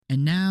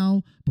And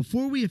now,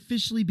 before we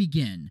officially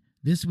begin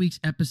this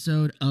week's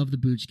episode of the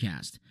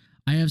Boochcast,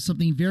 I have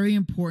something very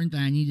important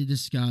that I need to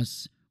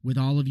discuss with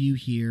all of you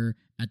here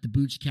at the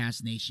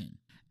Boochcast Nation.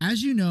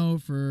 As you know,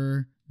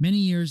 for many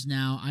years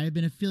now, I have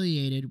been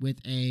affiliated with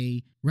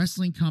a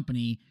wrestling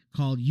company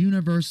called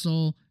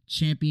Universal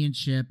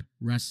Championship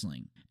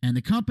Wrestling. And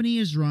the company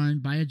is run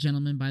by a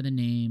gentleman by the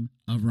name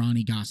of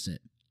Ronnie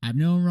Gossett. I've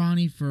known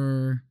Ronnie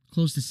for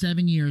close to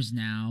 7 years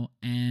now,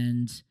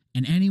 and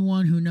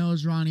anyone who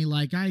knows Ronnie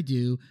like I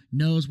do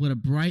knows what a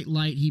bright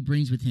light he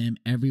brings with him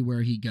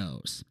everywhere he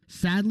goes.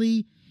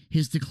 Sadly,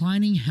 his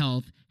declining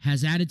health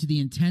has added to the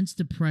intense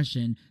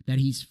depression that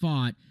he's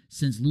fought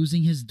since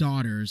losing his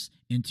daughters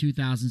in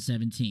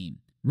 2017.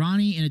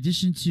 Ronnie, in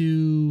addition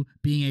to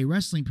being a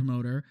wrestling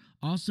promoter,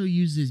 also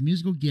uses his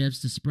musical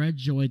gifts to spread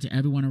joy to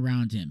everyone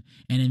around him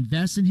and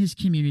invests in his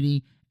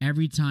community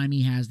every time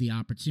he has the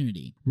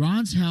opportunity.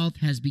 Ron's health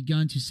has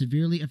begun to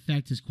severely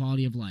affect his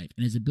quality of life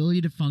and his ability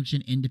to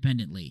function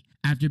independently.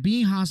 After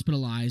being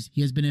hospitalized,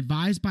 he has been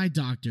advised by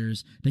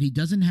doctors that he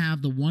doesn't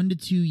have the 1 to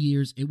 2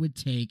 years it would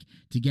take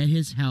to get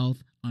his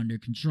health under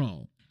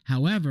control.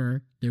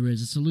 However, there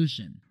is a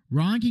solution.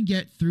 Ron can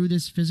get through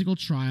this physical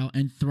trial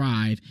and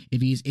thrive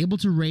if he is able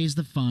to raise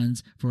the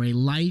funds for a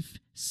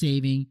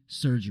life-saving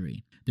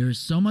surgery. There is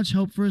so much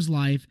hope for his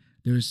life,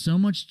 there is so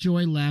much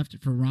joy left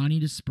for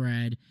Ronnie to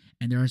spread,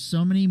 and there are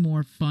so many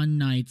more fun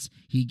nights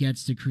he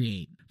gets to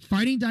create.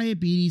 Fighting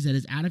diabetes that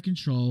is out of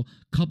control,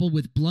 coupled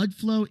with blood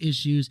flow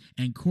issues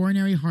and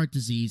coronary heart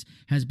disease,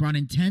 has brought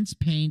intense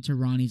pain to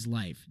Ronnie's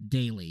life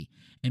daily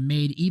and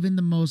made even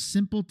the most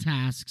simple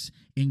tasks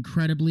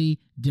incredibly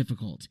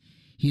difficult.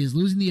 He is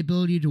losing the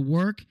ability to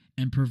work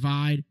and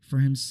provide for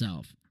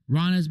himself.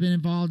 Ron has been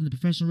involved in the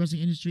professional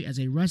wrestling industry as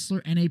a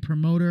wrestler and a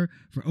promoter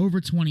for over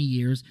 20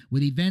 years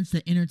with events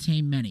that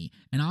entertain many,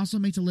 and also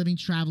makes a living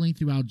traveling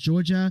throughout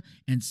Georgia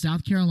and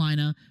South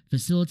Carolina,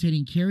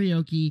 facilitating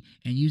karaoke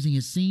and using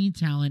his singing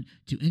talent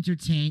to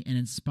entertain and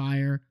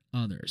inspire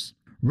others.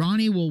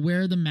 Ronnie will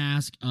wear the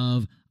mask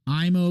of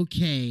 "I'm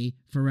okay"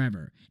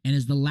 forever and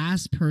is the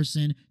last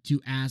person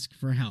to ask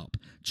for help.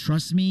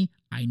 Trust me,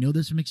 I know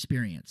this from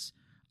experience.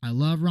 I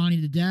love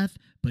Ronnie to death,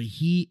 but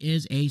he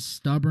is a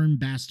stubborn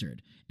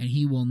bastard, and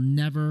he will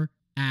never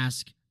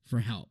ask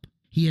for help.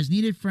 He has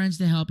needed friends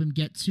to help him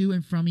get to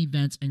and from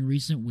events in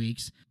recent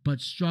weeks,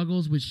 but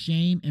struggles with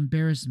shame,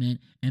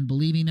 embarrassment, and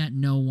believing that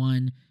no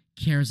one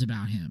cares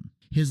about him.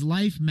 His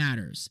life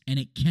matters, and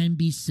it can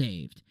be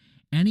saved.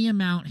 Any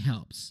amount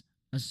helps.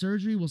 A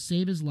surgery will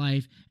save his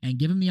life and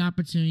give him the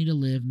opportunity to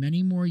live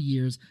many more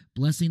years,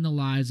 blessing the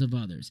lives of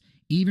others,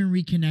 even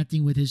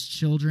reconnecting with his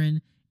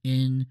children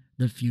in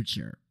the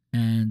future.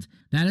 And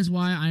that is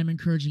why I'm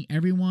encouraging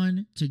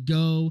everyone to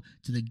go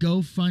to the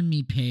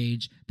GoFundMe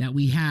page that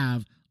we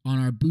have on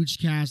our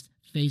Boochcast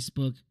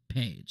Facebook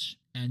page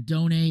and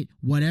donate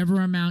whatever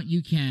amount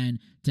you can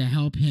to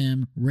help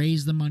him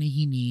raise the money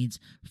he needs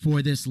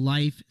for this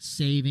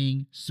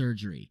life-saving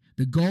surgery.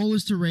 The goal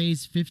is to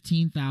raise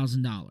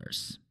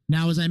 $15,000.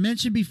 Now, as I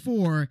mentioned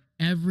before,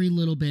 every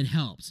little bit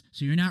helps.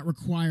 So you're not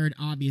required,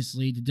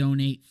 obviously, to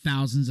donate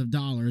thousands of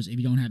dollars if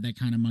you don't have that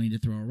kind of money to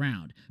throw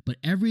around. But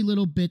every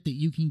little bit that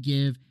you can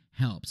give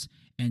helps.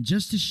 And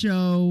just to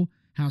show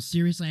how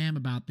serious I am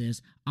about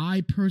this,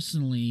 I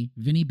personally,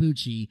 Vinny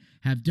Bucci,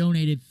 have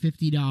donated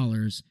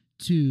 $50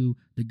 to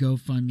the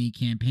GoFundMe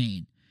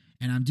campaign.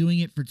 And I'm doing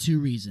it for two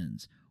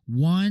reasons.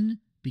 One,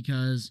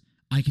 because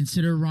I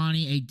consider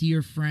Ronnie a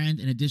dear friend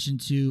in addition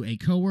to a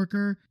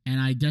coworker,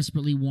 and I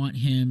desperately want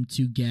him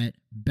to get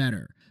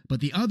better. But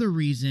the other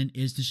reason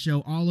is to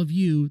show all of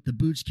you, the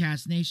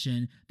Boochcast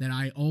Nation, that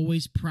I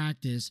always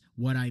practice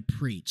what I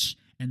preach.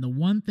 And the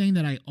one thing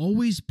that I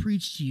always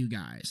preach to you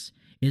guys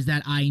is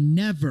that I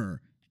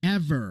never,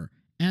 ever,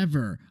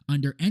 ever,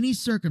 under any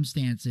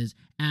circumstances,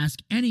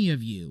 ask any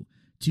of you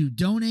to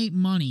donate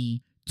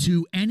money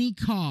to any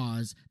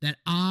cause that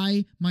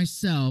I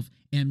myself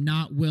am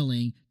not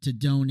willing to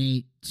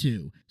donate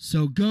to.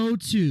 So go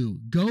to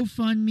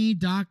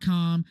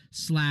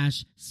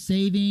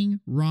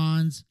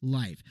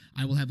gofundme.com/savingRon'sLife.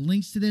 I will have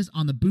links to this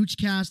on the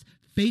Boochcast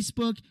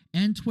Facebook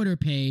and Twitter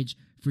page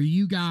for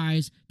you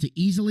guys to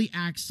easily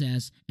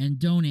access and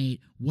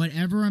donate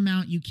whatever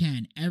amount you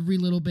can. Every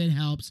little bit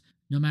helps,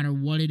 no matter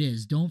what it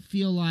is. Don't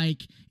feel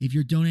like if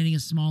you're donating a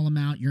small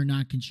amount, you're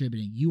not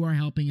contributing. You are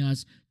helping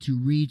us to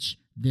reach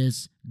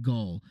this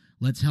goal.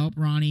 Let's help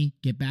Ronnie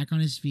get back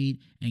on his feet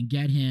and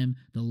get him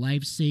the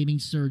life-saving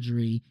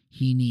surgery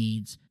he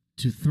needs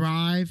to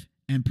thrive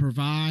and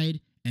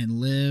provide and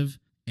live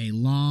a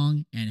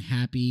long and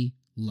happy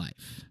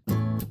life.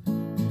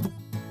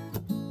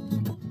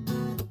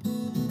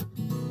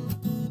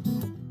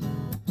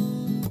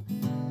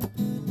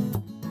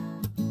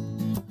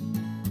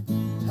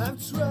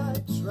 I've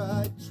tried,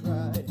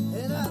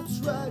 and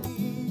I've tried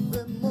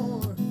even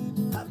more.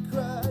 I've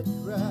cried,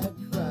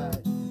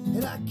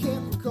 and I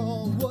can't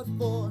recall what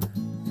for.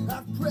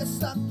 I've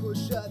pressed, I've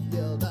pushed, I've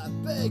yelled,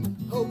 I've begged,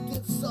 hoped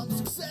in some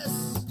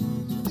success.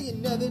 The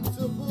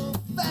inevitable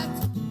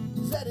fact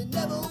is that it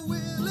never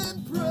will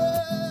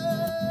impress.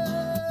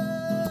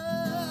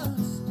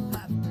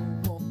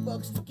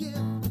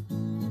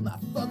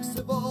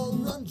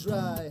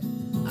 dry.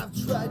 I've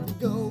tried to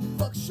go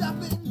fuck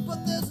shopping,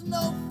 but there's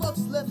no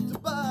fucks left to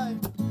buy.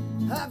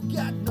 I've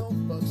got no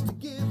fucks to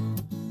give,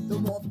 the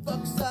more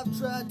fucks I've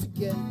tried to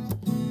get.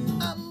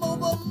 I'm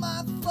over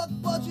my fuck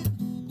budget,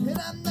 and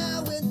I'm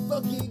now in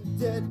fucking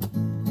debt.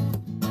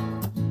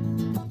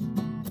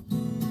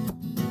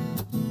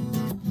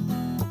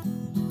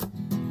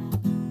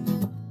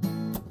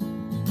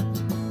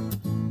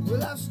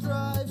 Well, I've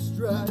strive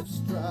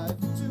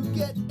to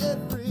get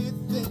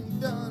everything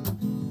done.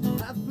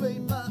 I've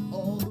played by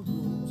all the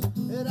rules,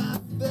 and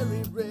I've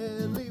very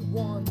rarely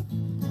won.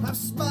 I've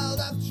smiled,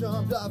 I've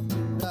charmed, I've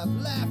grinned, I've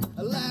laughed,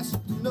 alas,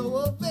 no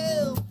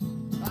avail.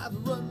 I've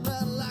run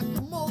around like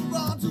a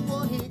moron to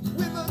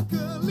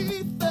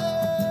unequivocally fail.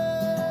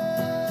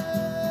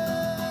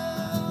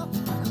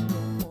 I've no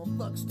more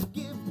fucks to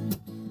give,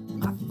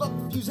 my fuck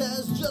fuse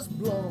has just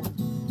blown.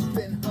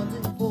 Been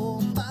hunting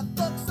for my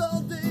fucks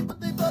all day, but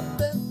they've up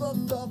and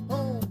fucked off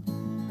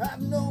home.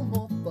 I've no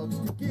more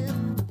fucks to give,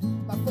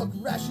 my fuck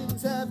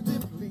rations have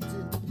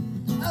depleted.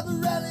 I've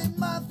rallied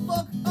my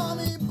fuck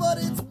army, but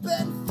it's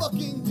been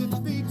fucking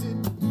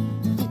defeated.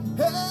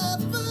 The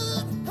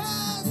effort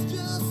has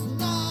just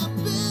not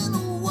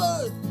been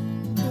worth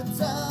the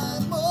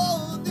time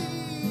or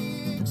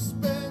the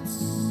expense.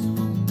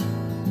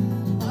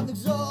 I've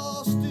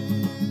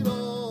exhausted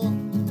all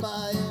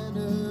my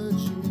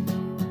energy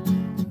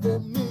for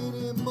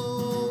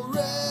minimal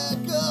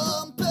recompense.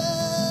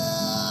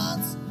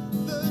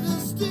 The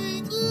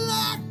distinct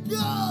lack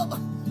of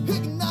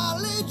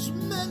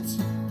acknowledgement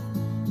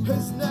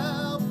has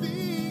now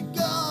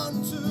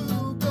begun to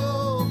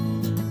go,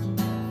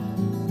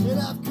 and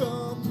I've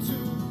come to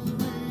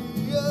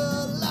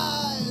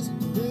realize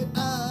that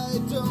I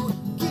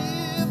don't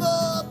give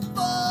a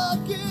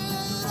fuck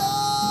at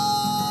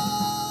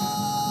all.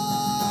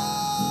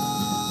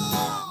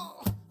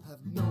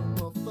 I've no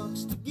more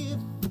fucks to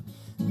give,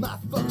 my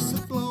fucks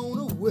have flown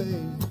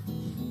away.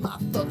 My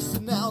fucks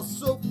are now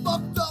so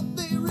fucked up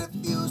they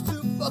refuse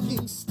to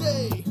fucking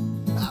stay.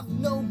 I've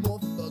no more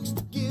fucks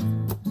to give,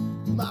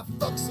 my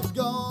fucks have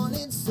gone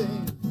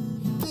insane.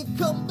 They've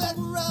come back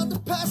around to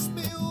pass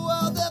me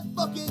while they're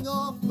fucking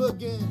off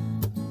again.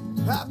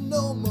 I've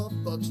no more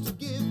fucks to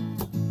give,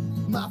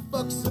 my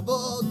fucks have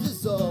all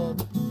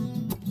dissolved.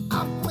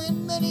 I've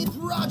planned many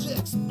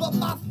projects, but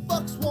my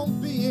fucks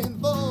won't be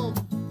involved.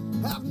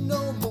 I've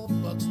no more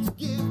fucks to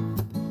give,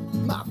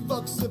 my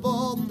fucks have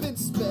all been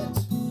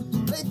spent.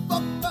 They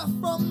fucked off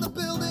from the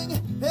building,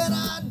 and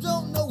I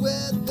don't know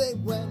where they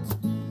went.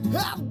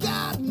 I've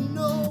got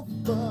no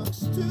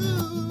fucks to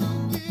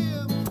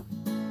give.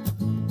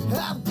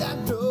 I've got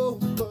no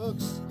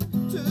fucks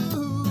to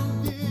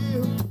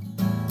give.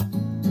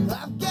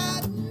 I've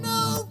got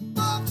no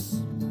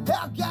fucks.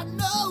 I've got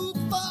no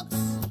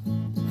fucks.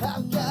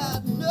 I've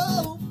got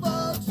no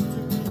fucks to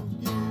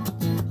give.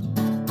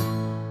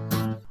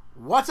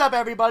 What's up,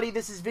 everybody?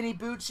 This is Vinny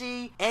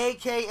Bucci,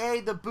 aka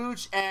The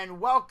Booch,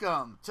 and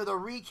welcome to the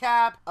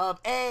recap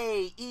of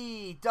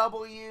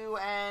AEW.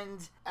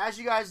 And as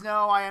you guys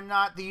know, I am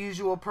not the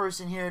usual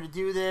person here to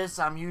do this.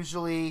 I'm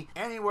usually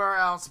anywhere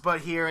else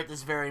but here at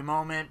this very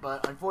moment.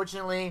 But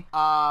unfortunately,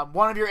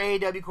 one of your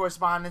AEW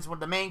correspondents, one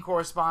of the main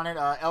correspondent,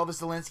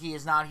 Elvis Zelinsky,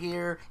 is not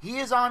here. He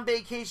is on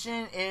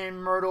vacation in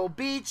Myrtle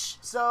Beach.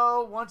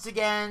 So once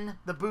again,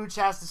 The Booch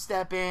has to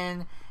step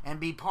in and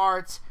be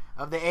part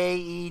of the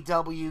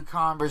AEW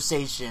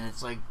conversation.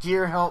 It's like,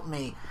 dear help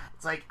me.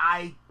 It's like,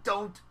 I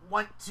don't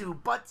want to,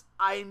 but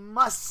I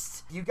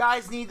must. You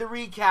guys need the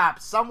recap.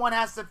 Someone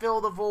has to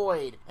fill the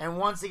void. And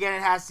once again,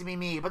 it has to be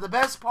me. But the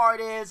best part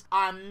is,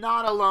 I'm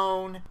not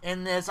alone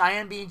in this. I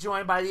am being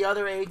joined by the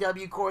other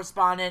AEW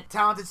correspondent,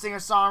 talented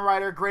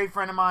singer-songwriter, great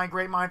friend of mine,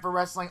 great mind for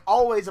wrestling.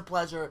 Always a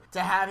pleasure to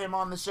have him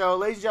on the show.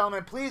 Ladies and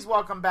gentlemen, please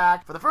welcome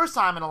back, for the first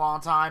time in a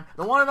long time,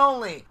 the one and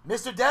only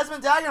Mr.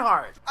 Desmond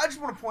Dagenhart. I just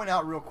want to point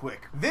out real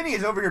quick, Vinny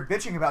is over here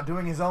bitching about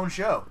doing his own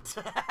show.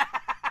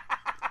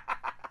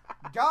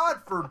 God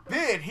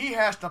forbid he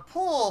has to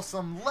pull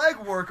some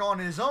legwork on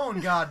his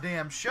own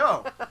goddamn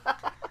show.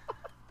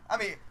 I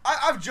mean,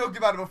 I've joked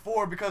about it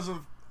before because of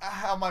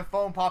how my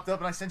phone popped up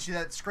and I sent you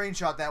that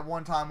screenshot that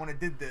one time when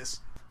it did this.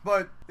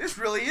 But this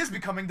really is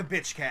becoming the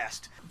bitch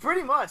cast.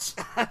 Pretty much.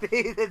 I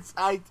mean, it's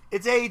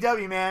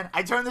AEW, man.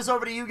 I turn this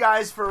over to you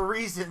guys for a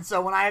reason,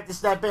 so when I have to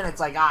step in, it's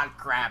like,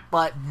 crap.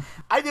 But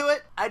I do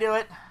it.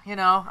 You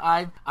know,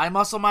 I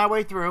muscle my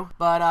way through.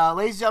 But,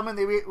 ladies and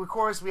gentlemen, of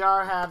course, we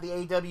have the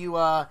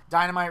AEW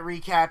Dynamite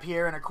recap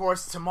here. And, of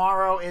course,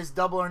 tomorrow is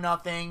Double or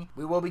Nothing.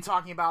 We will be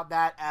talking about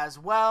that as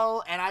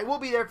well. And I will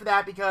be there for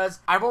that because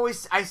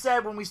I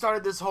said when we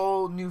started this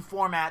whole new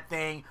format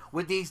thing,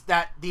 with the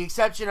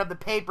exception of the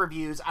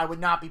pay-per-views, I would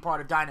not be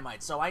part of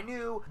Dynamite. So I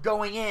knew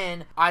going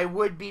in, I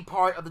would be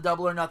part of the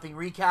Double or Nothing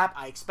recap.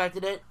 I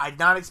expected it. I did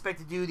not expect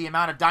to do the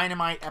amount of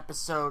Dynamite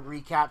episode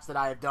recaps that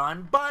I have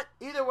done. But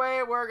either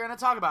way, we're going to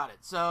talk about it.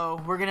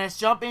 So we're going to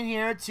jump in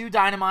here to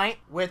Dynamite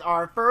with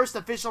our first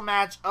official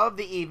match of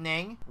the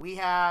evening. We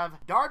have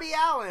Darby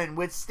Allin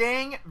with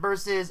Sting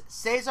versus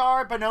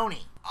Cesar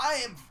Bononi.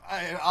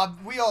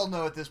 We all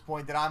know at this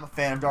point that I'm a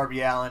fan of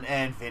Darby Allin,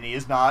 and Vinny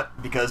is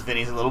not, because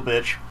Vinny's a little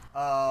bitch.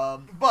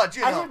 But,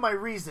 you know. I have my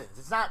reasons.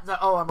 It's not,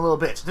 oh, I'm a little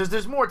bitch.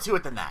 There's more to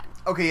it than that.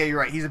 Okay, yeah, you're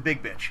right. He's a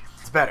big bitch.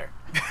 It's better.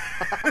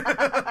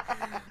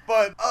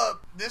 But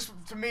this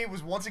to me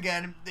was, once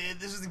again,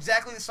 this is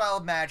exactly the style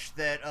of match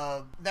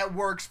that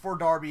works for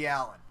Darby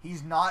Allin.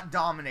 He's not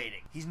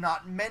dominating. He's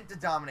not meant to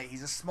dominate.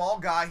 He's a small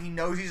guy. He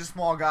knows he's a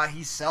small guy.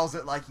 He sells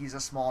it like he's a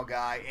small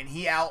guy, and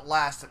he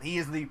outlasts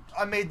him.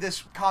 I made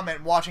this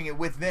comment watching it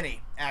with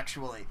Vinny,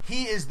 actually.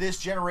 He is this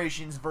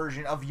generation's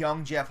version of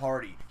young Jeff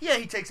Hardy. Yeah,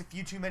 he takes a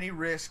few too many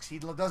risks. He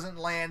doesn't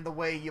land the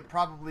way you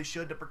probably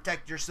should to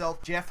protect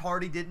yourself. Jeff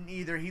Hardy didn't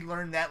either. He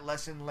learned that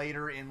lesson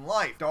later in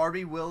life.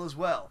 Darby will as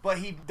well. But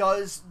he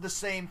does the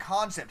same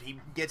concept. He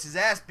gets his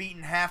ass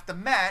beaten half the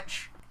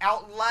match,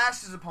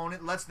 outlasts his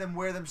opponent, lets them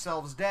wear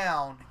themselves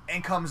down,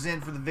 and comes in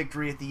for the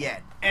victory at the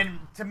end. And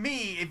to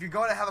me, if you're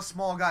going to have a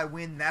small guy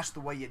win, that's the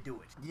way you do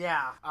it.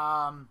 Yeah,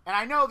 and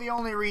I know the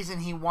only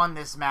reason he won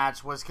this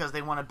match was because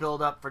they want to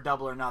build up for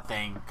Double or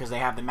Nothing, because they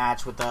have the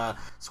match with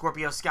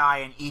Scorpio Sky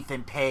and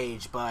Ethan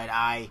Page, but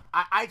I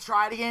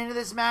tried to get into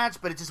this match,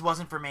 but it just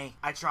wasn't for me.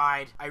 I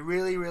tried. I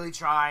really, really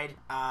tried,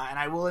 and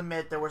I will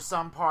admit there were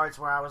some parts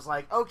where I was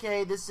like,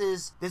 okay, this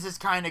is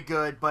kind of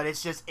good, but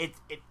it's just,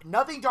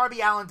 nothing Darby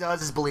Allin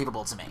does is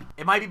believable to me.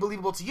 It might be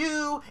believable to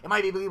you, it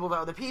might be believable to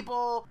other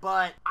people,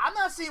 but I'm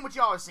not seeing what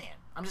y'all are seeing.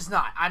 I'm just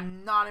not.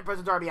 I'm not impressed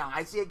with Darby Allin.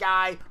 I see a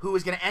guy who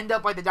is going to end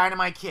up like the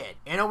Dynamite Kid,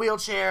 in a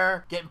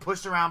wheelchair, getting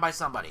pushed around by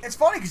somebody. It's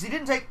funny because he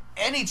didn't take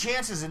any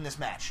chances in this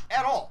match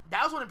at all.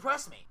 That was what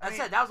impressed me.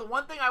 That was the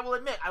one thing I will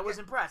admit. I was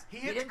impressed. He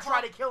didn't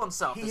try to kill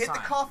himself. He hit the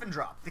coffin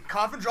drop. The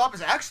coffin drop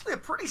is actually a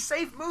pretty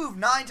safe move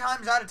 9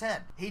 times out of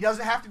 10. He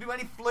doesn't have to do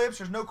any flips.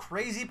 There's no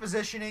crazy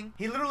positioning.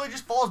 He literally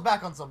just falls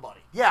back on somebody.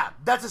 Yeah,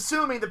 that's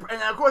assuming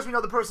and of course we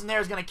know the person there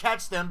is going to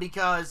catch them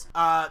because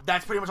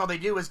that's pretty much all they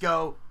do is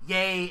go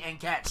yay and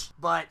catch.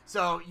 But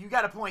so you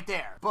got a point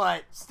there.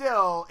 But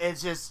still,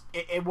 it's just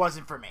it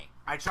wasn't for me.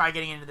 I tried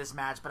getting into this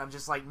match, but I'm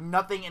just like,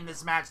 nothing in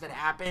this match that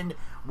happened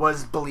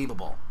was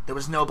believable. There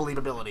was no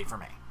believability for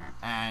me.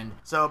 And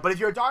so, but if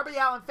you're a Darby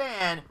Allin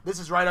fan, this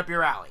is right up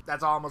your alley.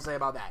 That's all I'm going to say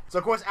about that. So,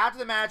 of course, after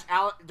the match,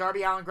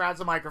 Darby Allin grabs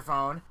the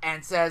microphone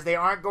and says they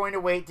aren't going to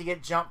wait to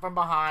get jumped from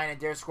behind and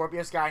dare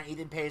Scorpio Sky and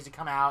Ethan Page to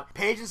come out.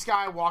 Page and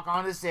Sky walk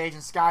onto the stage,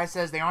 and Sky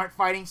says they aren't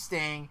fighting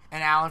Sting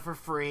and Allin for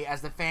free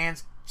as the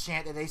fans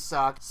chant that they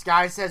suck.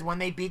 Sky says when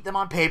they beat them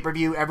on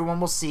pay-per-view, everyone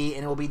will see,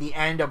 and it will be the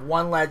end of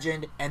one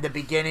legend and the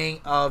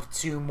beginning of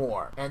 2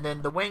 more. And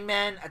then the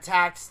Wingmen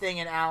attack Sting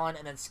and Allin,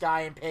 and then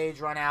Sky and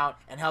Page run out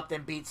and help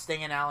them beat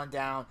Sting and Allin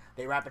down.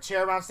 They wrap a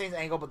chair around Sting's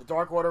ankle, but the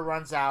Dark Order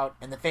runs out,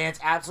 and the fans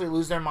absolutely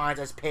lose their minds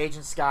as Page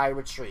and Sky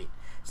retreat.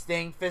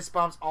 Sting fist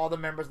bumps all the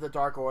members of the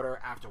Dark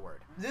Order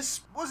afterward. This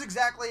was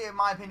exactly, in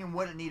my opinion,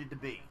 what it needed to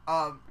be.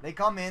 They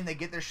come in, they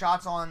get their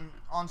shots on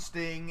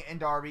Sting and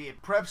Darby.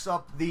 It preps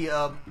up the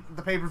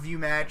pay-per-view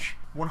match.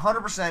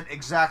 100%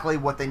 exactly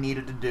what they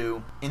needed to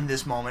do in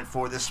this moment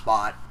for this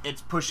spot.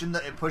 It pushes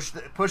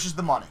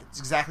the money. It's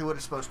exactly what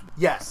it's supposed to be.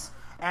 Yes.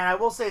 And I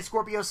will say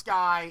Scorpio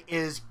Sky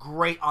is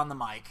great on the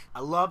mic. I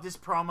loved his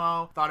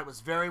promo. Thought it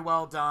was very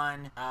well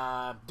done.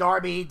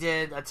 Darby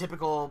did a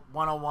typical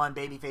 101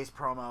 babyface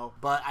promo,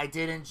 but I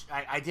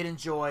did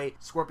enjoy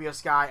Scorpio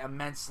Sky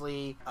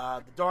immensely.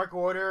 The Dark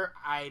Order,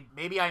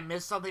 maybe I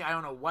missed something. I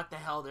don't know what the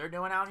hell they're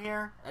doing out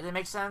here. That didn't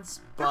make sense.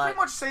 They're pretty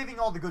much saving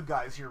all the good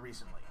guys here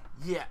recently.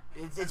 Yeah,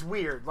 it's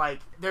weird.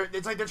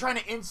 It's like they're trying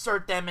to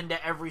insert them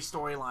into every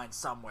storyline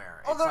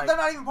somewhere. They're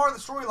not even part of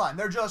the storyline.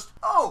 They're just,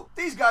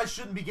 these guys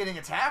shouldn't be getting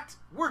attacked.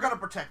 We're gonna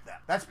protect them.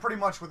 That's pretty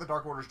much what the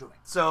Dark Order's doing.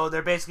 So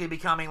they're basically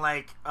becoming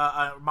like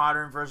a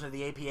modern version of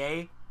the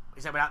APA,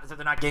 except they're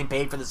not getting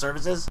paid for the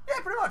services.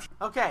 Yeah, pretty much.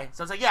 Okay,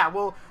 so it's like, yeah,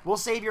 we'll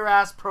save your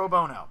ass pro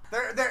bono.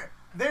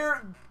 They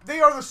are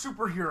the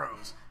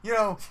superheroes. You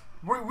know,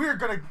 we're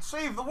gonna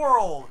save the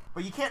world,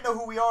 but you can't know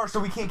who we are,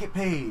 so we can't get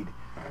paid.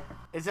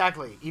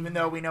 Exactly, even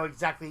though we know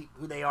exactly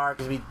who they are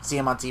because we see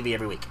them on TV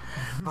every week.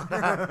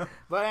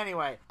 But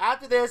anyway,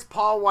 after this,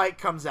 Paul White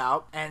comes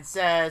out and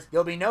says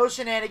there'll be no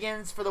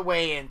shenanigans for the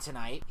weigh-in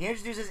tonight. He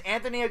introduces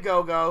Anthony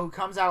Ogogo, who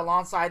comes out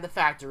alongside the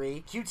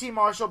Factory. QT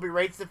Marshall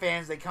berates the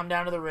fans. They come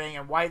down to the ring,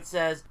 and White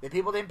says the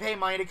people didn't pay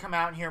money to come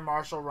out and hear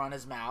Marshall run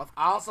his mouth.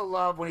 I also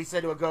love when he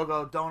said to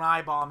Ogogo, "Don't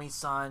eyeball me,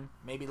 son.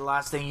 Maybe the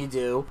last thing you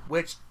do,"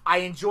 which I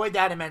enjoyed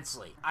that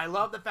immensely. I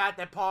love the fact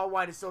that Paul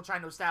White is still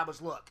trying to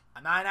establish, look,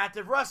 I'm not an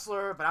active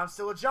wrestler, but I'm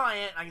still a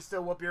giant. I can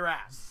still whoop your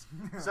ass.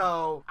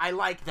 So I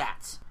like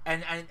that.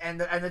 And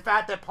the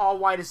fact that Paul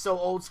White is so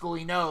old school,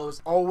 he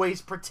knows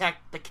always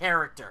protect the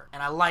character,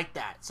 and I like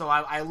that. So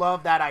I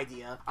love that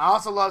idea. I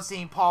also love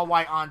seeing Paul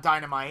White on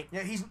Dynamite.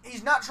 Yeah,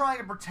 he's not trying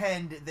to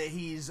pretend that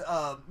he's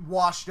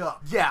washed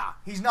up. Yeah,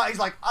 he's not. He's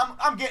like,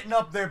 I'm getting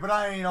up there, but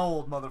I ain't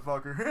old,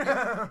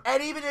 motherfucker.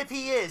 And even if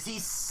he is,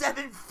 he's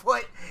 7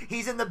 foot.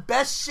 He's in the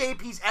best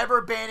shape he's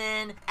ever been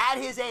in at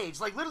his age.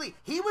 Like literally,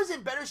 he was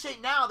in better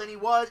shape now than he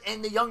was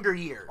in the younger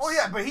years. Oh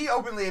yeah, but he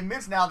openly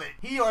admits now that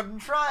he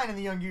wasn't trying in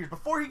the younger years.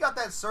 Before he got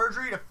that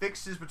surgery to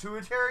fix his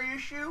pituitary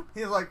issue,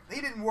 he was like,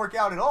 he didn't work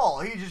out at all.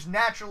 He just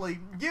naturally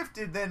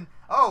gifted. Then,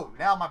 oh,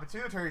 now my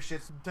pituitary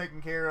shit's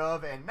taken care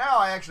of, and now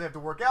I actually have to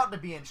work out to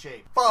be in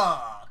shape.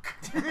 Fuck.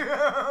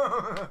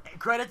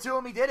 Credit to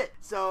him, he did it.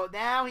 So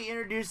now he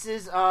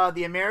introduces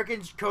the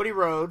American Cody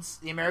Rhodes,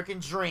 the American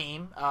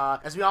Dream.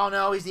 As we all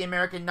know, he's the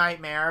American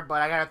Nightmare,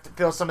 but I gotta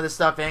fill some of this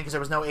stuff in because there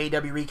was no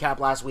AEW recap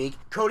last week.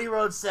 Cody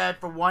Rhodes said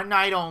for one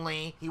night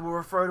only, he will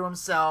refer to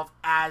himself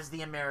as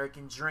the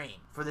American Dream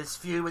for this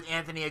feud with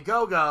Anthony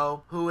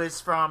Ogogo, who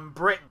is from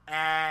Britain.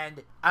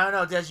 And I don't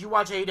know, Des, you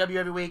watch AEW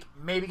every week.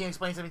 Maybe you can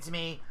explain something to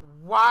me.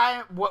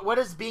 Why? What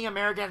does being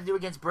American have to do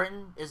against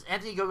Britain? Is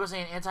Anthony Ogogo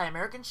saying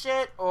anti-American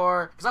shit?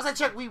 Or, because last I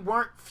checked, we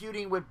weren't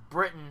feuding with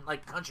Britain,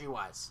 like,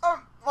 country-wise.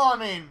 Well, I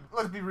mean,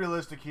 let's be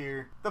realistic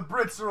here. The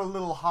Brits are a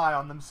little high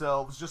on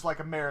themselves, just like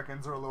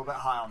Americans are a little bit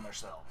high on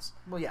themselves.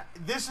 Well, yeah.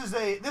 This is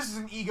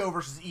an ego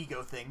versus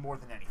ego thing more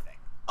than anything.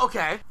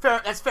 Okay,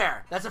 fair. That's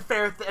fair. That's a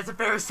fair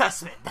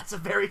assessment. That's a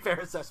very fair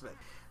assessment.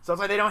 So it's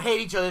like they don't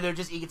hate each other; they're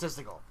just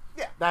egotistical.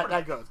 Yeah,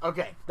 that goes.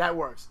 Okay, that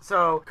works.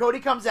 So Cody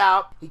comes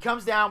out. He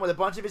comes down with a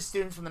bunch of his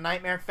students from the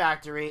Nightmare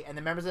Factory and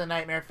the members of the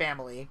Nightmare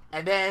family.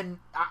 And then,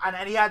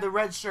 and he had the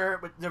red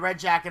shirt with the red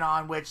jacket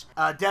on, which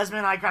Desmond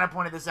and I kind of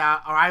pointed this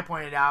out, or I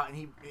pointed out,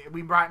 and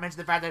we mentioned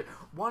the fact that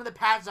one of the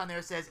patches on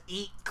there says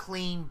 "Eat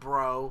clean,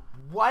 bro."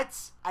 What?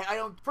 I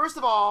don't. First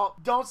of all,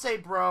 don't say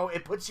bro.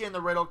 It puts you in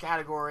the Riddle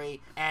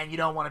category, and you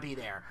don't want to be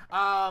there.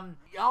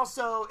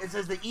 Also, it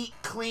says the "Eat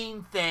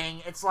clean"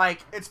 thing. It's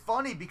like, it's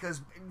funny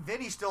because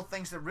Vinny still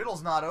thinks that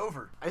Riddle's not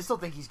over. I still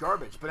think he's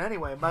garbage, but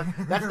anyway,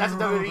 that's a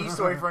WWE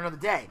story for another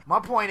day. My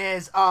point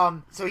is,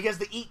 so he gets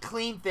the "Eat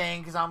clean"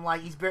 thing because I'm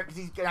like,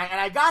 and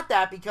I got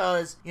that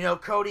because, you know,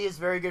 Cody is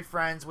very good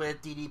friends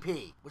with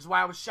DDP, which is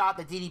why I was shocked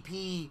that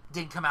DDP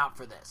didn't come out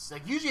for this.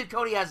 Like, usually if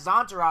Cody has his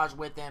entourage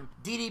with him,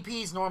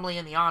 DDP's normally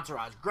in the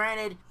entourage.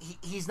 Granted,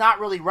 he's not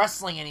really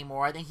wrestling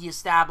anymore. I think he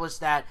established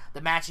that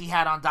the match he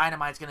had on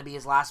Dynamite's going to be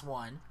his last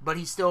one, but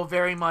he's still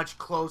very much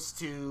close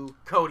to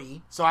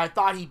Cody, so I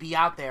thought he'd be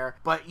out there.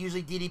 But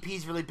usually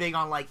DDP's really big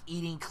on, like,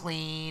 eating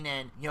clean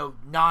and, you know,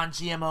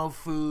 non-GMO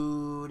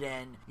food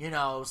and, you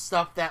know,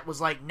 stuff that was,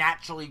 like,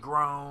 naturally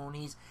grown.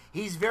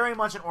 He's very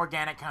much an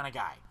organic kind of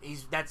guy.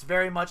 That's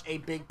very much a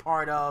big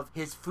part of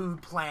his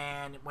food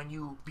plan when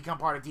you become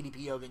part of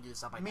DDP Yoga and do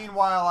stuff like that.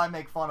 Meanwhile, I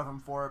make fun of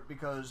him for it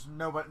because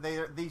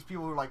these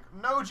people who are like,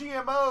 no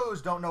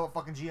GMOs, don't know what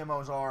fucking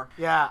GMOs are.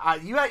 Yeah,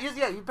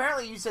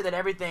 apparently you said that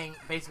everything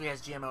basically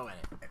has GMO in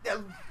it. Yeah,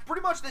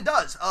 pretty much it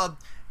does.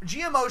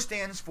 GMO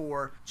stands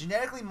for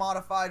genetically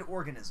modified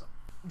organism.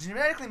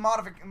 Genetically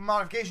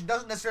modification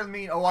doesn't necessarily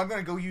mean, oh, I'm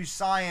going to go use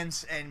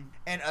science and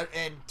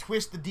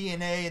twist the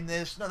DNA in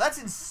this. No,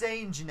 that's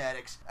insane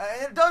genetics.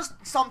 It does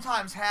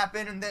sometimes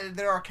happen, and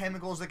there are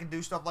chemicals that can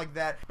do stuff like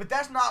that, but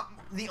that's not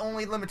the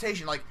only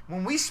limitation. Like,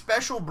 when we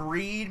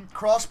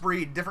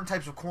crossbreed different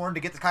types of corn to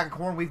get the kind of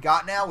corn we've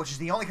got now, which is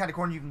the only kind of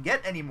corn you can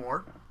get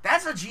anymore,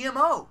 that's a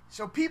GMO.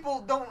 So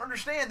people don't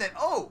understand that,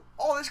 oh,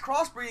 all this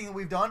crossbreeding that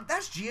we've done,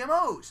 that's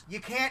GMOs. You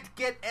can't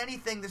get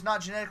anything that's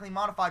not genetically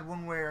modified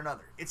one way or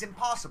another. It's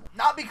impossible.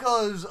 Not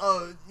because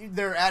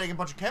they're adding a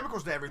bunch of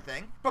chemicals to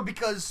everything, but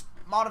because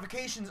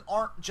modifications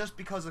aren't just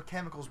because of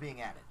chemicals being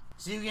added.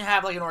 So you can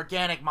have, like, an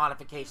organic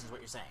modification is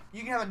what you're saying.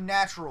 You can have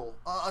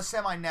a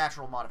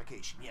semi-natural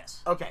modification,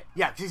 yes. Okay,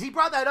 yeah, because he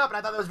brought that up, and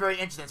I thought that was very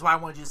interesting. That's why I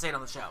wanted you to say it on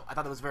the show. I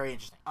thought that was very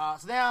interesting.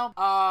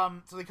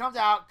 So he comes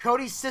out.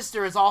 Cody's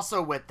sister is also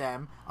with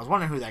them. I was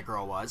wondering who that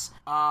girl was.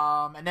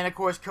 And then, of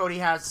course, Cody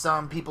has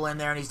some people in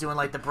there, and he's doing,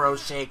 like, the bro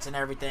shakes and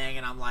everything,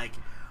 and I'm like,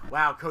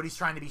 wow, Cody's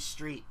trying to be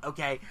street.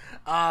 Okay.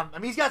 I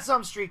mean, he's got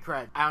some street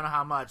cred. I don't know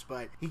how much,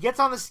 but he gets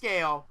on the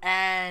scale,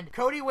 and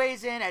Cody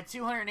weighs in at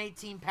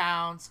 218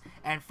 pounds,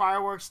 and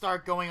fireworks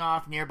start going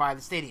off nearby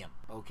the stadium.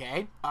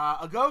 Okay.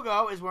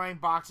 Ogogo is wearing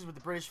boxes with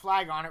the British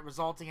flag on it,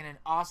 resulting in an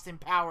Austin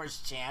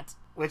Powers chant.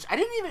 Which I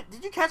didn't even.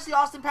 Did you catch the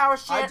Austin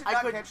Powers chant?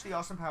 I did not catch the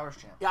Austin Powers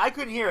chant. Yeah, I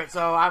couldn't hear it,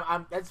 so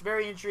I'm that's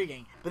very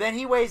intriguing. But then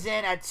he weighs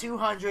in at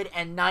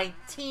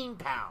 219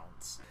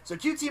 pounds. So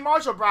QT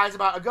Marshall brags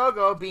about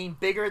Ogogo being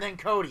bigger than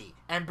Cody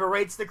and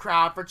berates the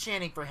crowd for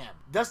chanting for him.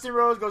 Dustin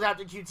Rhodes goes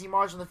after QT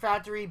Marshall in the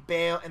factory,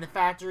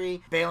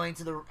 bailing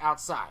to the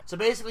outside. So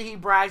basically, he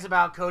brags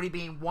about Cody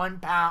being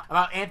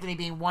about Anthony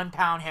being 1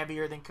 pound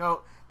heavier than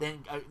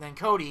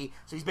Cody.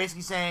 So he's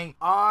basically saying,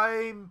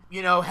 I'm,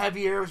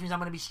 heavier, which means I'm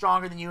going to be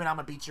stronger than you and I'm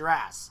going to beat your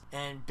ass.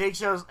 And Big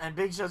Show's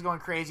going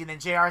crazy. And then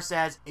JR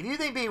says, if you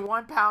think being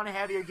 1 pound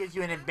heavier gives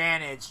you an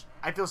advantage,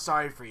 I feel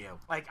sorry for you.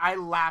 Like, I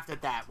laughed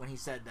at that when he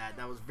said that.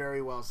 That was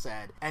very well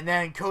said. And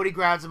then Cody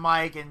grabs a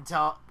mic and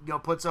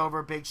puts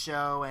over Big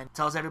Show and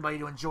tells everybody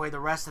to enjoy the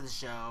rest of the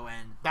show.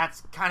 And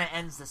that's kind of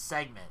ends the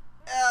segment.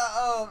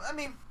 I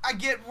mean, I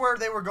get where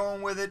they were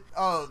going with it.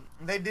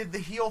 They did the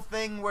heel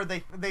thing where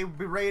they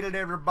berated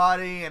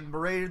everybody and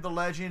berated the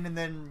legend, and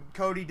then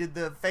Cody did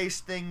the face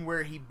thing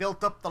where he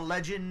built up the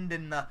legend,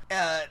 and the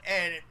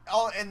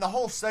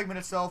whole segment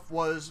itself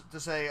was to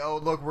say, oh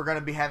look, we're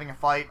gonna be having a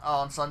fight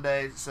on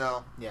Sunday.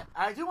 So yeah,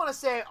 I do want to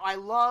say I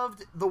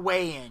loved the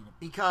weigh-in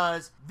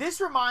because this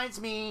reminds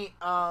me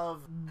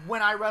of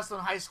when I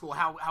wrestled in high school,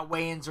 how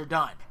weigh-ins are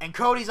done. And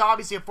Cody's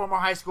obviously a former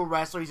high school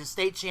wrestler. He's a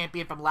state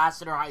champion from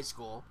Lassiter High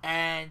School,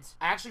 and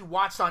I actually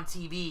watched on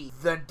TV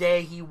the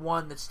day he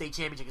won the state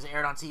championship because it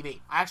aired on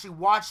TV. I actually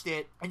watched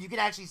it, and you can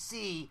actually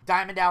see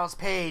Diamond Dallas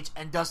Page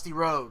and Dusty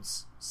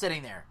Rhodes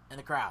sitting there in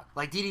the crowd.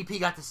 Like, DDP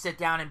got to sit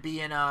down and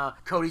be in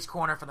Cody's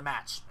corner for the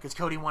match because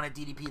Cody wanted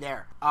DDP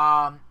there.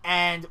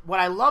 And what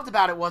I loved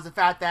about it was the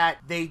fact that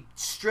they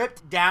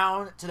stripped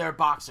down to their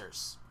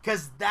boxers.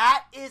 Because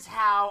that is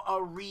how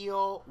a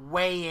real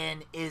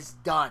weigh-in is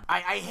done.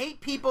 I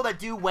hate people that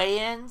do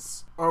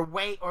weigh-ins or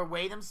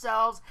weigh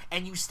themselves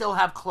and you still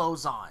have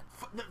clothes on.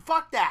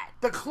 Fuck that.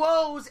 The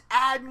clothes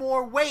add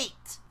more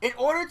weight. In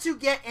order to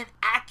get an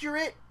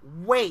accurate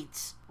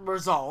weight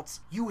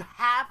results, you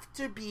have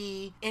to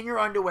be in your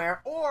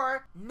underwear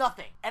or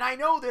nothing. And I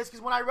know this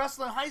because when I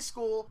wrestled in high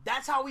school,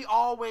 that's how we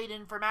all weighed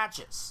in for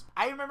matches.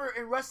 I remember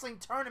in wrestling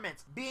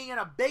tournaments being in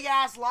a big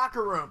ass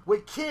locker room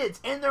with kids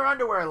in their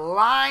underwear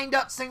lined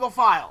up single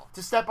file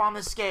to step on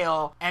the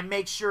scale and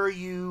make sure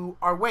you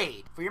are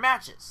weighed for your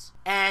matches.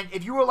 And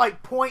if you were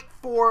like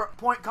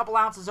couple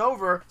ounces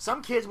over,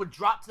 some kids would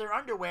drop to their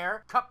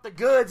underwear, cup the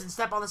goods, and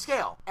step on the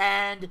scale.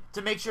 And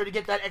to make sure to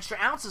get that extra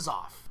ounces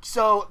off.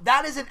 So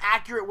that is an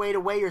accurate way to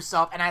weigh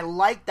yourself. And I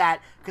like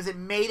that because it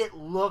made it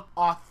look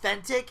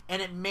authentic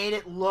and it made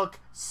it look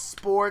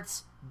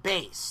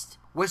sports-based.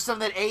 Which is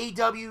something that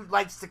AEW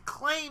likes to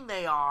claim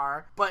they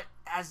are, but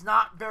has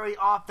not very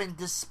often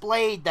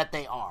displayed that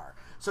they are.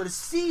 So to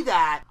see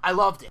that, I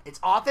loved it. It's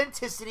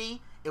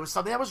authenticity. It was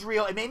something that was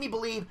real. It made me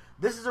believe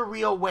this is a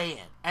real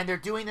weigh-in, and they're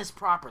doing this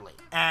properly.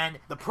 And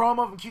the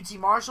promo from QT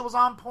Marshall was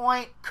on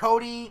point.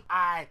 Cody,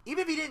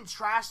 even if he didn't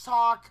trash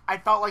talk, I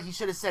felt like he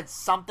should have said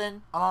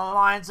something along the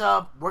lines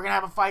of, we're going to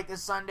have a fight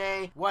this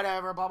Sunday,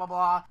 whatever, blah, blah,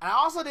 blah. And I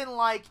also didn't,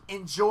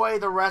 enjoy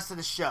the rest of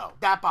the show.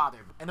 That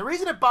bothered me. And the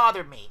reason it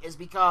bothered me is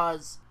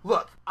because,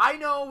 look, I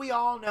know we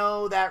all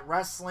know that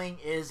wrestling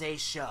is a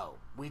show.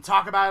 We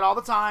talk about it all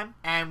the time,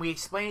 and we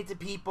explain it to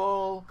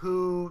people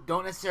who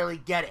don't necessarily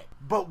get it.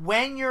 But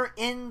when you're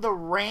in the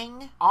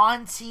ring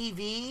on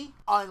TV,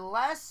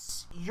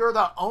 unless you're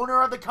the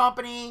owner of the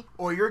company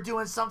or you're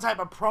doing some type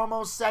of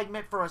promo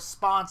segment for a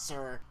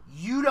sponsor,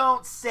 you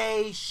don't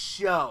say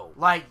show.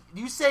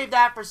 You save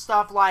that for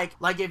stuff like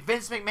if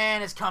Vince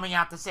McMahon is coming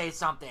out to say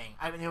something.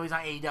 I know he's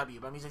on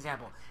AEW, but I'm using an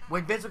example.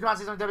 When Vince would come out to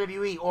say something on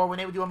WWE, or when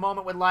they would do a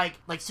moment with like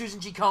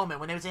Susan G. Komen,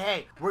 when they would say,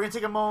 hey, we're going to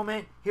take a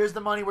moment, here's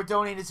the money we're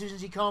donating to Susan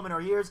G. Komen,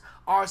 or here's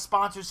our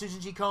sponsor, Susan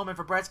G. Komen,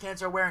 for breast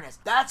cancer awareness.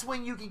 That's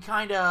when you can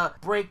kind of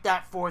break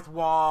that fourth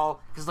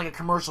wall, because like a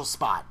commercial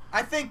spot.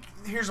 I think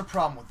here's a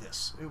problem with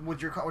this,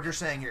 what you're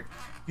saying here.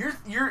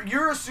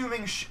 You're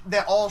assuming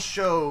that all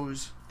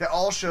shows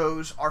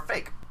are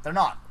fake. They're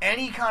not.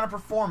 Any kind of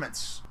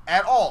performance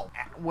at all,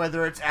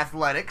 whether it's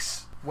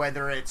athletics,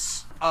 whether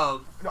it's a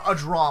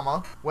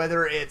drama,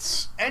 whether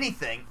it's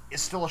anything,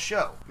 is still a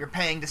show. You're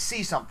paying to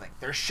see something.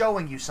 They're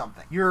showing you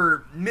something.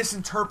 You're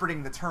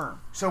misinterpreting the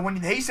term. So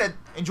when he said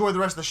enjoy the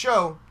rest of the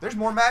show, there's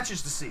more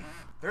matches to see.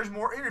 There's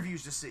more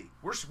interviews to see.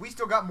 We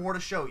still got more to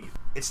show you.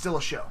 It's still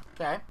a show.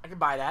 Okay, I can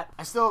buy that.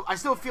 I still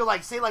feel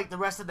like, say the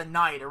rest of the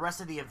night, or rest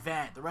of the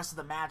event, the rest of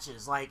the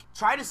matches,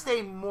 try to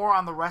stay more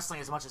on the wrestling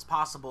as much as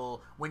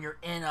possible when you're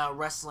in a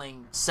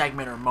wrestling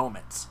segment or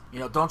moment.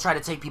 Don't try to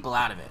take people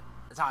out of it.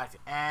 That's how I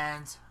feel.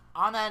 And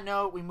on that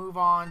note, we move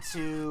on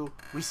to,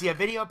 we see a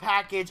video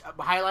package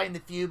highlighting the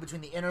feud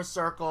between the Inner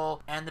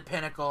Circle and the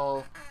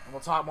Pinnacle, and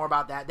we'll talk more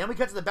about that. Then we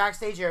cut to the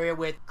backstage area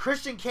with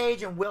Christian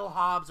Cage and Will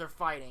Hobbs are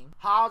fighting.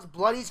 Hobbs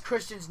bloodies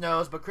Christian's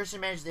nose, but Christian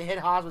manages to hit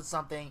Hobbs with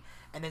something,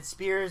 and then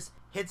Spears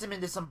hits him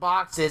into some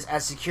boxes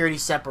as security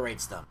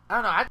separates them. I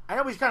don't know. I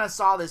know we kind of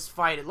saw this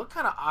fight. It looked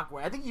kind of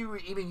awkward. I think you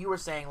were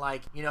saying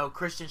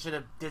Christian should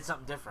have did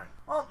something different.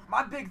 Well,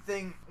 my big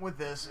thing with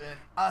this,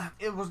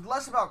 it was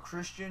less about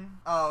Christian,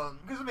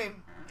 because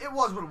it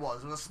was what it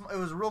was. It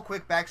was a real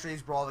quick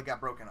backstage brawl that got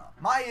broken up.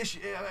 My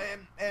issue,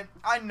 and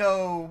I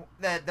know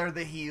that they're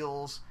the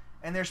heels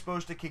and they're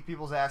supposed to kick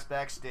people's ass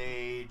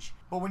backstage,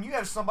 but when you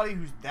have somebody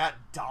who's that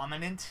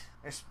dominant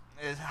as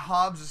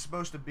Hobbs is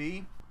supposed to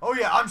be, oh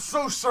yeah, I'm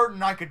so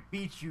certain I could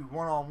beat you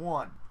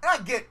one-on-one. And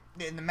I get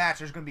in the match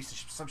there's going to be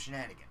some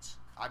shenanigans.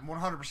 I'm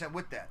 100%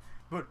 with that.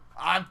 But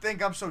I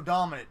think I'm so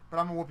dominant, but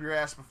I'm going to whoop your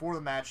ass before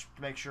the match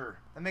to make sure.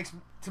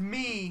 To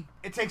me,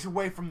 it takes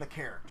away from the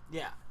character.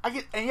 Yeah.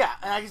 And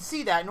I can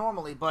see that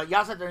normally, but you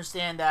also have to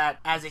understand that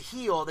as a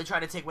heel, they try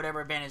to take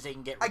whatever advantage they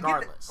can get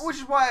regardless. Which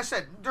is why I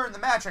said during the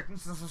match, I can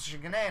see some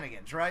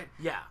shenanigans, right?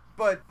 Yeah.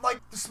 But, like,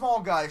 the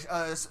small guy, it's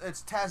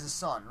Taz's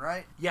son,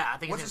 right? Yeah, I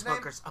think What's his his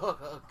name?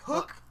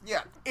 Hook.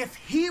 Yeah. If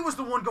he was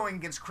the one going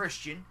against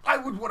Christian, I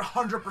would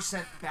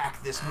 100%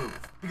 back this move.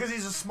 Because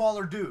he's a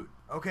smaller dude,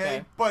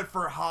 okay? But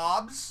for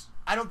Hobbs,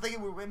 I don't think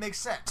it makes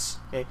sense.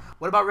 Okay.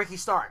 What about Ricky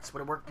Starks?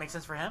 Would it make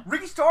sense for him?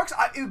 Ricky Starks,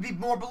 it would be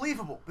more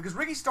believable. Because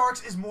Ricky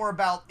Starks is more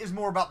about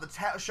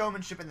the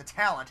showmanship and the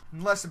talent,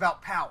 and less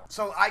about power.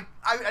 So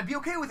I'd be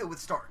okay with it with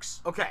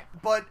Starks. Okay.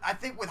 But I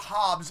think with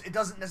Hobbs, it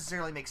doesn't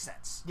necessarily make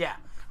sense. Yeah.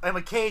 And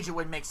with Cage, it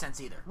wouldn't make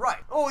sense either. Right.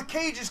 Oh,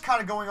 Cage is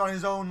kind of going on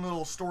his own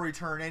little story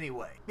turn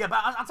anyway. Yeah, but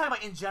I'm talking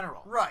about in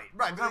general. Right.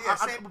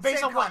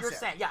 Based on concept. what you're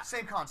saying, yeah.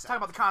 Same concept. Talking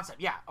about the concept,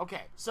 yeah.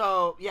 Okay.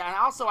 So, yeah, and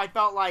also I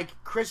felt like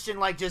Christian,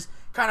 like, just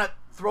kind of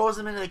throws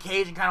him into the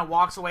cage and kind of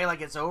walks away like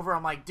it's over.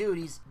 I'm like, dude,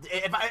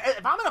 if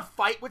I'm in a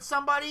fight with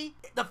somebody,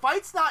 the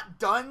fight's not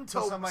done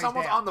till someone's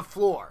on the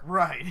floor.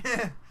 Right.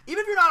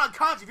 Even if you're not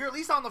unconscious, if you're at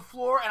least on the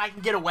floor and I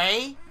can get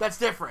away, that's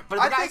different. But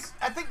I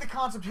think the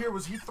concept here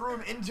was he threw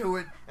him into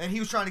it and he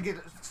was trying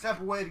to step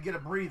away to get a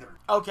breather.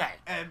 Okay.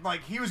 And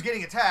like he was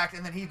getting attacked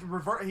and then he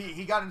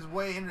got his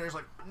way in there. He's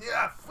like,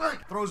 yeah,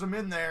 fuck. Throws him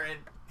in there and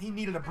he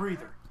needed a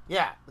breather.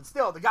 Yeah, but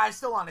still, the guy's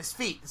still on his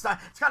feet. It's kind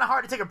of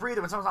hard to take a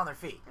breather when someone's on their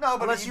feet. No,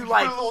 but unless you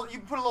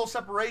put a little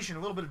separation, a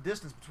little bit of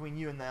distance between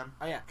you and them.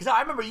 Oh yeah, because I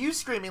remember you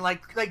screaming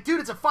like, dude,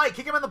 it's a fight.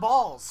 Kick him in the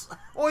balls.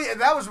 Oh yeah,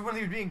 that was when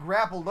he was being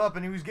grappled up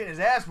and he was getting his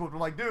ass whooped. I'm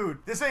like,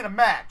 dude, this ain't a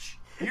match.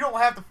 You don't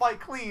have to fight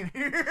clean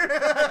here.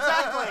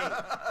 Exactly.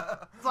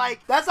 It's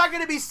like, that's not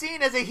going to be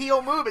seen as a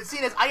heel move. It's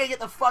seen as, I got to get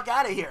the fuck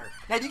out of here.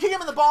 Now, if you kick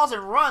him in the balls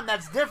and run,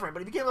 that's different.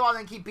 But if you kick him in the balls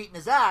and keep beating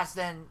his ass,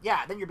 then,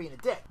 yeah, then you're being a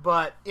dick.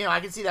 But, I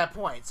can see that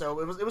point. So,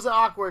 it was an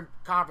awkward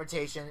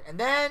confrontation. And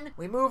then,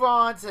 we move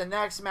on to the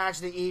next match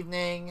of the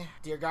evening.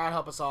 Dear God,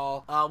 help us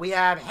all. We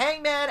have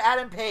Hangman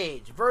Adam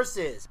Page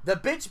versus the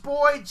bitch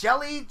boy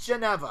Jelly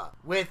Geneva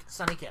with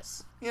Sonny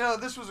Kiss.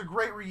 This was a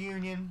great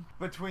reunion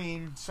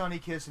between Sonny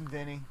Kiss and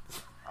Vinny.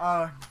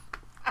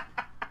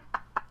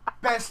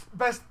 Best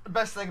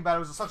thing about it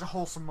was such a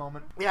wholesome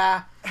moment.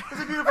 Yeah, it was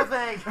a beautiful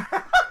thing.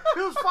 It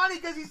was funny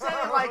because he's saying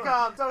I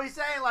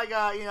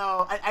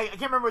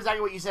can't remember exactly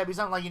what you said, but he's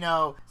something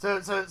like, so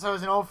it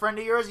was an old friend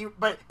of yours,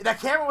 but that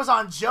camera was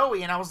on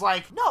Joey, and I was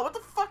like, no, what the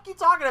fuck are you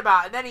talking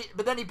about? And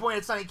then he pointed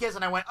at Sonny Kiss,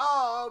 and I went,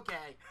 oh,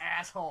 okay,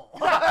 asshole.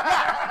 Yeah,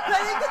 I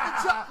didn't get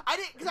the joke. I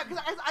didn't,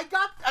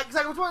 because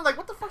I was wondering, like,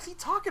 what the fuck's he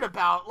talking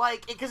about?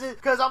 Like,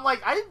 because I'm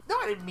like, I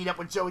didn't meet up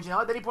with Joey,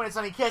 Then he pointed at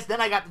Sonny Kiss,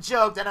 then I got the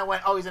joke, then I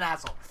went, oh, he's an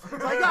asshole.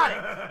 So I got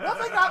it. Once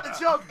I got the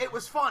joke, it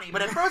was funny,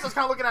 but at first I was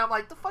kind of looking at him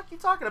like, the fuck are you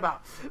talking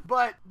about?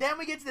 But then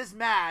we get to this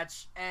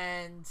match,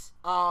 and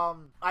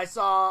I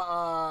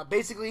saw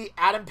basically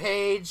Adam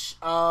Page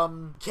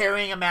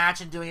carrying a match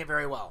and doing it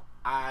very well.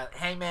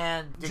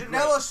 Hangman did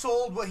Janela great.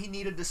 sold what he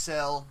needed to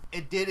sell.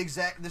 It did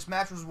this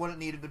match was what it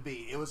needed to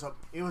be. It was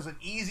an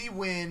easy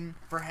win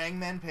for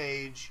Hangman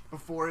Page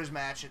before his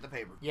match at the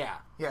pay-per-view. Yeah.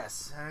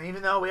 Yes. And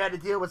even though we had to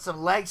deal with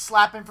some leg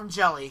slapping from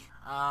Jelly,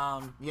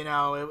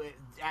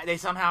 they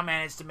somehow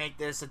managed to make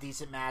this a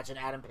decent match, and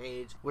Adam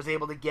Page was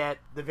able to get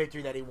the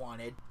victory that he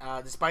wanted,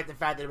 despite the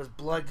fact that it was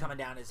blood coming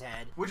down his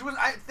head. Which was,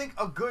 I think,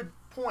 a good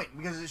point,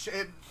 because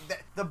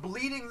the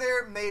bleeding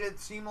there made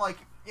it seem like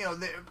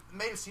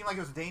made it seem like it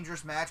was a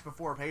dangerous match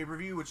before a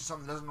pay-per-view, which is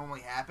something that doesn't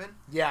normally happen.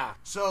 Yeah.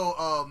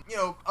 So,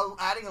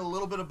 adding a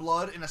little bit of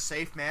blood in a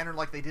safe manner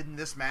like they did in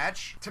this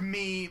match, to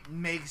me,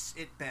 makes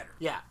it better.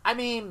 Yeah. I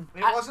mean...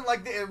 it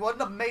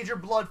wasn't a major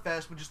blood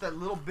fest, but just that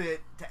little bit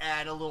to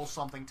add a little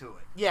something to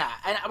it. Yeah.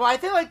 And I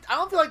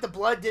don't feel like the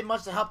blood did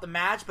much to help the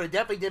match, but it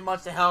definitely did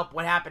much to help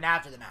what happened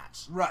after the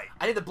match. Right.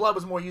 I think the blood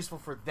was more useful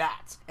for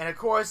that. And of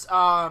course,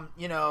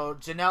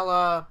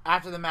 Janela,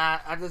 after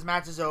this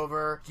match is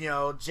over,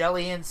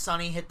 Jelly and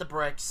Sonny hit the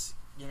bricks.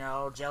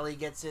 Jelly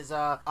gets his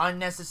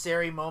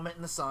unnecessary moment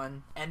in the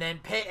sun, and then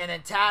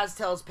Taz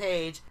tells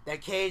Paige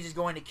that Cage is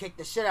going to kick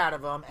the shit out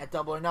of him at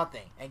Double or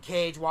Nothing, and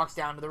Cage walks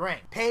down to the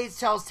ring. Paige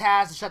tells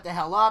Taz to shut the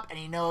hell up, and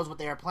he knows what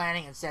they are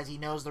planning, and says he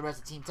knows the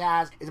rest of Team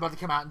Taz is about to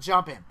come out and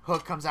jump him.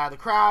 Hook comes out of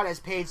the crowd as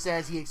Paige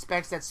says he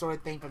expects that sort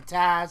of thing from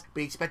Taz, but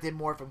he expected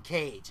more from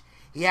Cage.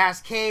 He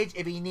asks Cage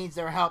if he needs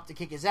their help to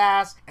kick his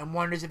ass, and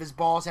wonders if his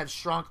balls have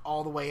shrunk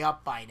all the way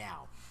up by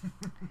now.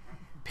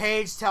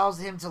 Paige tells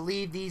him to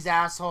leave those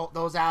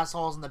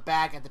assholes in the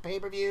back at the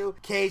pay-per-view.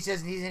 Cage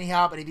doesn't need any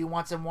help, and if he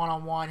wants him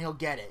one-on-one, he'll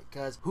get it.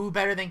 Because who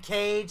better than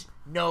Cage?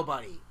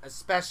 Nobody.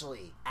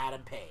 Especially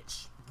Adam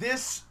Page.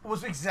 This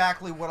was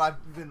exactly what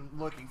I've been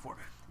looking for.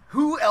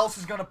 Who else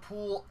is gonna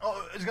pull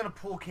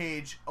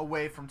Cage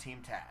away from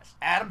Team Taz?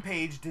 Adam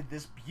Page did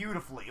this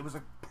beautifully. It was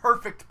a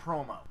perfect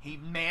promo. He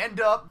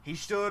manned up, he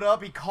stood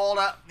up, he called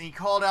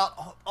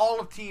out all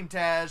of Team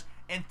Taz,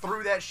 and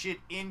threw that shit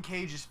in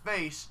Cage's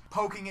face,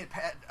 poking at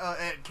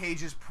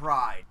Cage's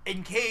pride.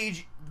 And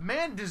Cage,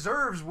 man,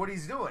 deserves what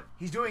he's doing.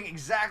 He's doing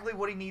exactly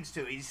what he needs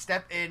to. He's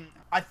stepped in.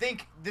 I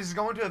think this is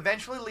going to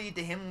eventually lead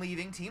to him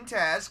leaving Team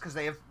Taz, because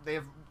they have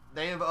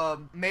They have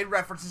made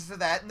references to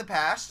that in the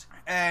past,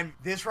 and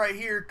this right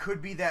here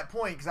could be that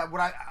point. Because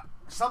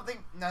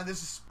now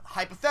this is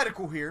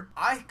hypothetical here.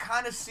 I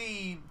kind of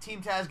see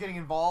Team Taz getting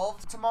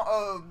involved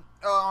tomorrow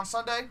on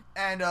Sunday,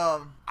 and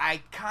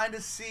I kind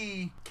of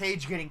see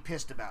Cage getting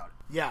pissed about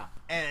it. Yeah.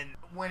 And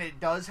when it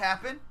does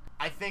happen,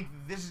 I think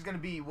this is going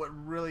to be what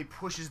really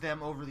pushes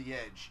them over the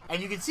edge.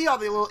 And you can see all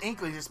the little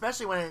inklings,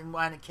 especially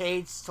when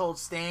Cage told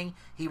Sting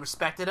he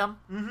respected him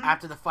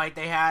after the fight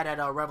they had at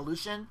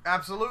Revolution.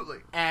 Absolutely.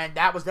 And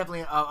that was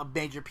definitely a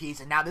major piece,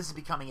 and now this is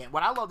becoming it.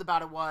 What I loved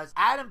about it was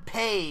Adam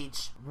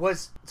Page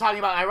was talking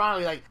about,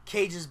 ironically, like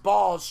Cage's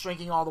balls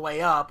shrinking all the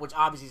way up, which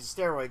obviously is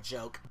a steroid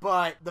joke,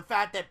 but the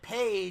fact that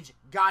Page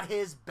got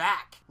his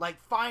back. Like,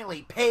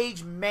 finally,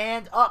 Page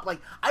manned up. Like,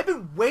 I've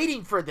been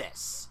waiting for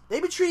this.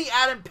 They've been treating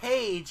Adam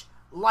Page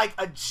like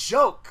a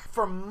joke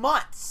for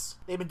months.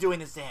 They've been doing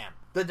this to him.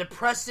 The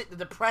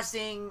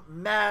depressing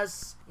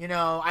mess, and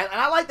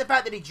I like the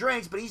fact that he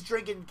drinks, but he's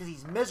drinking because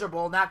he's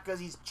miserable, not because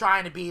he's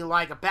trying to be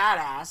like a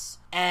badass.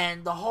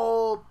 And the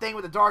whole thing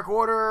with the Dark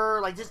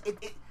Order, like, this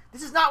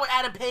is not what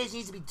Adam Page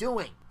needs to be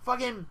doing.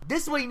 Fucking,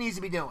 this is what he needs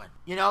to be doing.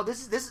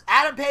 This is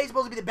Adam Page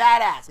supposed to be the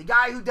badass, the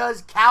guy who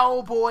does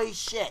cowboy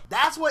shit.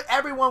 That's what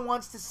everyone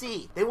wants to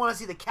see. They want to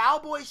see the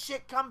cowboy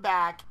shit come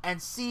back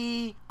and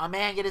see a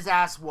man get his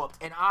ass whooped.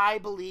 And I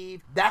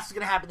believe that's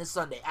going to happen this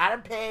Sunday.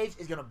 Adam Page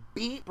is going to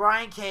beat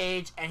Brian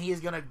Cage, and he is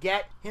going to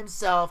get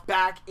himself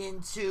back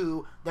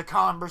into the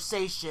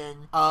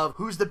conversation of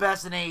who's the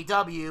best in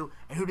AEW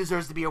and who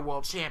deserves to be a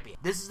world champion.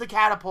 This is the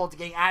catapult to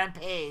getting Adam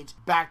Page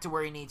back to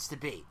where he needs to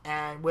be.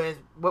 And with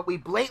what we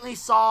blatantly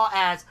saw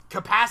as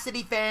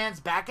capacity fans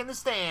back in the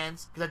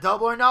stands, because at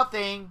Double or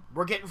Nothing,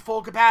 we're getting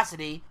full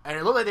capacity, and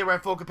it looked like they were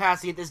at full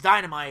capacity at this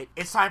Dynamite.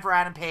 It's time for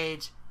Adam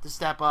Page to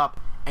step up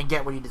and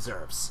get what he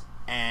deserves.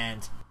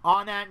 And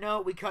on that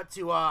note, we cut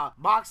to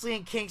Moxley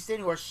and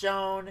Kingston, who are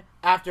shown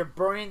after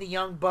burning the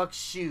Young Bucks'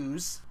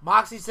 shoes.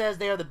 Moxley says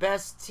they are the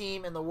best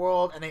team in the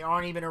world, and they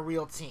aren't even a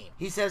real team.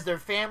 He says they're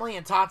family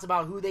and talks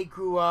about who they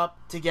grew up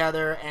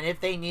together, and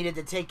if they needed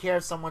to take care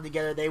of someone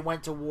together, they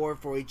went to war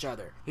for each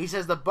other. He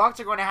says the Bucks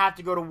are going to have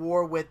to go to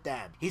war with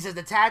them. He says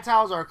the tag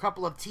titles are a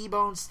couple of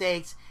T-bone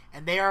steaks,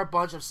 and they are a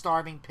bunch of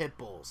starving pit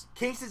bulls.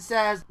 Kingston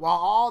says, while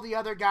all the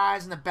other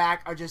guys in the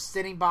back are just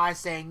sitting by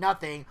saying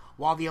nothing,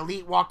 while the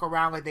Elite walk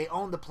around like they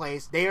own the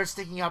place, they are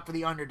sticking up for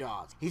the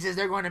underdogs. He says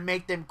they're going to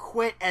make them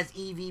quit as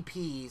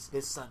EVPs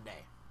this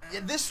Sunday.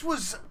 This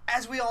was,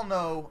 as we all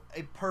know,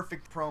 a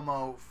perfect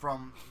promo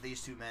from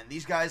these two men.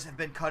 These guys have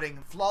been cutting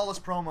flawless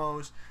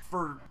promos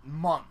for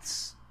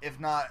months. If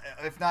not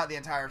the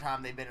entire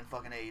time they've been in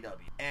fucking AEW.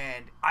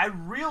 And I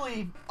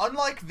really,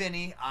 unlike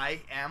Vinny,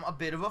 I am a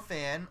bit of a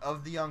fan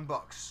of the Young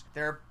Bucks.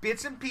 There are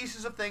bits and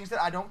pieces of things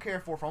that I don't care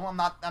for from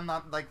them. I'm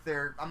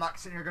not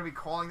sitting here gonna be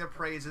calling their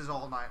praises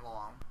all night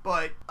long.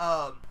 But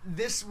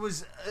this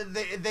was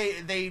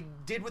they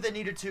did what they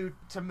needed to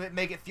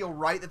make it feel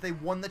right that they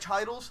won the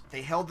titles.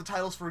 They held the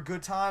titles for a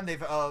good time.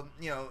 They've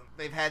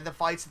they've had the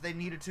fights that they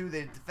needed to.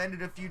 They've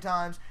defended a few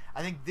times.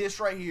 I think this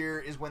right here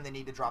is when they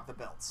need to drop the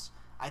belts.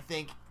 I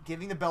think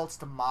giving the belts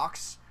to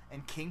Mox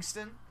and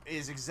Kingston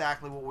is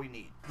exactly what we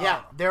need.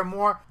 Yeah, they're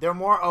more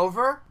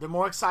over, they're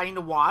more exciting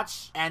to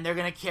watch, and they're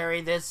going to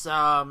carry this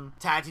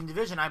tag team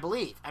division, I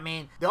believe. I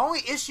mean, the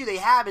only issue they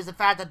have is the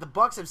fact that the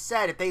Bucks have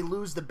said if they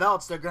lose the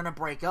belts, they're going to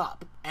break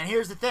up. And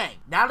here's the thing.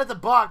 Now that the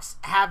Bucks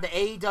have the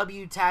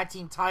AEW tag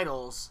team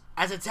titles,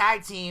 as a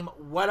tag team,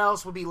 what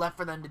else would be left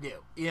for them to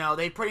do?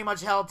 They pretty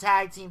much held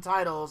tag team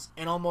titles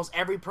in almost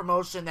every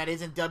promotion that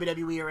isn't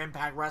WWE or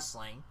Impact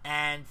Wrestling.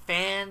 And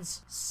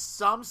fans,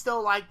 some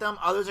still like them,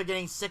 others are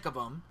getting sick of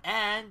them.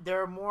 And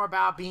they're more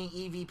about being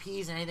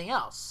EVPs than anything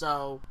else.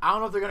 So, I don't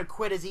know if they're going to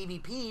quit as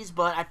EVPs,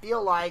 but I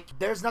feel like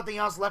there's nothing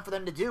else left for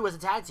them to do as a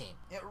tag team.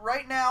 Yeah,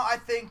 right now, I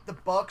think the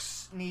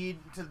Bucks need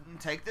to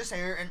take this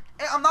air. And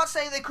I'm not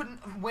saying they couldn't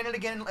win it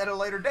again at a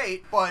later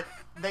date, but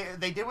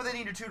they did what they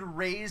needed to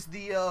raise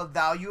the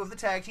value of the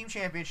tag team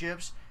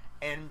championships,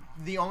 and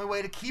the only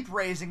way to keep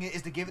raising it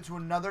is to give it to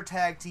another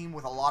tag team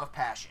with a lot of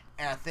passion.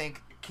 And I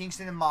think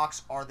Kingston and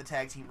Mox are the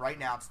tag team right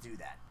now to do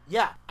that.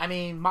 Yeah, I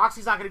mean,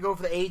 Moxley's not going to go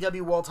for the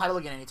AEW World title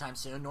again anytime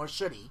soon, nor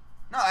should he.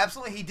 No,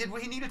 absolutely. He did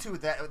what he needed to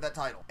with that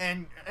title.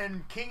 And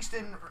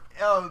Kingston,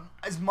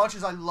 as much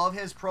as I love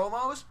his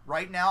promos,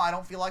 right now I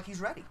don't feel like he's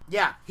ready.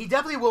 Yeah, he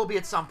definitely will be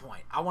at some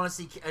point. I want to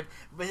see...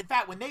 But in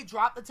fact, when they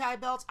drop the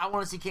tag belts, I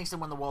want to see Kingston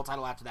win the world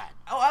title after that.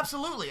 Oh,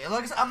 absolutely.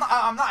 Like I said,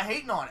 I'm not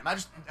hating on him. I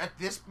just, at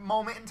this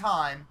moment in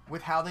time,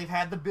 with how they've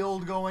had the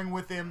build going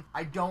with him,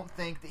 I don't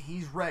think that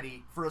he's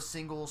ready for a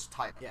singles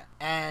title. Yeah.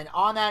 And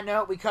on that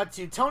note, we cut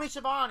to Tony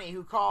Schiavone,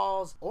 who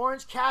calls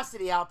Orange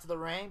Cassidy out to the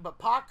ring, but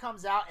Pac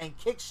comes out and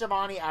kicks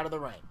Schiavone out of the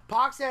ring.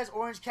 Pac says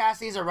Orange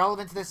Cassidy is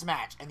irrelevant to this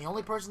match, and the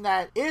only person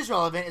that is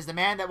relevant is the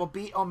man that will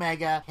beat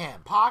Omega,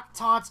 him. Pac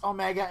taunts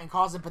Omega and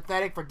calls him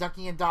pathetic for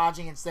ducking and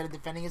dodging instead of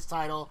defending his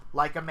title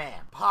like a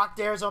man. Pac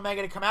dares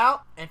Omega to come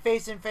out and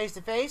face him face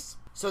to face.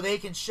 so they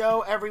can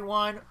show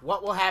everyone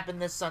what will happen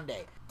this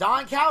Sunday.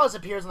 Don Callis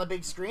appears on the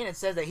big screen and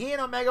says that he and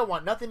Omega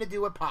want nothing to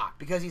do with Pac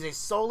because he's a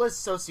soulless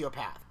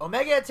sociopath.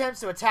 Omega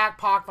attempts to attack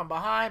Pac from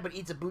behind but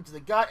eats a boot to the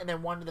gut and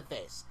then one to the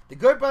face. The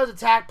Good Brothers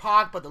attack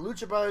Pac, but the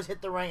Lucha Brothers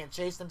hit the ring and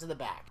chase them to the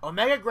back.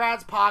 Omega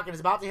grabs Pac and is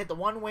about to hit the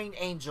one-winged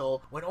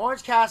angel when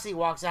Orange Cassidy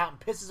walks out and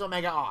pisses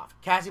Omega off.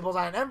 Cassidy pulls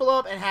out an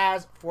envelope and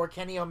has "For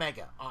Kenny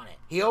Omega" on it.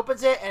 He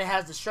opens it and it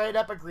has the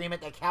straight-up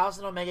agreement that Callis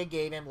and Omega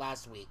gave him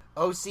last week.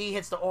 OC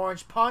hits the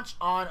orange punch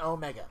on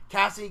Omega.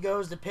 Cassidy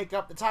goes to pick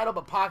up the title,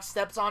 but Pac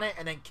steps on it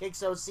and then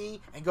kicks OC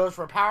and goes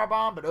for a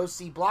powerbomb, but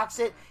OC blocks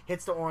it,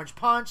 hits the orange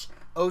punch.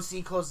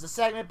 OC closes the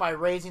segment by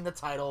raising the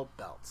title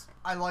belt.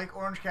 I like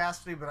Orange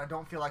Cassidy, but I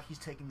don't feel like he's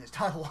taking this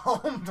title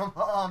home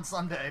on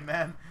Sunday,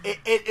 man.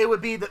 It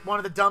would be one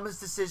of the dumbest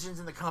decisions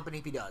in the company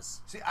if he does.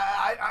 See,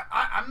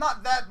 I'm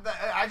not that.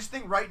 I just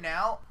think right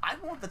now I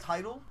want the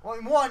title. Well,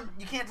 one,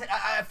 you can't.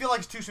 I feel like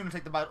it's too soon to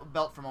take the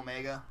belt from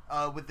Omega.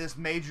 With this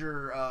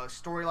major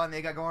storyline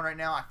they got going right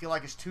now, I feel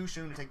like it's too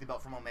soon to take the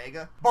belt from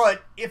Omega.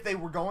 But if they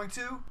were going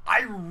to,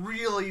 I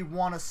really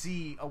want to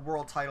see a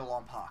world title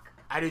on Pac.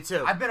 I do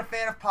too. I've been a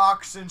fan of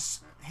Pac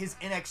since his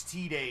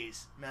NXT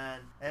days,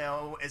 man. You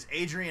know, as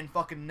Adrian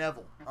fucking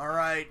Neville. All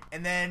right,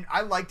 and then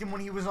I liked him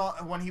when he was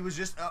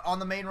just on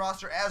the main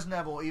roster as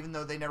Neville, even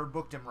though they never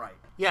booked him right.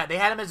 Yeah, they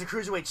had him as a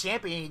cruiserweight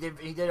champion.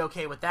 He did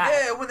okay with that.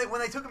 Yeah, when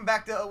they took him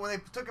back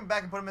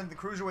and put him in the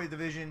cruiserweight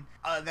division,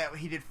 that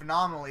he did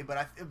phenomenally.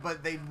 But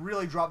they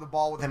really dropped the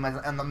ball with him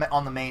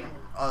on the main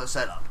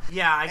setup.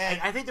 Yeah,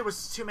 I think there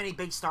was too many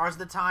big stars at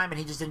the time, and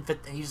he just didn't fit.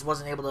 And he just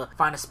wasn't able to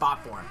find a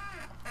spot for him.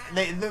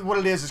 What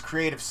it is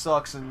creative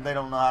sucks, and they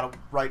don't know how to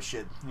write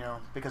shit,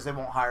 because they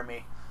won't hire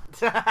me.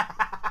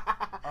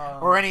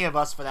 Or any of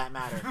us, for that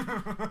matter.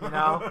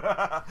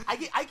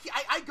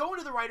 I go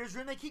into the writers'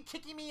 room, they keep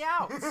kicking me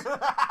out.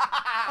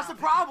 That's the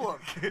problem.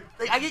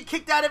 I get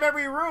kicked out of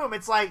every room.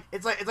 It's like.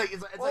 Well,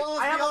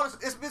 let's be honest.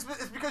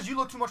 It's because you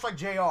look too much like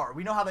JR.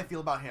 We know how they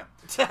feel about him.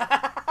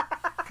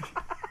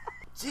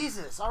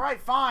 Jesus, all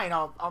right, fine.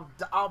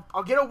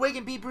 I'll get a wig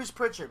and be Bruce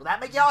Pritchard. Will that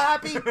make y'all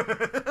happy?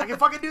 I can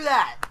fucking do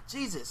that.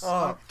 Jesus,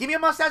 give me a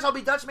mustache. I'll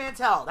be Dutch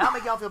Mantel. That'll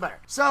make y'all feel better.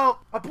 So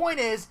my point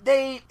is,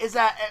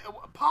 that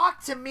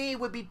Pac to me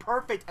would be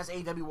perfect as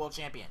AEW World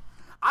Champion.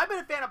 I've been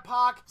a fan of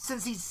Pac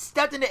since he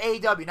stepped into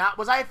AEW. Now,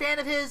 was I a fan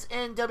of his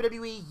in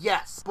WWE?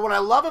 Yes. But what I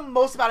love him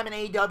most about him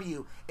in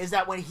AEW is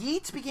that when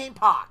he became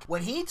Pac,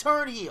 when he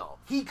turned heel,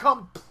 he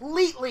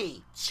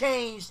completely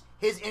changed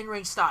his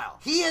in-ring style.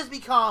 He has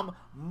become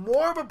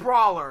more of a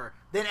brawler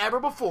than ever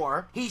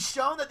before. He's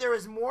shown that there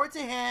is more to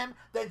him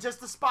than just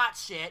the spot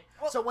shit.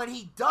 So when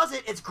he does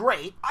it, it's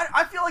great.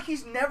 I feel like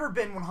he's never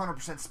been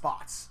 100%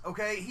 spots,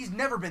 okay? He's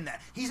never been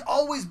that. He's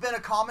always been a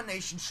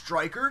combination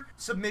striker,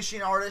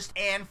 submission artist,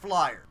 and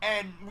flyer.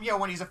 And,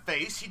 when he's a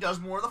face, he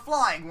does more of the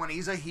flying. When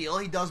he's a heel,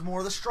 he does more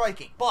of the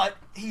striking. But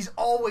he's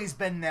always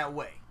been that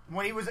way.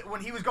 When he was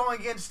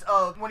going against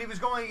Sami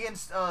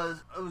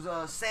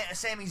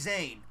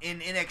Zayn in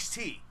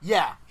NXT.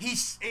 Yeah. He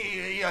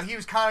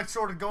was kind of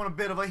sort of going a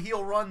bit of a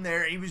heel run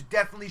there. He was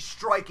definitely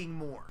striking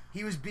more.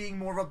 He was being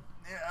more of a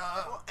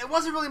it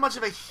wasn't really much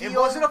of a heel. It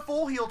wasn't a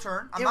full heel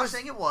turn. I'm not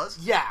saying it was.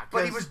 Yeah,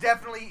 but he was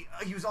definitely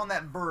on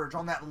that verge,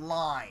 on that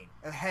line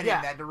of heading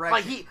that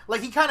direction.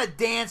 Like he kind of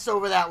danced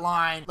over that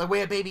line, the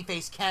way a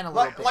babyface can a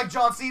little bit. Like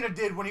John Cena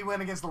did when he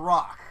went against The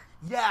Rock.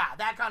 Yeah,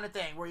 that kind of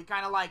thing, where he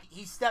kind of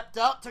he stepped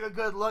up, took a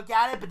good look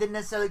at it, but didn't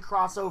necessarily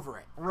cross over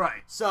it.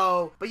 Right.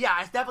 So, but yeah,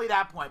 it's definitely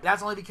that point. But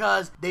that's only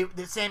because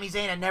Sami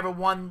Zayn had never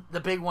won the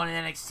big one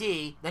in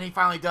NXT. Then he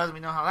finally does, and we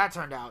know how that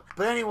turned out.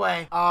 But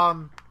anyway,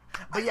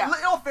 but yeah.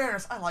 In all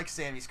fairness, I like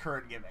Sami's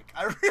current gimmick.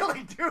 I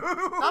really do. No, I'm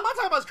not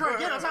talking about his current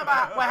gimmick. I'm talking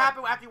about what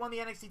happened after he won the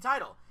NXT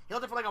title. He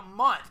held it for like a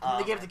month, and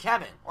then they gave it to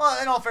Kevin.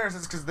 Well, in all fairness,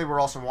 it's because they were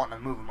also wanting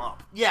to move him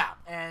up. Yeah,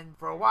 and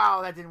for a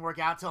while that didn't work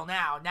out till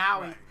now.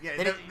 Now right.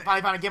 they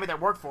finally found a gimmick that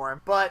worked for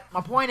him. But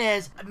my point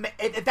is,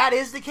 if that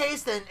is the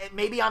case, then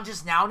maybe I'm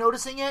just now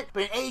noticing it.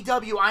 But in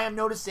AEW, I am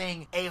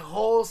noticing a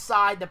whole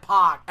side to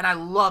Pac, and I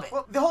love it.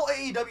 Well, the whole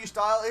AEW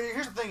style,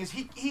 here's the thing, is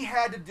he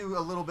had to do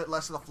a little bit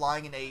less of the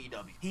flying in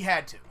AEW. He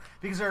had to.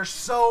 Because there are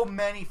so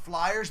many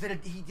flyers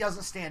that he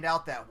doesn't stand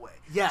out that way.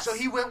 Yes. So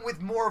he went with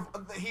more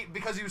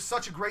because he was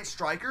such a great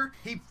striker,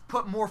 he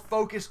put more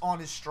focus on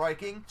his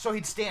striking, so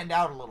he'd stand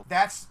out a little.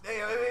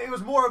 It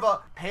was more of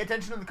a pay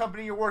attention to the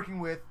company you're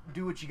working with,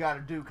 do what you got to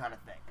do kind of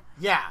thing.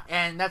 Yeah,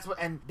 and that's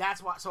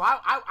why. So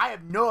I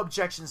have no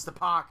objections to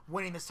Pac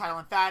winning this title.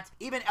 In fact,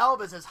 even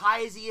Elvis, as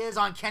high as he is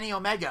on Kenny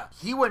Omega,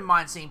 he wouldn't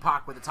mind seeing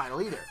Pac with the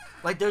title either.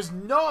 Like, there's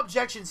no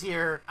objections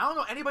here. I don't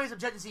know anybody's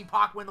objection to seeing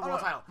Pac win the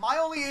world title. My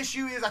only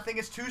issue is I think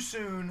it's too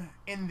soon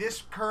in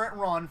this current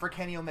run for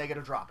Kenny Omega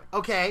to drop it.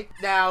 Okay,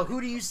 now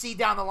who do you see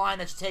down the line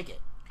that should take it?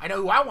 I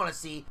know who I want to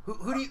see.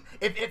 Who do you?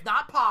 If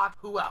not Pac,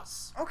 who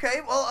else?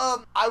 Okay,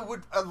 well, I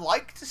would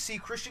like to see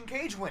Christian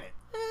Cage win it.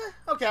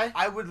 Okay.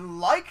 I would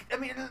like. I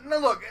mean, no,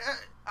 look.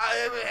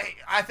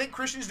 I think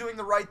Christian's doing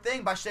the right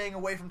thing by staying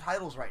away from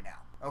titles right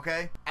now.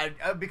 Okay,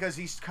 because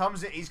he's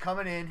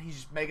coming in,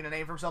 he's making a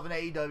name for himself in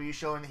AEW,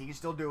 showing that he can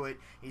still do it.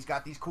 He's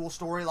got these cool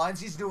storylines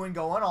he's doing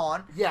going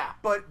on. Yeah.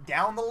 But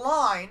down the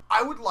line,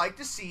 I would like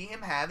to see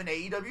him have an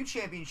AEW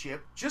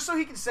championship, just so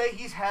he can say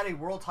he's had a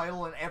world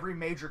title in every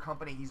major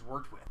company he's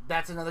worked with.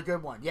 That's another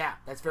good one. Yeah,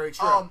 that's very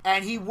true.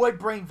 And he would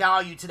bring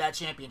value to that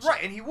championship.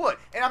 Right, and he would.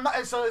 And I'm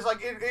not. So it's like,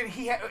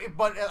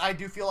 but I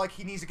do feel like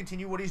he needs to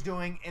continue what he's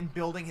doing and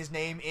building his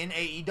name in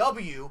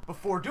AEW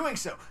before doing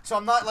so. So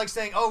I'm not like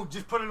saying, oh,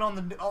 just put it on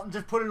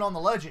the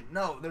legend.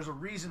 No, there's a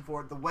reason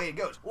for it, the way it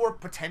goes. Or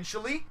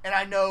potentially, and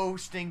I know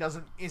Sting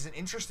isn't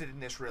interested in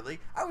this really.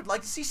 I would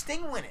like to see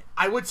Sting win it.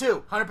 I would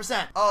too, 100%.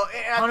 And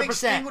I think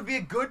Sting would be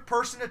a good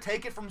person to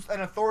take it from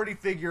an authority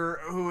figure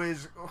who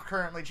is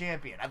currently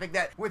champion. I think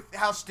that with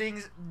how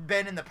Sting's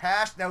been in the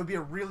past, that would be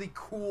a really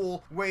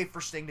cool way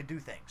for Sting to do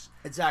things.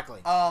 Exactly.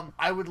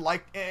 I would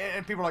like,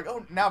 and people are like,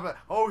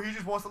 he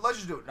just wants the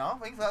legends to do it. No,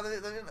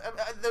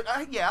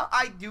 yeah,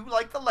 I do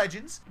like the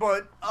legends,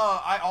 but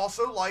I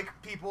also like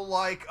people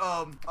like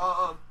oh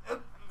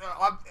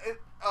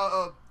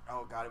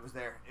god, it was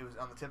there. It was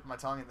on the tip of my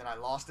tongue, and then I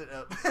lost it.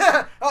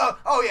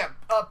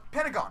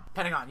 Pentagon.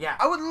 Pentagon, yeah.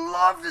 I would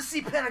love to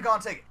see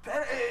Pentagon take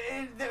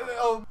it.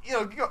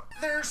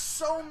 There's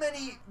so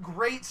many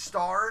great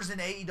stars in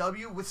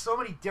AEW with so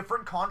many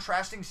different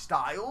contrasting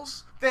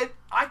styles that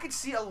I could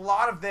see a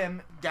lot of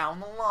them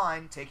down the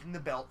line taking the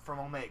belt from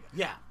Omega.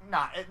 Yeah.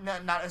 Not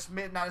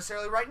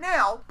necessarily right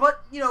now,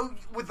 but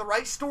with the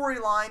right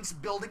storylines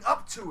building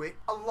up to it,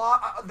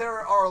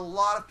 there are a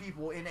lot of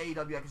people in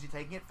AEW I can see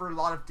taking it for a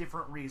lot of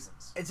different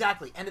reasons.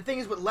 Exactly. And the thing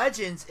is with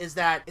Legends is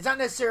that it's not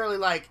necessarily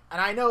like,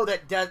 and I know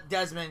that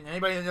Desmond,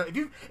 anybody that knows,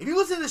 if you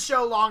listen to the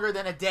show longer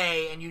than a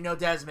day and you know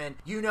Desmond,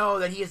 you know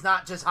that he is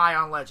not just high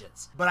on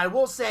Legends. But I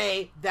will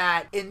say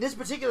that in this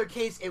particular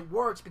case, it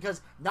works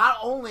because not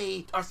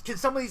only can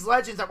some of these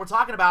legends that we're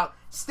talking about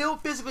still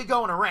physically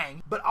go in a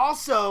ring, but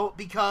also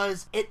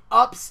because it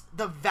ups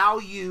the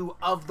value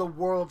of the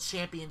world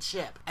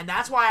championship. And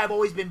that's why I've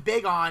always been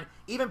big on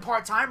even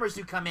part-timers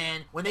who come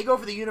in, when they go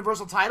for the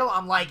Universal title,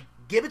 I'm like,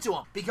 give it to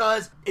them,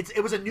 because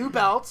it was a new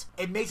belt.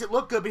 It makes it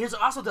look good, but here's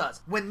what it also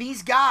does. When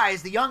these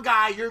guys, the young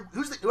guy,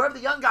 whoever the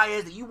young guy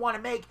is that you want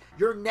to make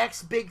your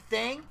next big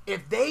thing,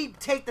 if they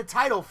take the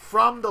title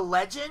from the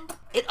legend,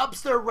 it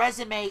ups their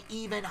resume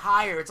even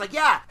higher. It's like,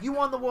 yeah, you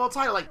won the world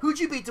title. Like, who'd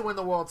you beat to win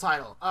the world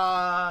title?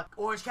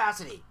 Orange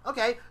Cassidy.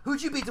 Okay,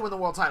 who'd you beat to win the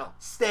world title?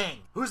 Sting.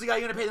 Who's the guy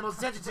you're gonna pay the most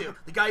attention to?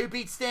 The guy who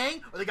beat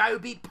Sting or the guy who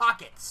beat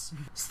Pockets?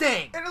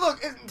 Sting. And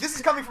look, this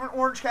is coming from an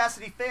Orange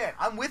Cassidy fan.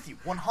 I'm with you,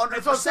 100%.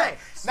 That's what I'm saying.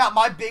 Now,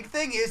 my big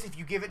thing is, if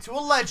you give it to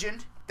a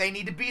legend, they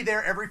need to be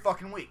there every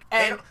fucking week.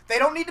 And they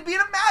don't need to be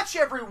in a match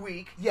every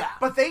week. Yeah.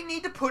 But they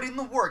need to put in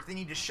the work. They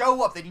need to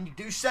show up. They need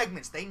to do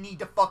segments. They need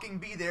to fucking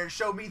be there and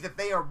show me that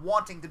they are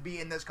wanting to be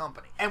in this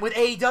company. And with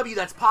AEW,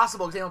 that's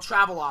possible because they don't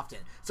travel often.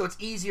 So it's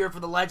easier for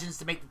the legends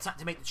to make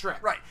the trip.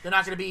 Right. They're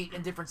not going to be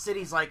in different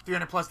cities like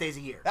 300 plus days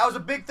a year. That was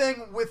a big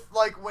thing with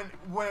like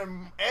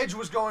when Edge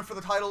was going for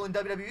the title in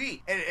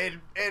WWE,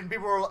 and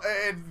people were,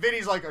 and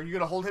Vinny's like, "Are you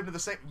going to hold him to the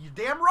same?" You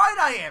damn right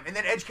I am. And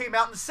then Edge came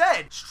out and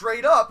said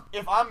straight up,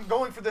 "If I'm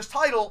going for this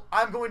title,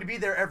 I'm going to be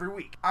there every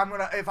week.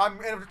 If I'm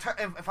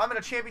in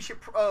a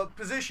championship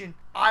position,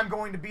 I'm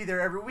going to be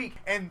there every week."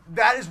 And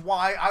that is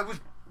why I was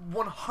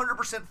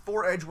 100%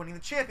 for Edge winning the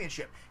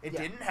championship. It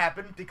didn't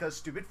happen because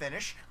stupid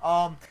finish.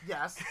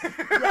 Yes. But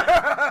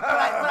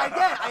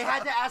again, I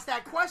had to ask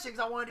that question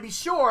because I wanted to be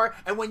sure.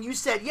 And when you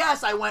said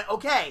yes, I went,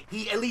 okay.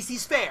 At least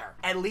he's fair.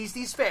 At least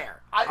he's fair.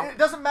 It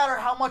doesn't matter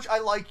how much I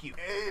like you.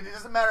 It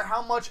doesn't matter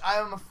how much I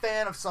am a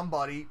fan of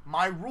somebody.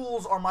 My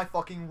rules are my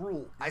fucking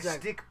rule. Exactly. I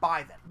stick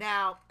by them.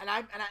 Now,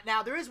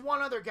 now there is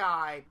one other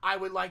guy I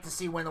would like to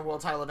see win the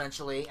world title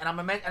eventually, and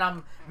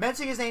I'm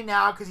mentioning his name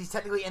now because he's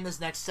technically in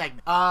this next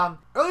segment.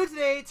 Earlier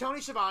today,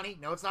 Tony Schiavone.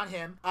 No, it's not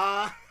him.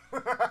 And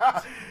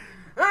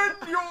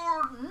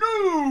your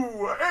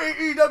new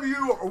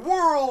AEW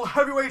World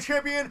Heavyweight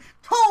Champion,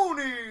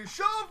 Tony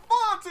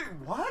Schiavone.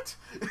 What?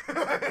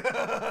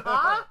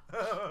 Huh?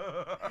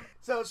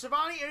 So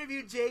Schiavone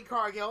interviewed Jade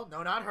Cargill.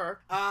 No, not her.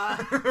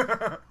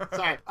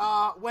 Sorry.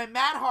 When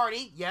Matt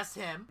Hardy, yes,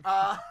 him,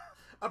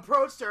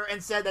 approached her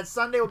and said that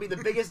Sunday will be the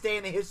biggest day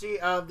in the history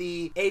of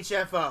the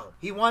HFO.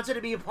 He wants her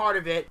to be a part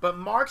of it, but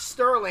Mark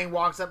Sterling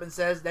walks up and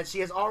says that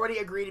she has already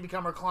agreed to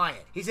become her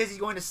client. He says he's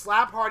going to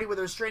slap Hardy with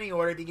a restraining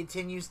order if he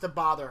continues to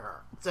bother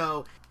her.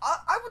 So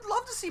I would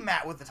love to see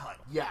Matt with the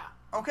title. Yeah.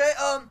 Okay,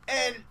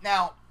 and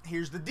now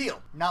here's the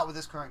deal. Not with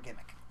this current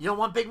gimmick. You don't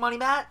want Big Money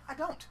Matt? I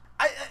don't.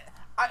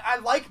 I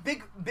like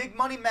Big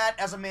Money Matt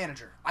as a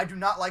manager. I do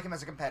not like him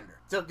as a competitor.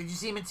 So, did you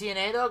see him in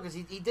TNA, though? Because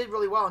he did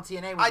really well in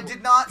TNA. I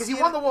did not. Because he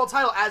won the world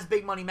title as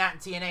Big Money Matt in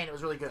TNA, and it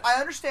was really good. I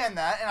understand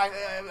that, and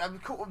I'm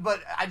cool,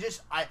 but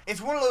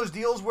it's one of those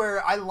deals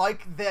where I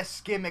like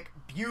this gimmick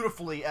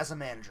beautifully as a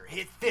manager.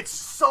 It fits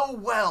so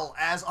well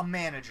as a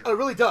manager. Oh, it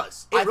really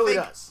does. It really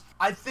does.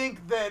 I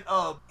think that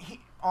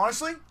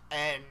honestly,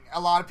 and a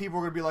lot of people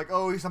are going to be like,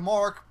 oh, he's a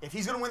mark. If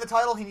he's going to win the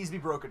title, he needs to be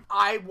broken.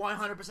 I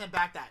 100%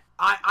 back that.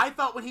 I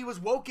felt when he was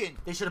woken,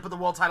 they should have put the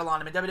world title on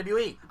him in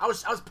WWE. I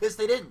was pissed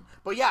they didn't.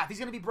 But yeah, if he's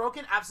going to be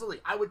broken, absolutely.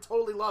 I would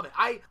totally love it.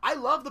 I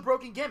love the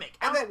broken gimmick.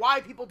 I don't know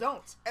why people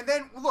don't. And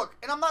then, look,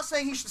 and I'm not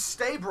saying he should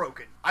stay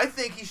broken. I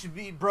think he should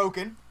be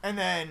broken, and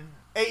then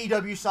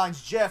AEW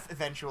signs Jeff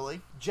eventually.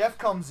 Jeff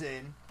comes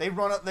in. They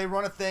run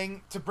a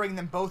thing to bring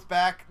them both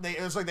back.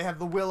 It's like they have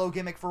the Willow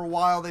gimmick for a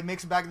while. They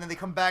mix it back, and then they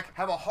come back,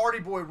 have a Hardy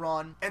Boy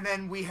run, and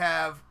then we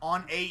have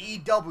on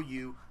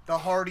AEW the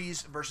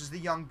Hardys versus the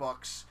Young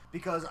Bucks.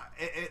 Because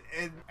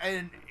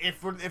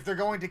if they're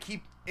going to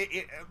keep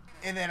it,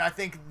 and then I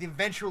think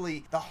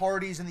eventually the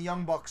Hardys and the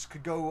Young Bucks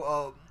could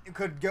go.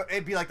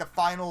 It'd be like the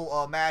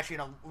final match in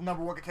a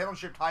number one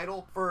contendership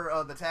title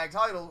for the tag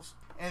titles.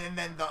 And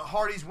then the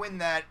Hardys win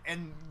that,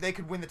 and they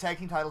could win the tag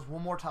team titles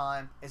one more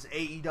time as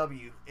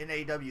AEW in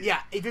AEW.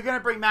 Yeah, if you're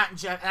gonna bring Matt and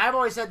Jeff, and I've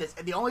always said this,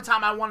 the only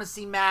time I want to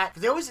see Matt,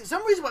 because they always, for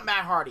some reason with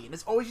Matt Hardy, and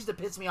this always used to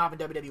piss me off in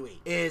WWE,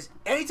 is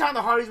anytime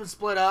the Hardys would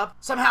split up,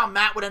 somehow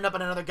Matt would end up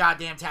in another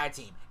goddamn tag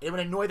team. It would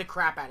annoy the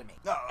crap out of me.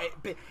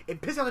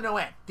 It pissed me off to no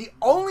end. The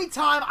only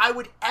time I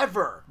would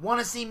ever want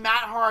to see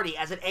Matt Hardy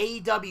as an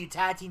AEW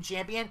tag team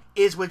champion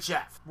is with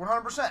Jeff.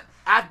 100%.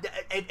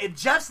 If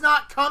Jeff's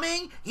not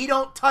coming, he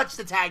don't touch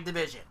the tag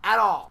division at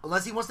all.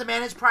 Unless he wants to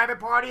manage Private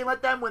Party and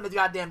let them win the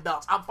goddamn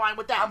belts. I'm fine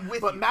with that. I'm with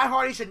but you. Matt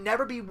Hardy should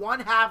never be one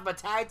half of a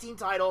tag team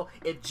title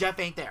if Jeff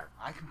ain't there.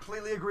 I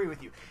completely agree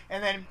with you.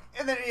 And then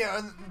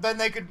then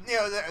they could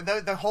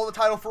they hold the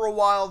title for a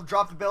while,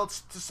 drop the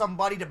belts to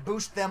somebody to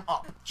boost them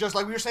up. Just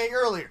like we were saying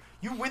earlier.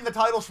 You win the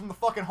titles from the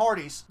fucking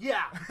Hardys.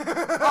 Yeah.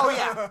 Oh,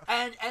 yeah.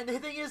 And the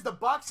thing is, the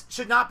Bucks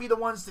should not be the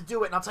ones to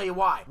do it, and I'll tell you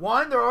why.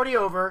 One, they're already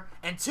over,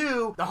 and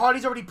two, the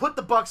Hardys already put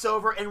the Bucks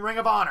over in Ring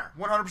of Honor.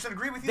 100%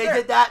 agree with you They there.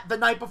 did that the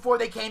night before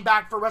they came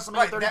back for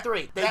WrestleMania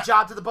 33. They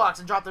jobbed to the Bucks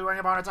and dropped the Ring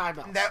of Honor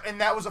title. And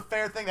that was a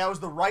fair thing. That was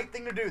the right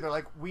thing to do. They're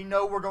like, we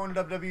know we're going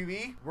to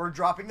WWE. We're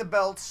dropping the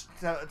belts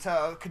so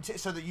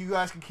that you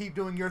guys can keep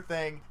doing your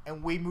thing,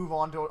 and we move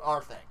on to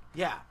our thing.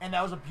 Yeah. And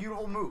that was a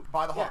beautiful move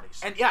by the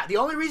Hardys. And the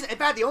only reason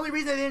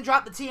they didn't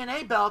drop the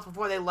TNA belts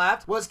before they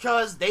left was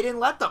because they didn't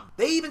let them.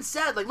 They even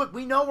said, like, look,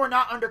 we know we're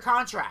not under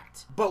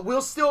contract, but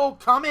we'll still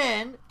come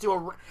in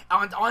to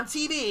on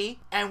TV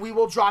and we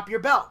will drop your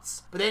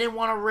belts. But they didn't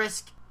want to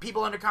risk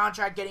people under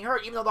contract getting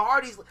hurt, even though the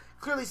Hardys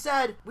clearly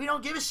said, we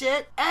don't give a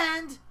shit,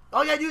 and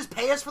all you gotta do is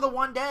pay us for the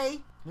one day.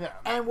 Yeah.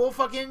 And we'll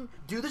fucking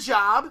do the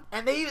job.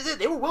 And they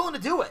were willing to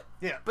do it.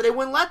 Yeah. But they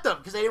wouldn't let them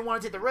because they didn't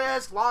want to take the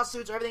risk,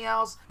 lawsuits, or everything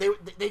else.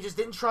 They just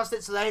didn't trust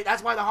it. So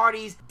that's why the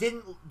Hardys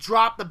didn't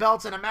drop the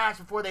belts in a match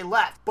before they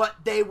left. But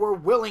they were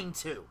willing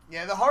to.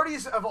 Yeah, the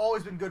Hardys have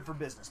always been good for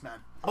business,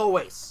 man.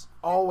 Always.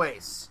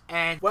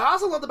 And what I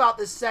also loved about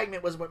this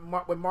segment was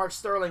when Mark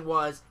Sterling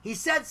was, he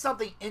said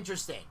something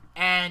interesting.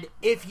 And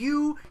if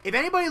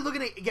anybody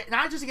looking to get,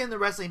 not just get in the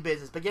wrestling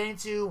business, but get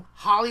into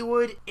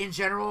Hollywood in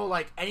general,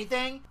 like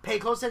anything, pay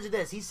close attention to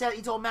this.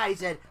 He told Matt, he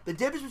said, the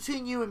difference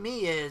between you and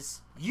me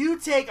is you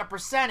take a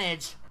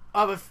percentage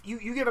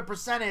you give a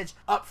percentage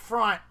up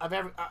front of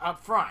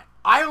up front.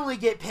 I only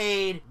get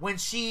paid when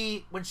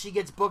she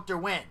gets booked or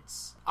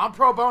wins. I'm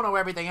pro bono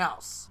everything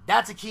else.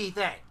 That's a key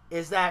thing.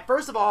 Is that,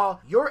 first of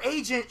all, your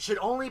agent should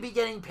only be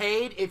getting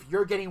paid if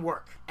you're getting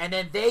work. And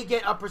then they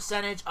get a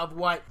percentage of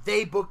what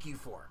they book you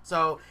for.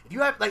 So, if you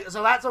have,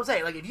 so that's what I'm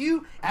saying. Like,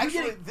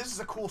 This is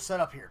a cool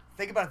setup here.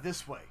 Think about it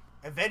this way.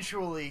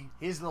 Eventually,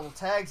 his little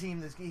tag team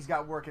that he's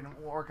got working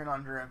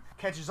under him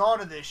catches on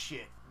to this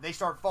shit. They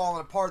start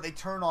falling apart. They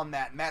turn on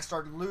Matt. Matt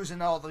started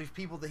losing all these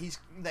people that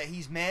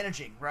he's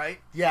managing, right?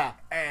 Yeah.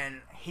 And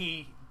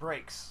he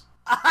breaks.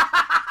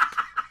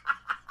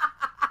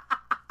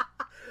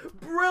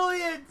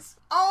 Brilliant!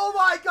 Oh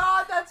my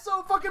god, that's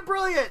so fucking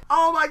brilliant!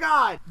 Oh my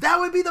god, that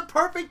would be the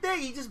perfect thing.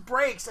 He just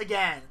breaks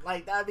again.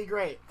 Like, that'd be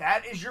great.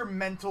 That is your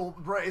mental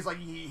break. It's like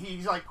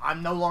he's like,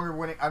 I'm no longer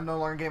winning. I'm no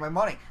longer getting my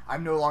money.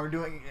 I'm no longer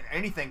doing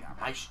anything.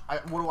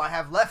 What do I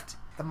have left?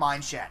 The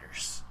mind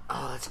shatters.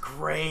 Oh, that's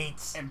great.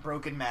 And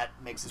Broken Matt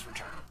makes his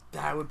return.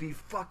 That would be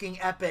fucking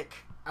epic.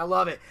 I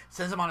love it.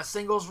 Sends him on a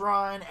singles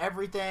run,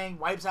 everything,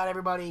 wipes out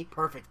everybody.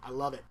 Perfect. I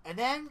love it. And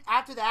then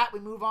after that, we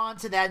move on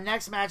to that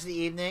next match of the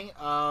evening,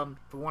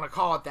 if we want to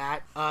call it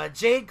that.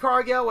 Jade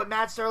Cargill with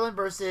Matt Sterling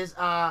versus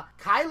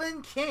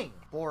Kylan King.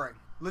 Boring.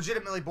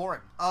 Legitimately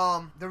boring.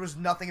 There was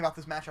nothing about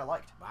this match I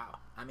liked. Wow.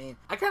 I mean,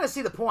 I kind of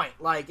see the point.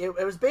 Like, it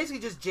was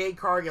basically just Jade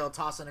Cargill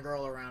tossing a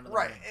girl around.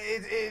 Right.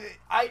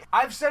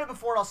 I've said it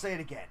before and I'll say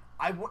it again.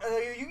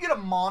 You get a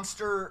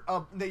monster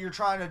that you're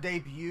trying to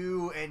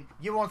debut and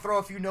you want to throw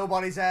a few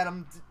nobodies at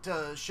him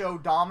to show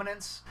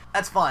dominance.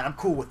 That's fine. I'm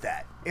cool with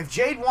that. If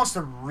Jade wants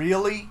to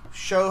really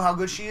show how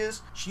good she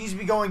is, she needs to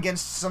be going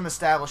against some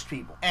established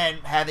people and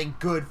having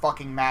good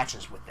fucking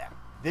matches with them.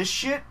 This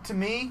shit, to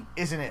me,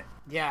 isn't it.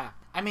 Yeah.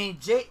 I mean,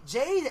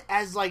 Jade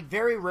has, like,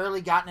 very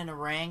rarely gotten in a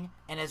ring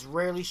and has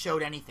rarely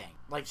showed anything.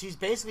 Like, she's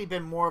basically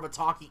been more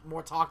talk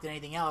than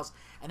anything else.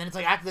 And then it's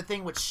like, after the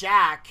thing with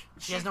Shaq,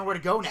 she has nowhere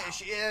to go now.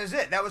 Yeah, is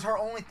it. That was her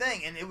only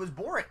thing, and it was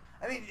boring.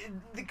 I mean,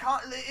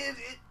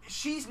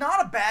 she's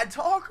not a bad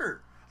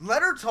talker.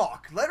 Let her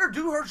talk. Let her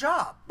do her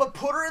job. But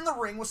put her in the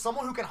ring with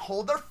someone who can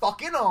hold their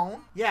fucking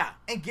own. Yeah.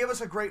 And give us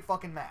a great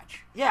fucking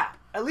match. Yeah.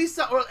 At least,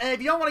 and if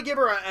you don't want to give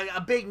her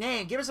a big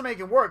name, give her somebody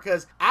who can work.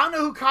 Because I don't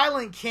know who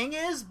Kylan King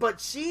is, but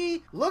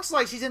she looks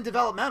like she's in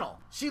developmental.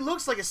 She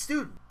looks like a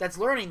student that's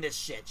learning this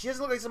shit. She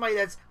doesn't look like somebody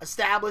that's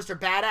established or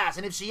badass.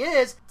 And if she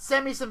is,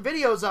 send me some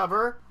videos of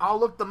her. I'll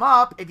look them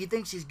up if you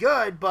think she's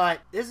good. But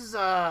this is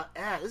a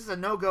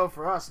no-go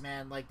for us,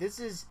 man. Like, this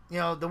is,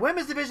 the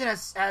women's division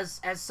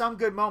has some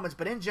good moments,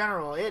 but in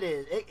general,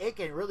 it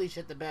can really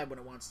shit the bed when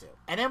it wants to.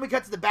 And then we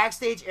cut to the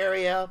backstage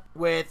area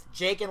with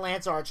Jake and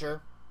Lance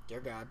Archer. Dear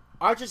God.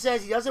 Archer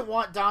says he doesn't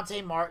want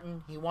Dante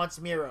Martin. He wants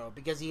Miro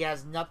because he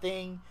has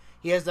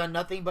done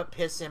nothing but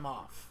piss him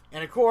off.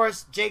 And of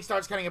course, Jake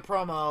starts cutting a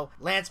promo.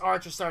 Lance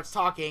Archer starts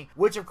talking,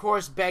 which of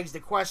course begs the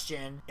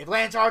question, if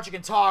Lance Archer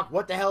can talk,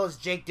 what the hell is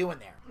Jake doing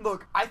there?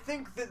 Look, I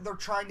think that they're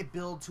trying to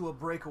build to a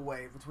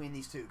breakaway between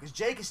these two. Because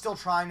Jake is still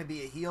trying to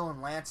be a heel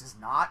and Lance is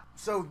not.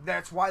 So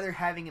that's why they're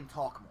having him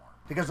talk more.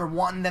 Because they're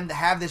wanting them to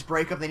have this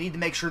breakup. They need to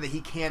make sure that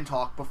he can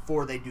talk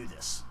before they do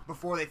this.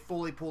 Before they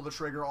fully pull the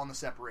trigger on the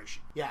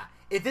separation. Yeah.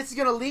 If this is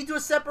going to lead to a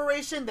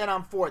separation, then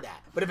I'm for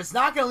that. But if it's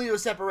not going to lead to a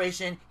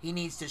separation, he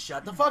needs to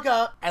shut the fuck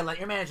up and let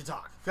your manager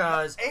talk.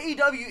 Because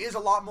AEW is a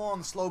lot more on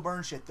the slow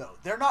burn shit, though.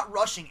 They're not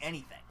rushing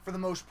anything. For the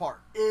most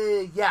part.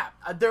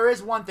 There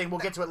is one thing.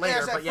 We'll get to it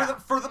later, but yeah.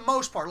 For the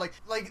most part. Like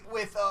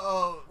with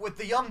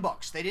the Young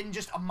Bucks, they didn't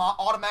just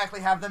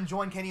automatically have them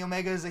join Kenny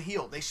Omega as a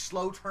heel. They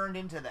slow turned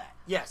into that.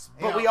 Yes,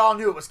 but we all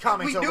knew it was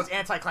coming, so it was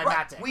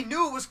anticlimactic. Right. We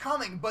knew it was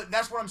coming, but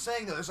that's what I'm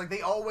saying, though. It's like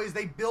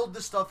they build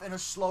the stuff in a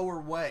slower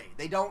way.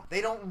 They don't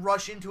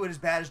rush into it as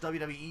bad as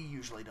WWE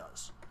usually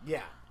does.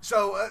 Yeah.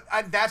 So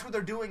that's what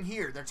they're doing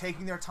here. They're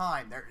taking their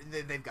time.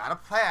 They've got a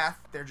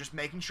path. They're just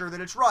making sure that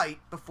it's right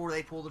before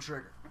they pull the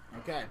trigger.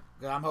 Okay,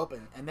 good, I'm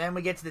hoping. And then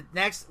we get to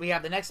we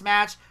have the next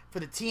match for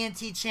the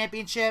TNT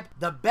Championship.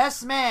 The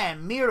best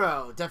man,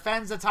 Miro,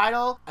 defends the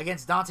title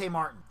against Dante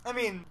Martin. I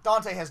mean,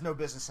 Dante has no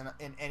business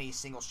in any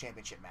singles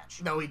championship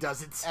match. No, he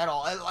doesn't. At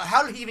all.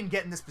 How did he even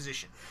get in this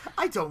position?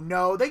 I don't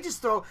know.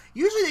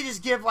 Usually they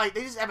just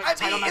have a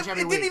title match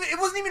every week. It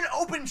wasn't even an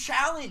open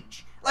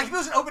challenge. Like, if it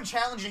was an open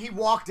challenge and he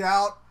walked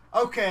out,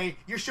 okay,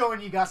 you're showing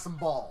you got some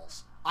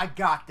balls. I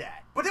got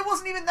that. But it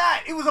wasn't even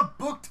that. It was a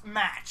booked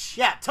match.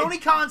 Yeah, Tony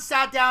Khan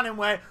sat down and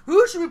went,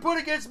 who should we put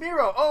against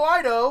Miro? Oh,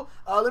 I know.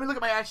 Let me look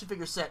at my action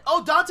figure set.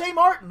 Oh, Dante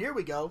Martin. Here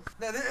we go.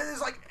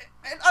 It's like,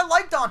 and I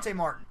like Dante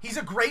Martin. He's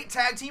a great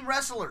tag team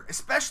wrestler,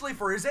 especially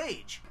for his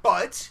age.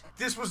 But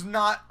this was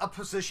not a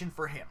position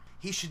for him.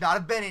 He should not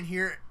have been in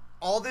here.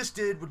 All this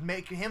did would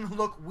make him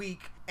look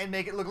weak and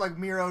make it look like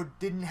Miro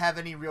didn't have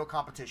any real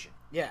competition.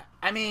 Yeah.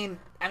 I mean,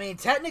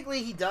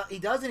 technically he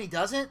does and he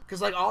doesn't,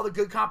 because like all the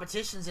good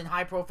competitions in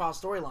high profile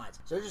storylines.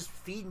 So they're just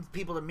feeding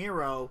people to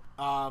Miro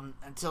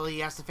until he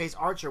has to face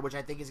Archer, which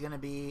I think is going to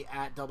be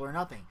at Double or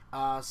Nothing.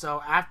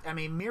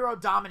 Miro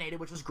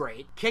dominated, which was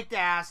great. Kicked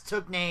ass,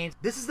 took names.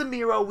 This is the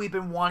Miro we've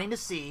been wanting to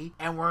see,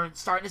 and we're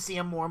starting to see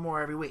him more and more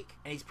every week.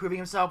 And he's proving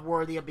himself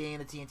worthy of being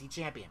the TNT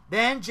champion.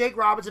 Then Jake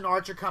Roberts and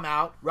Archer come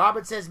out.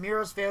 Roberts says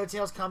Miro's fairy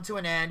tales come to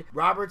an end.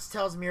 Roberts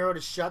tells Miro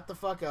to shut the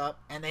fuck up,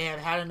 and they have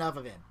had enough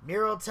of him.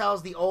 Miro tells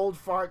the old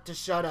fart to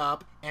shut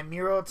up, and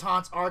Miro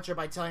taunts Archer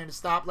by telling him to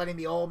stop letting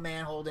the old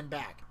man hold him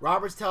back.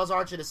 Roberts tells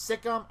Archer to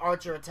sick him.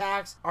 Archer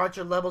attacks.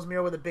 Archer levels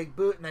Miro with a big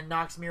boot and then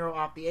knocks Miro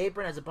off the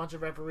apron as a bunch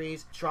of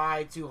referees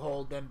try to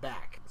hold them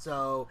back.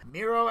 So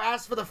Miro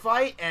asked for the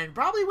fight and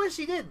probably wish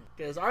he didn't,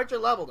 because Archer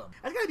leveled him.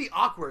 That's gotta be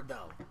awkward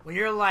though. When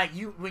you're like,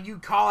 when you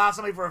call out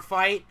somebody for a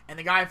fight and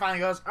the guy finally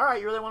goes, all right,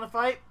 you really want to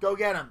fight? Go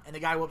get him. And the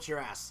guy whoops your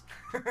ass.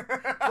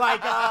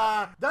 Like,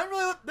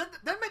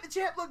 doesn't make the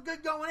champ look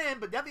good going in,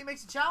 but definitely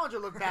makes the challenger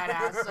look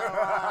badass. So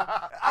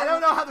I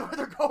don't know where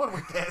they're going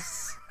with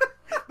this.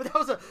 But that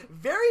was a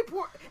very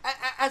poor,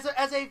 as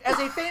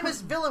a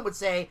famous villain would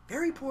say,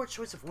 very poor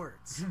choice of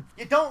words.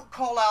 You don't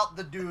call out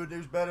the dude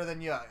who's better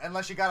than you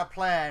unless you got a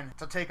plan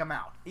to take him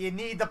out. You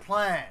need the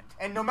plan.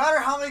 And no matter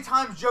how many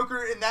times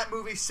Joker in that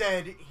movie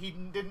said he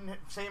didn't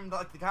seem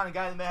like the kind of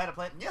guy that had a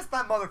plan, yes,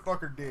 that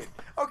motherfucker did.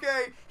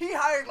 Okay, he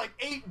hired like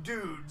 8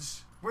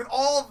 dudes with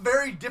all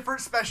very different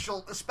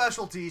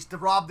specialties to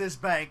rob this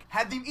bank,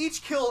 had them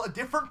each kill a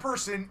different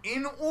person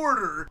in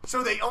order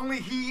so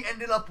he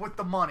ended up with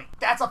the money.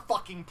 That's a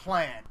fucking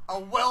plan. A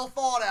well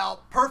thought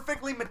out,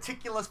 perfectly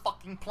meticulous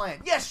fucking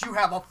plan. Yes, you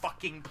have a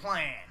fucking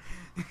plan.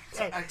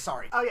 Hey,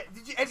 sorry. Oh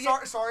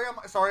yeah. Sorry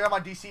on my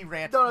DC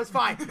rant. No, it's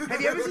fine.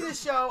 Have you ever seen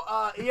this show?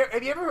 Have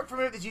you ever heard from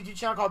this YouTube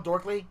channel called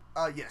Dorkly?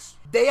 Yes.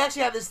 They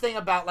actually have this thing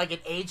about like an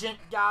agent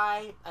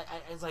guy.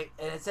 It's like,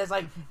 and it says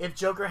like if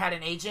Joker had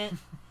an agent.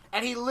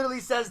 And he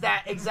literally says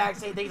that exact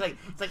same thing. He's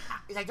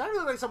like, don't you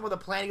look like someone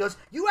with a plan? He goes,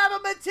 you have a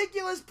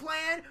meticulous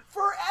plan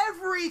for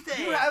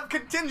everything. You have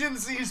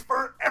contingencies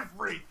for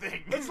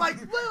everything. It's like,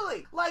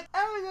 literally, like,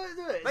 everything to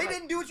do it. They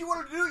didn't do what you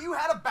wanted to do. You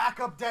had a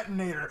backup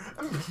detonator.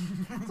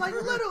 It's like,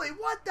 literally,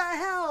 what the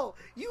hell?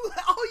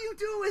 All you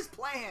do is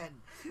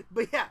plan.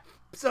 But yeah.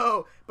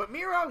 But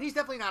Miro, he's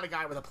definitely not a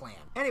guy with a plan.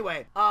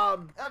 Anyway,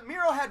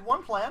 Miro had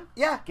one plan.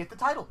 Yeah. Get the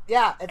title.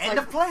 Yeah. End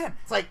of plan.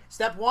 It's like,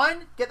 step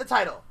 1, get the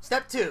title.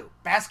 Step 2,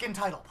 bask in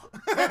title.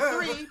 Step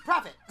 3,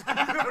 profit.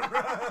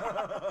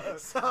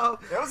 So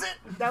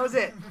that was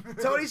it.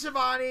 Tony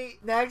Schiavone.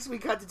 Next, we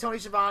cut to Tony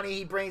Schiavone.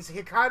 He brings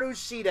Hikaru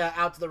Shida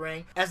out to the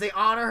ring as they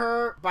honor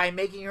her by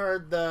making her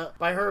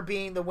by her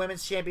being the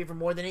women's champion for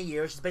more than a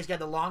year. She's basically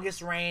had the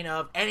longest reign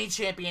of any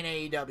champion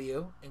in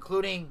AEW,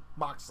 including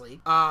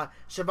Moxley.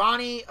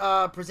 Schiavone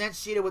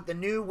presents Shida with the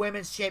new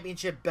women's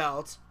championship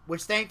belt,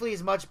 which thankfully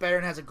is much better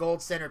and has a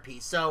gold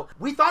centerpiece. So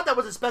we thought that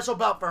was a special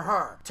belt for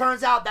her.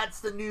 Turns out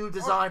that's the new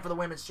design for the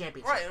women's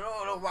championship. Right.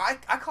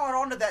 I caught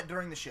on to that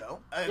during the show.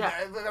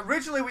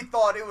 Originally, we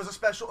thought it was a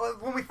special.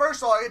 When we first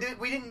saw it,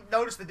 we didn't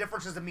notice the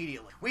differences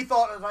immediately. We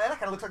thought that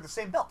kind of looks like the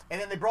same belt.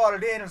 And then they brought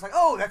it in, and it's like,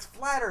 oh, that's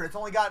flatter. It's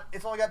only got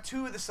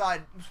 2 of the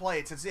side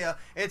plates.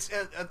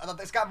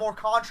 It's got more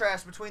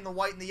contrast between the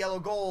white and the yellow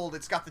gold.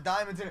 It's got the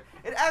diamonds in it.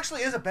 It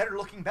actually is a better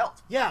looking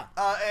belt. Yeah.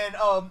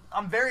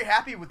 I'm very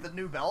happy with the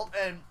new belt,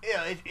 and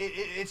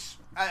it's.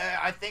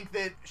 I think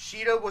that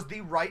Shida was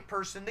the right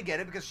person to get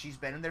it because she's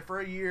been in there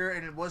for a year,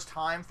 and it was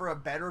time for a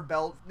better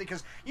belt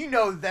because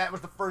that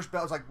was the first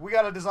belt. It's like, we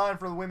got a design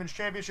for the women's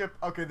championship.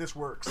 Okay, this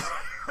works.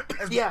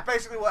 That's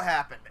basically what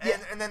happened.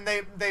 And then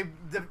they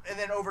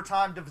over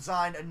time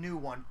designed a new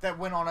one that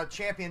went on a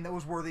champion that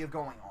was worthy of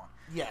going on.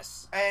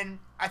 Yes. And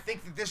I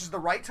think that this is the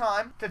right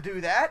time to do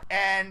that,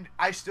 and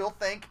I still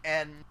think,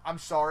 and I'm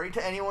sorry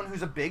to anyone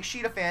who's a big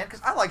Shida fan, because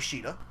I like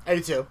Shida. I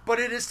do too. But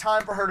it is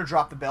time for her to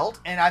drop the belt,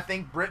 and I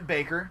think Britt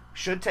Baker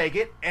should take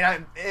it,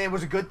 and it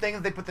was a good thing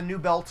that they put the new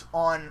belt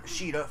on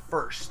Shida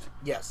first.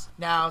 Yes.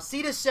 Now,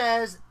 Shida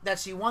says that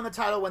she won the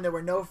title when there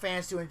were no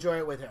fans to enjoy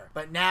it with her,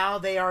 but now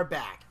they are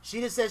back.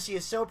 Shida says she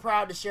is so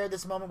proud to share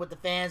this moment with the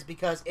fans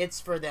because it's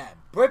for them.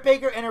 Britt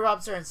Baker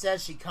interrupts her and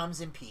says she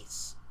comes in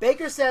peace.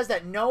 Baker says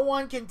that no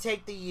one can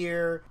take the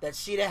year that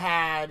Shida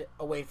had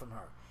away from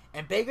her.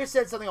 And Baker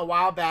said something a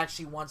while back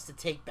she wants to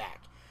take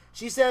back.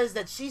 She said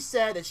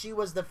that she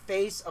was the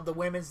face of the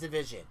women's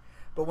division.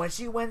 But when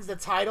she wins the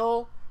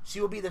title,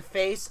 she will be the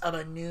face of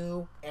a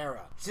new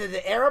era. She said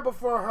the era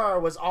before her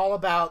was all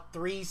about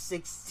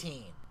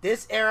 316.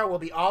 This era will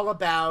be all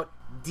about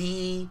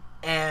DMD.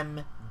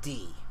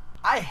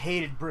 I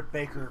hated Britt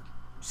Baker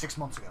 6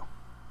 months ago.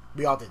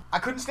 We all did. I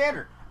couldn't stand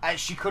her.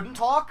 She couldn't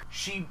talk.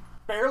 She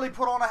barely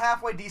put on a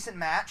halfway decent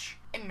match.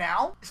 And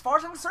now, as far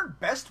as I'm concerned,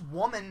 best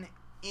woman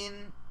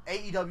in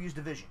AEW's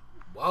division.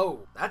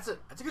 Whoa, that's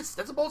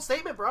a bold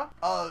statement, bro.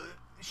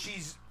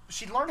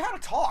 She learned how to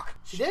talk.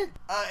 She did.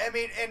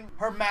 In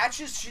her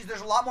matches,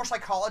 there's a lot more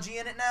psychology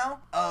in it now.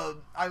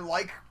 I've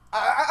liked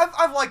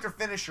her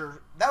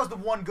finisher. That was the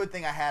one good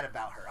thing I had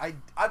about her.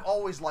 I've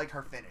always liked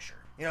her finisher.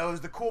 You know, it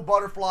was the cool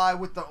butterfly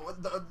with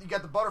you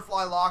got the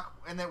butterfly lock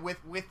and then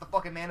with the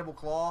fucking mandible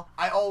claw.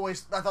 I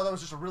thought that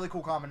was just a really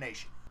cool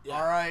combination. Yeah.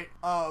 All right.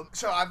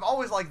 So I've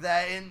always liked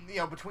that, and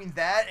between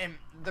that and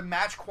the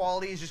match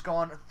quality has just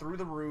gone through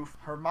the roof.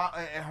 Her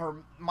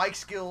mic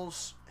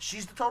skills,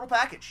 she's the total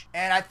package.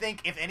 And I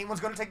think if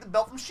anyone's going to take the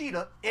belt from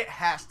Shida, it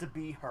has to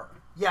be her.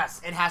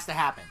 Yes, it has to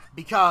happen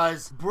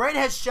because Britt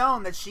has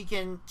shown that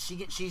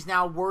she's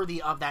now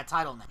worthy of that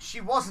title now.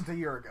 She wasn't a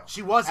year ago.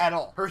 She wasn't at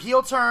all. Her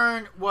heel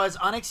turn was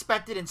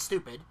unexpected and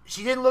stupid.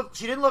 She didn't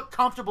look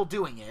comfortable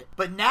doing it.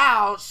 But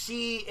now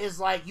she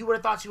is like, you would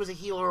have thought she was a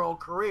heel her whole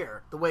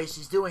career. The way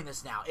she's doing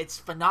this now, it's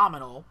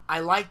phenomenal. I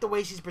like the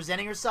way she's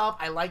presenting herself.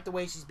 I like the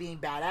way she's being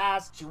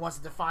badass. She wants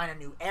to define a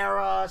new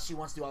era. She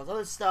wants to do all this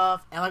other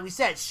stuff. And like we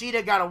said,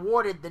 Shida got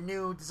awarded the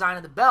new design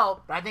of the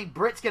belt. But I think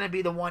Britt's gonna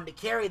be the one to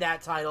carry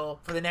that title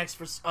for the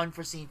next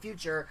unforeseen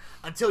future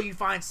until you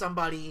find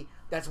somebody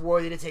that's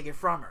worthy to take it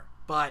from her.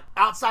 But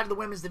outside of the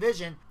women's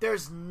division,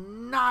 there's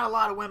not a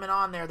lot of women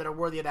on there that are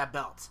worthy of that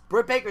belt.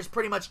 Britt Baker's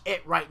pretty much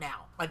it right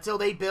now until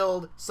they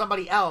build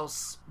somebody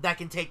else that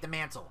can take the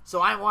mantle.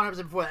 So I'm 100%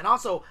 before that. And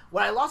also,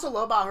 what I also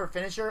love about her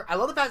finisher, I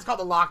love the fact it's called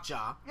the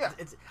Lockjaw. Yeah.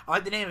 I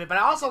like the name of it. But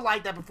I also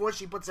like that before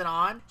she puts it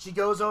on, she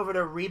goes over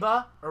to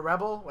Reba, or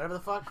Rebel, whatever the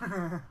fuck.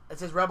 It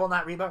says Rebel,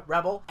 not Reba.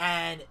 Rebel.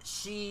 And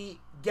she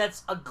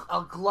gets a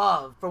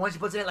glove for when she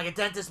puts it in, like a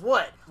dentist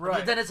would. Right.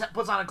 Like the dentist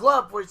puts on a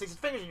glove before he sticks his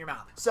fingers in your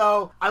mouth.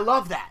 So I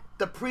love that.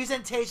 The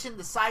presentation,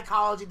 the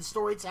psychology, the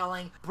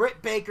storytelling.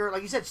 Britt Baker,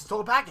 like you said, she's a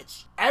total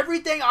package.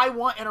 Everything I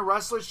want in a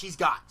wrestler, she's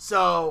got.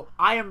 So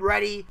I am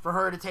ready for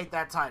her to take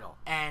that title.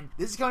 And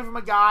this is coming from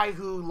a guy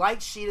who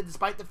likes Shida,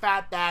 despite the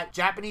fact that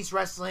Japanese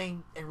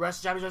wrestling and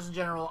Japanese wrestling in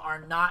general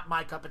are not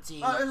my cup of tea.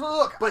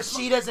 Look, but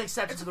Shida's an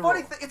exception to the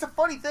rule. It's a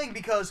funny thing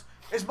because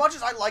as much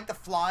as I like the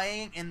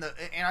flying and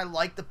I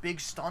like the big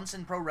stunts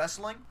in pro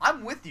wrestling,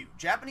 I'm with you.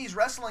 Japanese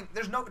wrestling,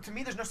 there's no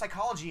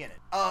psychology in it.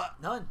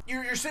 None.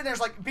 You're sitting there,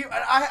 it's like,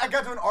 I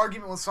got to an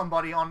argument with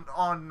somebody on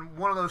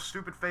one of those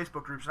stupid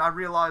Facebook groups, and I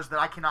realized that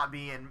I cannot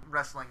be in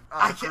wrestling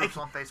groups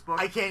on Facebook.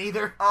 I can't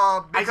either.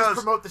 Because I just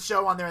promote the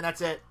show on there, and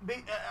that's it.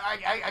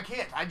 I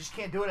can't. I just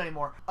can't do it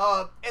anymore.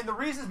 And the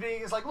reasons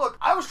being is like, look,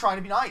 I was trying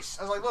to be nice.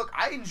 I was like, look,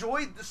 I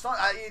enjoyed the stunt.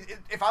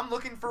 If I'm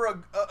looking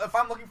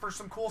for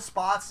some cool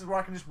spots where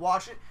I can just watch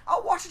watch it,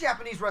 I'll watch a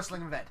Japanese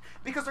wrestling event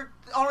because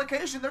on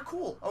occasion they're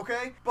cool,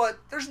 okay? But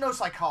there's no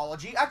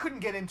psychology. I couldn't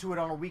get into it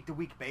on a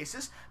week-to-week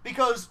basis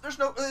because there's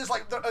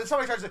like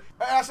somebody tries to.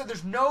 I said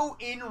there's no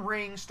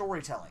in-ring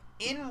storytelling.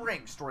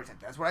 In-ring storytelling.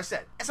 That's what I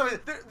said. And so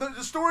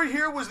the story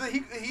here was that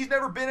he's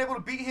never been able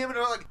to beat him, and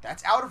like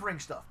that's out of ring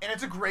stuff. And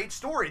it's a great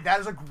story. That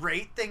is a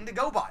great thing to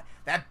go by.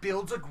 That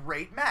builds a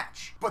great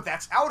match. But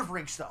that's out of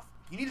ring stuff.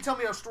 You need to tell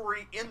me a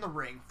story in the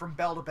ring from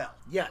bell to bell.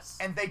 Yes.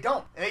 And they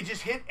don't. They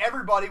just hit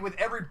everybody with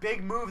every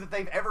big move that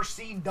they've ever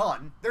seen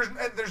done.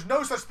 There's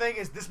no such thing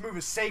as this move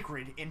is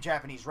sacred in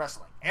Japanese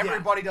wrestling.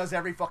 Everybody does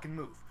every fucking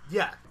move.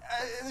 Yeah.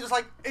 It's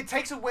like, it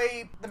takes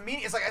away the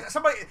meaning. It's like,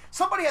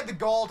 somebody had the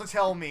gall to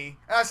tell me,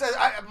 and I said,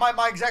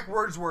 my exact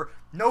words were,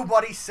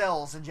 nobody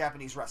sells in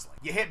Japanese wrestling.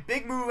 You hit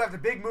big move after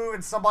big move,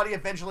 and somebody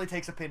eventually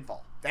takes a pinfall.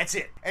 That's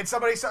it. And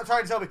somebody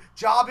tried to tell me,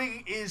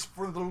 jobbing is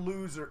for the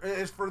loser.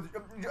 It's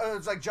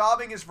like,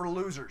 jobbing is for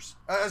losers.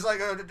 It's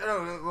like,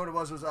 what it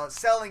was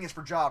selling is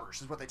for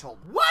jobbers, is what they told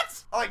me.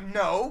 What? I'm like,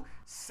 no.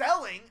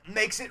 Selling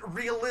makes it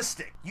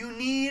realistic. You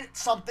need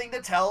something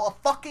to tell a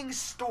fucking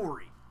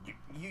story.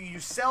 You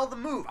sell the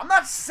move. I'm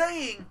not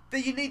saying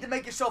that you need to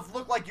make yourself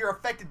look like you're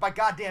affected by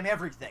goddamn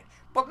everything,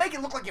 but make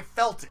it look like you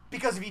felt it.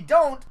 Because if you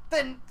don't,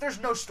 then there's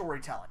no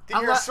storytelling.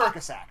 Then you're a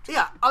circus act.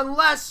 Yeah,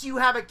 unless you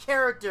have a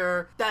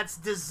character that's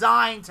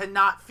designed to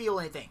not feel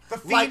anything. The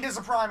Fiend is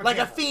a prime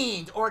example. Like a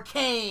Fiend, or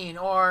Kane,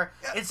 or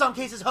in some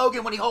cases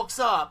Hogan when he hulks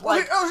up. Well,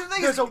 like, the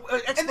thing there's is,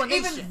 an explanation. And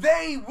even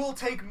they will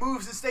take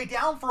moves and stay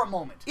down for a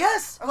moment.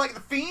 Yes. I'm like, the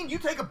Fiend, you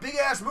take a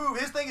big-ass move,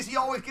 his thing is he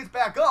always gets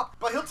back up,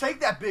 but he'll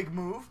take that big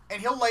move,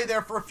 and he'll lay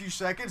there for a few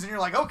seconds, and you're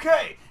like,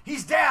 okay,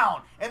 he's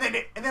down. And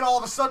then all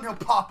of a sudden he'll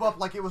pop up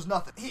like it was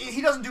nothing.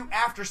 He doesn't do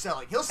after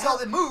selling. He'll sell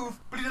the move,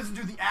 but he doesn't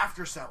do the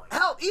after selling.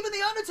 Hell, even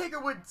The Undertaker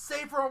would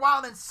say for a while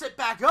and then sit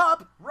back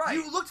up. Right.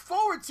 You looked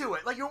forward to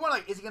it. Like, you were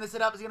like, is he going to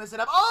sit up? Is he going to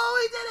sit up?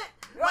 Oh, he did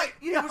it! Right.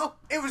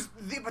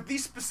 Like, But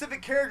these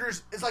specific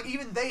characters, it's like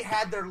even they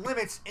had their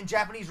limits, and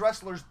Japanese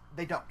wrestlers,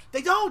 they don't.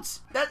 They don't.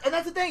 And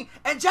that's the thing.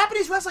 And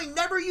Japanese wrestling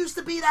never used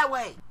to be that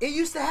way. It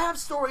used to have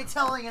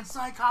storytelling and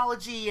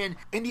psychology, and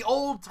in the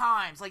old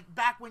times, like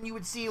back when you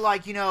would see,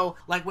 like, you know,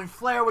 like when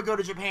Flair would go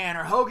to Japan,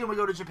 or Hogan would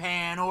go to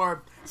Japan,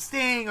 or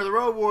Sting, or the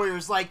Road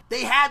Warriors, like,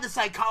 they had the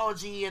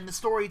psychology and the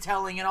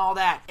storytelling and all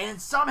that.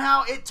 And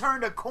somehow it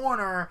turned a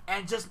corner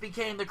and just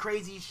became the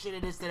crazy shit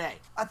it is today.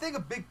 I think a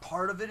big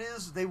part of it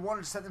is they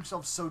wanted to set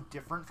themselves so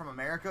different from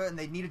America, and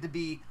they needed to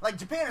be, like,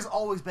 Japan has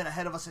always been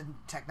ahead of us in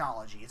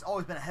technology. It's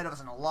always been ahead of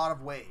us in a lot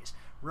of ways,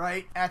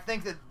 right? And I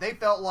think that they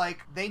felt like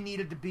they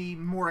needed to be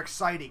more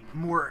exciting,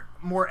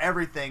 more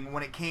everything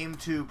when it came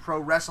to pro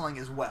wrestling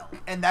as well.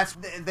 And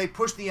they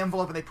pushed the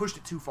envelope, and they pushed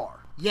it too far.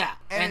 Yeah.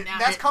 And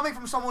that's coming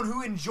from someone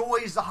who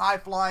enjoys the high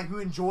flying, who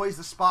enjoys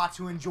the spots,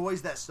 who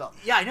enjoys that stuff.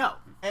 Yeah, I know.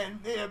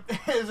 And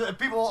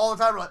people all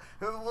the time are like,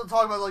 we'll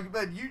talk about, like,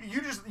 man,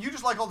 you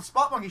just like all the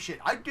spot monkey shit.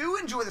 I do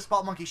enjoy the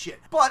spot monkey shit,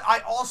 but I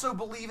also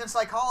believe in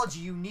psychology.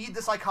 You need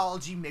the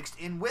psychology mixed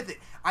in with it.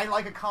 I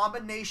like a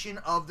combination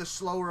of the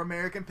slower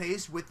American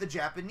pace with the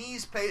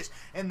Japanese pace,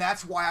 and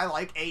that's why I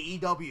like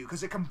AEW,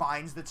 because it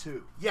combines the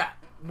two. Yeah,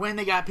 when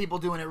they got people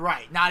doing it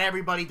right. Not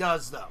everybody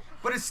does, though.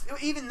 But it's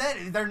even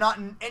then, they're not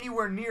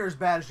anywhere near as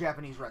bad as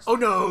Japanese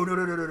wrestling. Oh, no.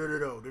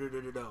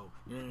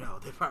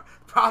 The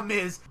problem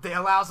is they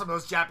allow some of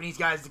those Japanese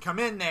guys to come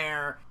in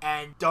there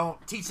and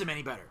don't teach them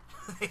any better.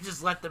 They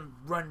just let them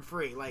run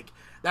free. Like,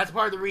 that's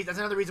part of the reason. That's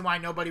another reason why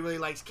nobody really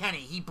likes Kenny.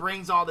 He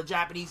brings all the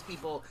Japanese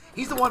people.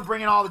 He's the one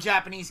bringing all the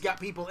Japanese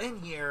people in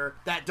here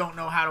that don't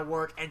know how to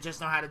work and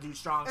just know how to do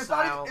strong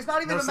style. It's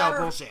not even a matter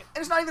of bullshit. And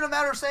it's not even a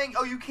matter of saying,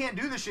 oh, you can't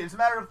do this shit. It's a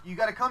matter of you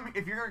got to come.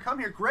 If you're going to come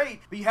here, great,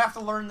 but you have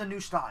to learn the new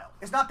style.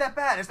 It's not that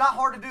bad. It's not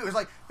hard to do. It's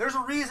like there's a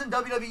reason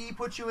WWE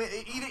puts you in,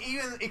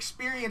 even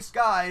experienced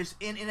guys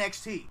in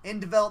NXT in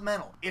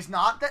developmental. It's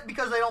not that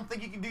because they don't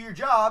think you can do your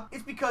job.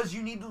 It's because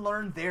you need to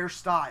learn their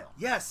style.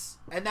 Yes,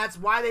 and that's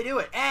why they do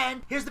it.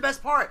 And here's the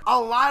best part. A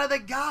lot of the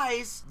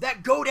guys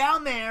that go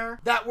down there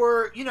that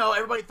were, you know,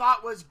 everybody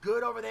thought was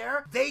good over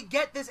there, they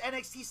get this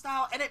NXT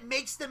style and it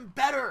makes them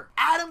better.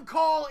 Adam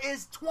Cole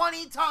is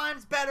 20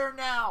 times better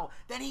now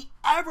than he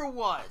ever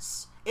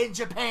was in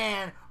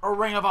Japan or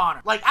Ring of Honor.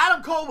 Like,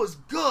 Adam Cole was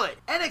good.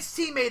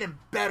 NXT made him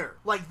better.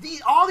 Like,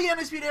 all the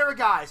Undisputed Era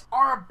guys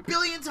are a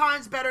billion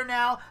times better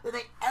now than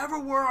they ever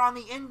were on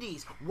the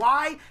indies.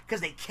 Why? Because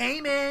they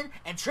came in,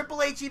 and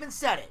Triple H even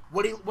said it.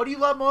 What do you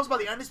love most about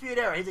the Undisputed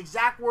Era? His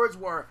exact words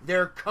were,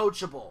 they're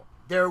coachable.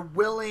 They're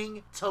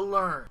willing to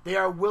learn. They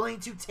are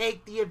willing to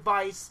take the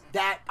advice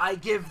that I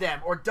give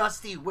them, or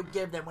Dusty would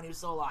give them when he was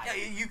still alive.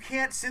 Yeah, you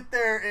can't sit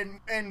there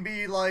and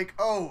be like,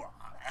 oh,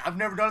 I've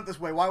never done it this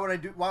way. Why would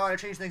I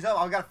change things up?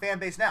 I've got a fan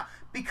base now.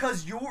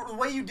 because the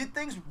way you did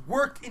things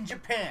worked in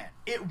Japan.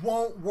 It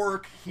won't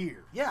work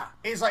here. Yeah.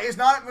 It's like,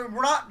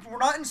 we're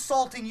not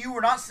insulting you. We're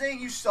not saying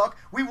you suck.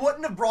 We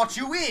wouldn't have brought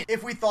you in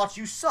if we thought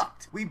you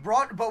sucked. We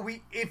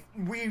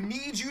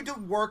need you to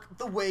work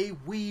the way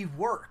we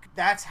work.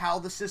 That's how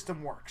the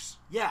system works.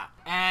 Yeah,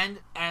 and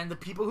the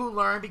people who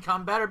learn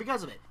become better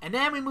because of it. And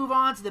then we move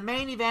on to the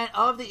main event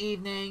of the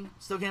evening.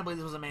 Still can't believe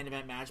this was a main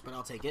event match, but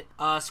I'll take it.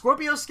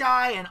 Scorpio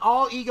Sky and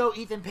All Ego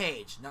Ethan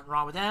Page, nothing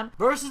wrong with them,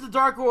 versus the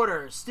Dark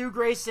Order, Stu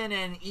Grayson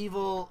and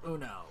Evil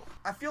Uno.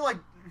 I feel like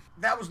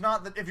that was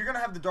not if you're gonna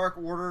have the Dark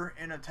Order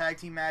in a tag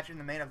team match in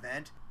the main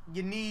event,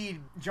 you need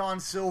John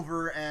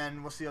Silver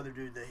and what's the other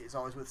dude that he's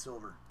always with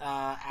Silver?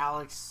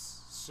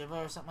 Alex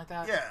Shiva or something like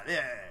that.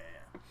 Yeah.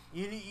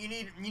 You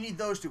need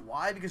those two.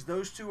 Why? Because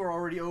those two are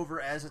already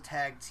over as a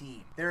tag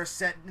team. They're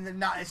set.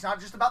 It's not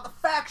just about the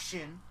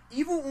faction.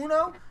 Evil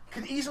Uno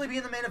could easily be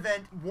in the main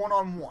event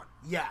one-on-one.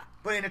 Yeah.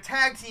 But in a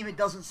tag team, it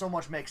doesn't so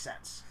much make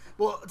sense.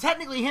 Well,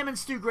 technically, him and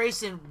Stu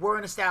Grayson were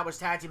an established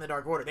tag team in the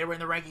Dark Order. They were in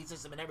the ranking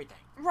system and everything.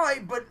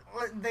 Right, but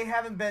they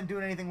haven't been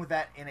doing anything with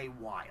that in a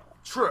while.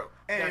 True.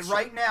 And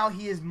right now,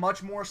 he is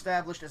much more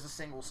established as a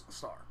single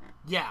star.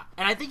 Yeah,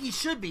 and I think he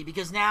should be,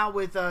 because now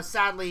with,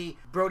 sadly,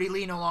 Brody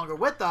Lee no longer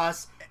with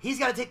us, he's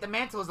got to take the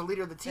mantle as the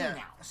leader of the team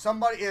now.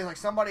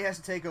 Somebody has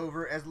to take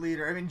over as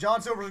leader. I mean,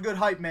 John Silver's a good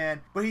hype man,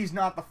 but he's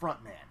not the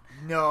front man.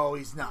 No,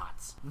 he's not.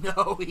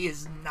 No, he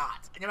is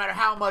not. No matter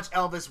how much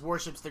Elvis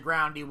worships the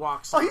ground he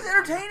walks on. Oh, he's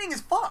entertaining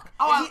as fuck.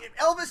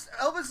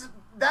 Elvis,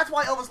 that's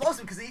why Elvis loves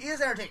him, because he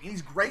is entertaining.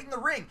 He's great in the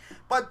ring,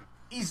 but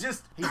he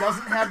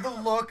doesn't have the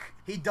look,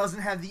 he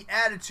doesn't have the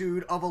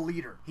attitude of a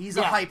leader. He's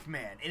a hype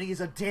man, and he's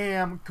a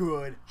damn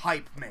good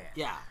hype man.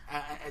 Yeah,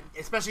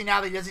 especially now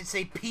that he doesn't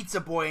say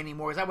Pizza Boy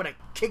anymore, because I would have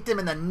kicked him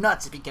in the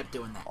nuts if he kept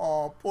doing that.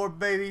 Oh, poor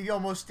baby, you're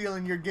almost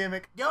stealing your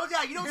gimmick. Yo,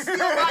 yeah, you don't steal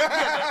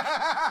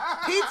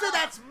my gimmick. Pizza,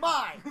 that's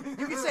mine.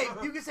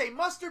 You can say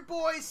Mustard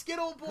Boy,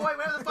 Skittle Boy,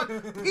 whatever the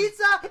fuck.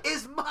 Pizza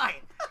is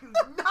mine.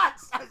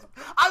 Nuts.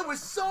 I was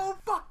so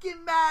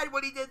fucking mad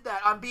when he did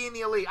that on Being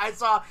the Elite. I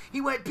saw he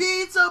went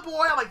Pizza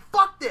Boy. I'm like,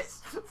 fuck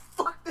this.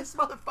 Fuck this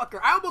motherfucker.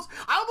 I almost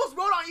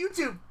wrote on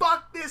YouTube,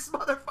 fuck this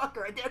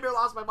motherfucker. I damn near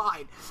lost my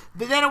mind.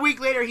 But then a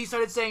week later, he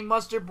started saying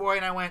Mustard Boy,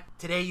 and I went,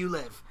 today you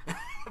live.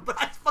 But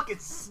I fucking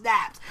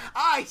snapped.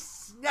 I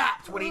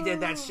snapped when he did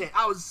that shit.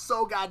 I was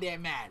so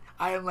goddamn mad.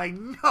 I am like,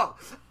 no.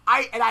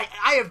 I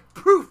have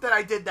proof that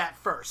I did that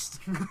first.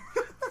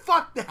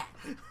 Fuck that.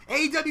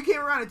 AEW came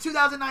around in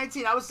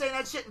 2019. I was saying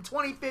that shit in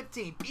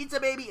 2015. Pizza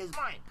Baby is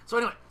mine. So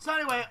anyway,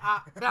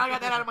 now I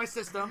got that out of my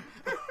system.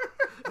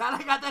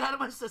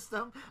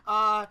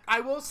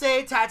 I will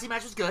say tag team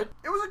match was good.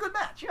 It was a good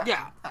match.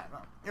 Yeah.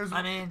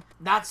 I mean,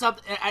 not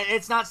something.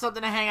 It's not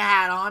something to hang a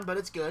hat on, but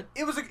it's good.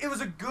 It was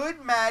a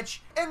good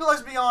match, and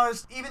let's be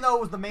honest. Even though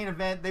it was the main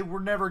event, they were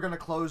never going to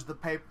close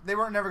the They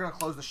were never going to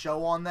close the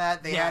show on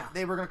that.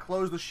 They were going to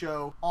close the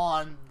show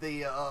on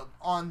the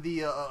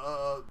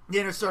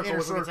Inner Circle.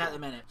 We'll get to that in a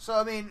minute. So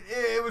I mean,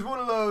 it was one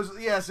of those.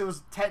 Yes, it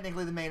was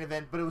technically the main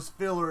event, but it was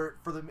filler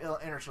for the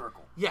Inner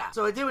Circle. Yeah.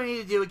 So it did what it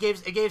needed to do.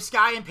 It gave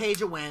Sky and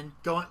Paige a win,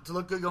 to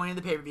look good going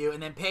into the pay-per-view,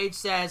 and then Paige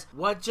says,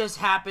 "What just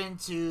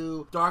happened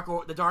to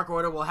the Dark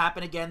Order will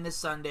happen again this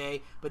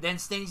Sunday." But then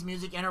Sting's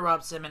music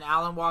interrupts him, and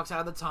Alan walks out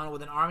of the tunnel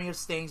with an army of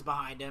Stings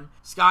behind him.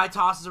 Sky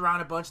tosses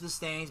around a bunch of the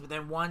Stings, but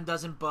then one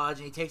doesn't budge,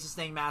 and he takes the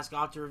Sting mask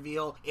off to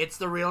reveal it's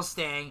the real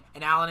Sting,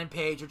 and Alan and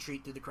Paige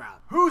retreat through the crowd.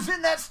 Who's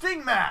in that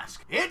Sting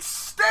mask? It's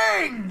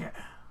Sting!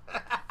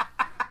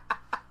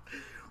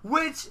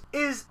 Which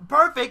is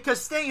perfect,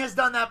 because Sting has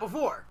done that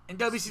before in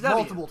WCW.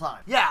 Multiple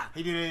times. Yeah.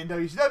 He did it in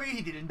WCW,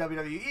 he did it in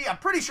WWE. I'm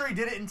pretty sure he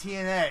did it in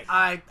TNA.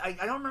 I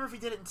don't remember if he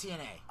did it in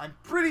TNA. I'm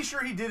pretty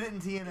sure he did it in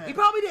TNA. He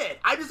probably did.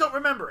 I just don't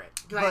remember it.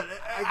 But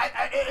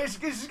it's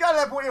got to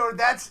that point where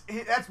that's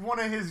one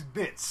of his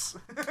bits.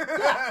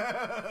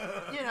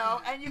 Yeah.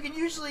 And you can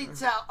usually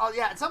tell. Oh,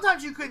 yeah.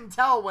 Sometimes you couldn't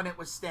tell when it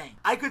was Sting.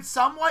 I could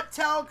somewhat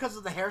tell because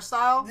of the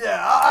hairstyle. Yeah.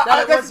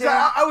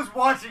 I was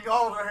watching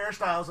all of their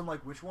hairstyles. I'm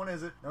like, which one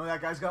is it? No, that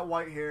guy's got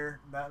white hair.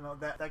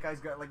 That guy's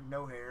got like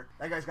no hair.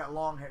 That guy's got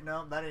long hair.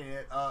 No, that ain't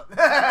it.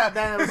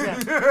 That was him.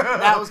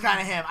 That was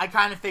kind of him. I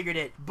kind of figured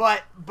it.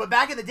 But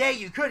back in the day,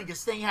 you couldn't, because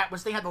Sting had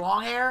the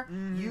long hair.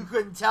 You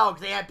couldn't tell,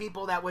 because they had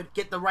people that would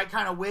get the right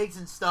kind of wigs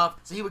and stuff.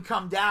 So he would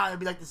come down and it'd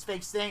be like this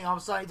fake Sting. All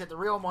of a sudden, he'd take the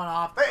real one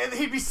off. And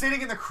he'd be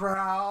sitting in the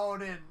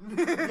crowd and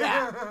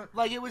yeah,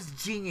 like it was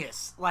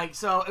genius. Like,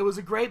 so it was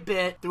a great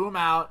bit. Threw him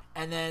out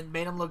and then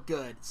made him look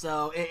good.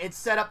 So it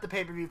set up the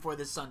pay-per-view for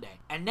this Sunday.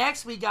 And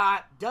next we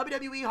got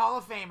WWE Hall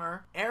of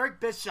Famer Eric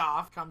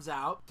Bischoff comes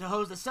out to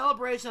host a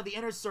celebration of the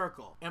Inner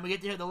Circle, and we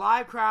get to hear the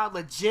live crowd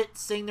legit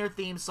sing their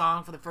theme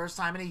song for the first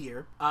time in a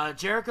year.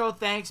 Jericho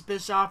thanks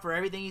Bischoff for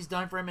everything he's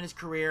done for him in his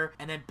career,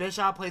 and then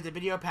Bischoff plays a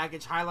video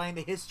package highlighting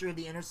the history of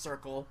the Inner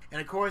Circle. And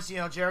of course,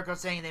 Jericho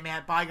saying they may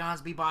have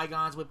bygones be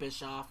bygones with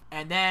Bischoff.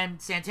 And then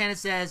Santana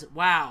says,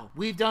 "Wow,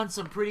 we've done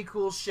some pretty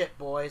cool shit,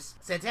 boys."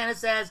 Santana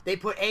says they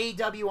put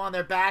AEW on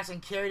their backs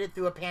and carried it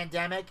through a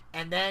pandemic,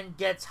 and then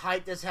gets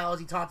hyped as hell as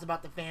he talks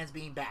about the fans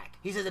being back.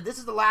 He says if this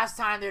is the last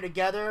time they're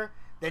together,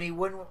 then he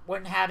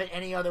wouldn't have it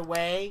any other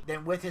way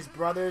than with his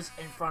brothers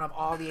in front of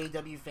all the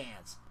AEW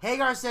fans.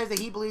 Hagar says that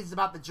he believes it's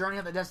about the journey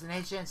of the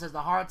destination and says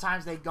the hard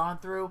times they've gone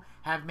through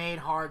have made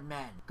hard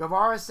men.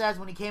 Guevara says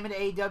when he came into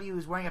AEW, he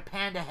was wearing a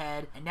panda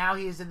head, and now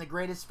he is in the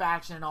greatest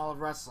faction in all of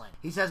wrestling.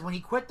 He says when he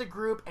quit the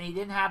group and he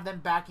didn't have them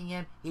backing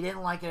him, he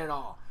didn't like it at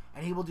all,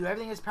 and he will do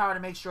everything in his power to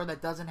make sure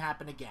that doesn't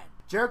happen again.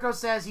 Jericho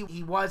says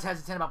he was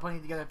hesitant about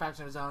putting together a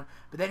faction of his own,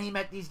 but then he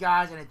met these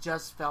guys and it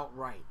just felt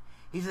right.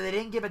 He said they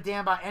didn't give a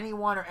damn about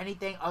anyone or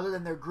anything other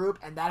than their group,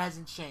 and that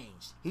hasn't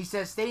changed. He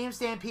says Stadium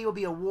Stampede will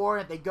be a war,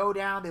 and if they go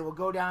down, they will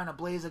go down in a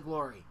blaze of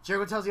glory.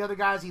 Jericho tells the other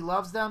guys he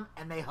loves them,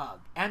 and they hug.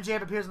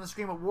 MJF appears on the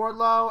screen with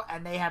Wardlow,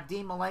 and they have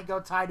Dean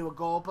Malenko tied to a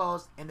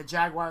goalpost in the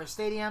Jaguar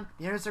Stadium.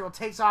 The Inner Circle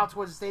takes off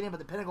towards the stadium, but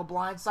the Pinnacle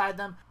blindside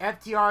them.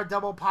 FTR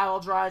double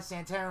pile drives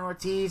Santana and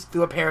Ortiz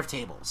through a pair of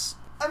tables.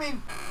 I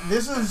mean,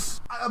 this is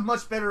a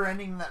much better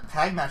ending than that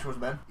tag match was,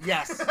 Ben.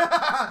 Yes.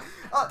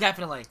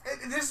 Definitely.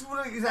 This is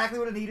exactly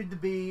what it needed to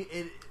be.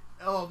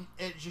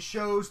 It just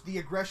shows the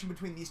aggression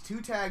between these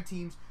two tag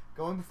teams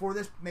going before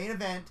this main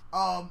event.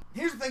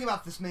 Here's the thing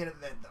about this main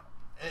event,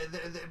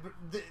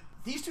 though.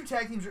 These two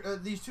tag teams,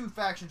 these two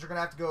factions are going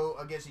to have to go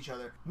against each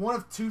other. One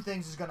of two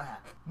things is going to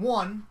happen.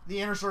 One,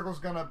 the Inner Circle is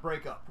going to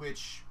break up,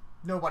 which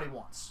nobody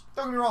wants.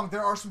 Don't get me wrong,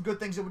 there are some good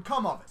things that would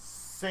come of it.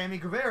 Sammy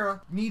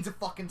Guevara needs a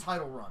fucking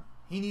title run.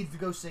 He needs to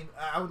go sing.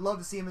 I would love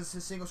to see him as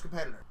his singles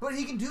competitor. But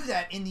he can do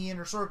that in the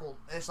Inner Circle.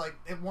 It's like,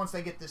 once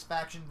they get this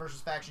faction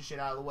versus faction shit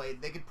out of the way,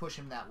 they could push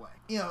him that way.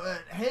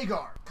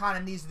 Hagar kind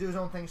of needs to do his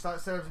own thing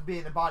instead of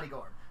being the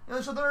bodyguard.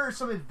 So there are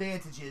some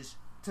advantages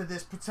to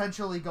this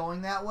potentially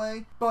going that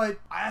way. But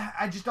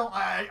I just don't...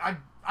 I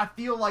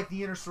feel like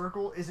the Inner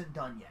Circle isn't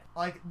done yet.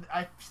 Like,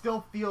 I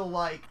still feel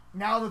like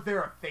now that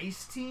they're a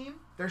face team,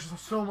 there's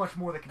so much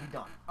more that can be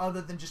done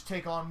other than just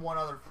take on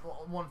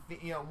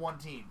one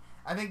team.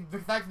 I think the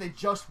fact that they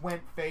just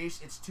went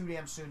face, it's too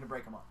damn soon to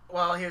break them up.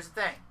 Well, here's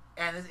the thing,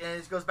 and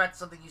this goes back to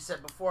something you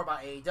said before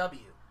about AEW,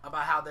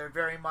 about how they're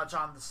very much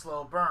on the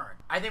slow burn.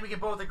 I think we can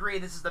both agree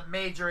this is the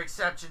major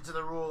exception to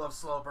the rule of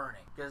slow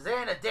burning, because there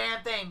ain't a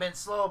damn thing been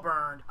slow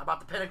burned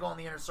about the Pinnacle and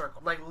the Inner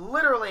Circle. Like,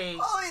 literally,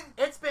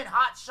 it's been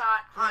hot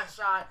shot,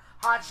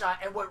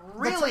 and what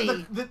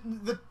really...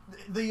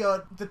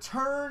 The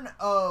turn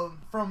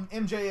from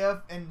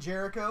MJF and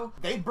Jericho,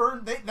 that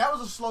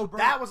was a slow burn.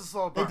 That was a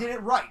slow burn. They did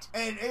it right.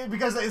 And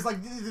because it's like,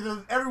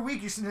 every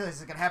week you're sitting there,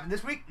 is it going to happen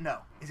this week? No.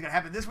 Is it going to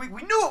happen this week?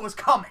 We knew it was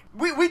coming.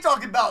 We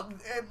talked about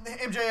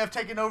MJF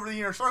taking over the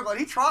Inner Circle, and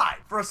he tried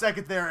for a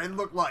second there, it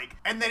looked like.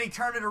 And then he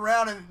turned it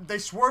around, and they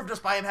swerved us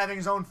by him having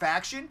his own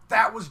faction.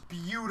 That was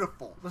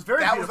beautiful. It was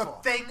very beautiful. That was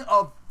a thing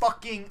of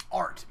fucking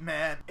art,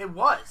 man. It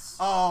was.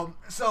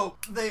 So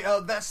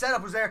that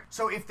setup was there.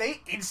 So if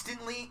they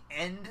instantly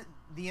end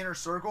the Inner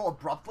Circle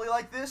abruptly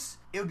like this,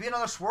 it would be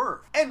another swerve.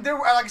 And there,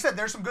 like I said,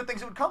 there's some good things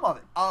that would come of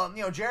it.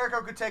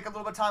 Jericho could take a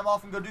little bit of time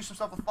off and go do some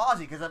stuff with Fozzy,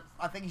 because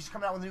I think he's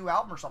coming out with a new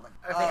album or something.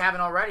 If they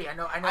haven't already, I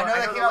know they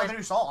came out with a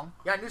new song.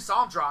 Yeah, a new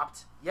song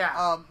dropped.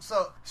 Yeah.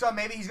 So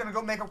maybe he's gonna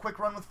go make a quick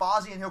run with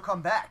Fozzy and he'll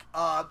come back.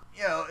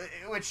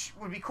 Which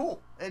would be cool.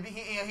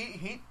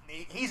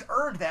 He's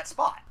earned that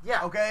spot.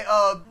 Yeah. Okay.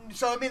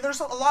 So I mean,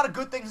 there's a lot of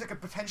good things that could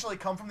potentially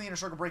come from the Inner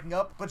Circle breaking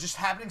up, but just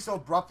happening so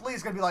abruptly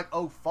is gonna be like,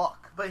 oh fuck.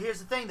 But here's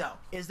the thing, though,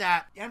 is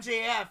that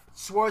MJF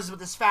swerves with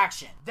this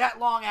faction. That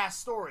long-ass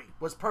story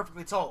was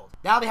perfectly told.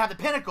 Now they have the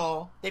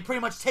Pinnacle. They pretty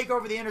much take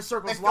over the Inner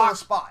Circle's They fill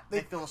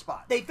a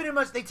spot. They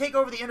take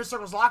over the Inner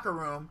Circle's locker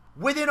room.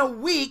 Within a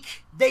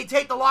week, they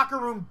take the locker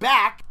room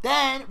back.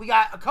 Then we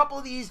got a couple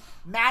of these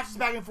matches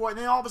back and forth,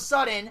 and then all of a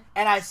sudden,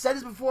 and I said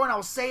this before and I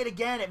will say it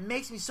again, it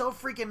makes me so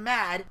freaking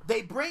mad,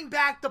 they bring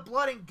back the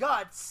Blood and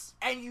Guts,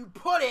 and you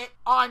put it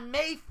on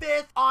May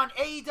 5th on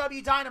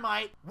AEW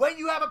Dynamite when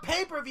you have a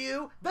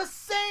pay-per-view the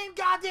same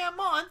goddamn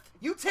month.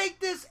 You take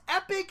this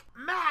epic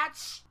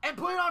match and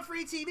put it on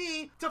free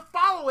TV to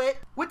follow it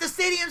with the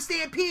Stadium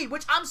Stampede,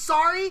 which I'm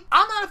sorry,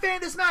 I'm not a fan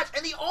of this match,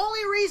 and the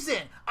only reason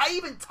I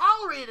even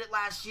tolerated it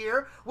last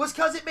year was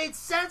because it made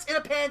sense in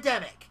a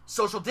pandemic.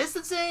 Social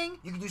distancing,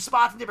 you can do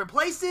spots in different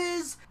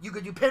places, you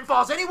could do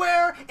pinfalls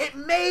anywhere. It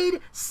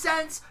made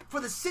sense for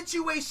the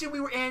situation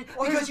we were in,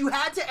 because you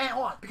had to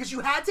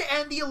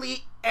end the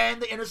Elite and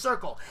the Inner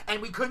Circle,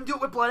 and we couldn't do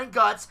it with Blood and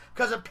Guts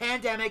because of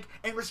pandemic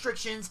and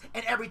restrictions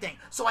and everything.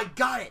 So I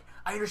got it.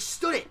 I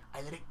understood it.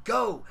 I let it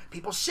go.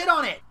 People shit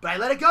on it, but I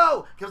let it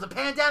go because of the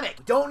pandemic.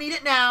 We don't need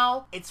it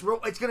now.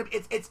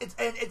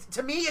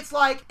 To me, it's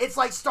like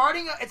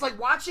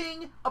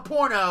watching a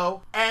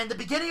porno, and the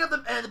beginning of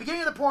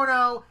the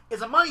porno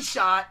is a money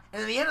shot,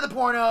 and then the end of the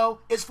porno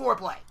is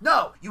foreplay.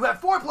 No, you have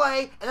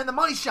foreplay and then the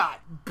money shot.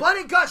 Blood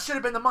and Guts should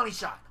have been the money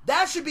shot.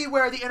 That should be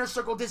where the Inner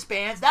Circle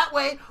disbands. That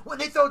way, when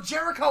they throw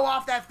Jericho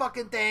off that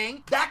fucking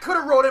thing, that could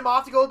have wrote him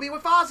off to go be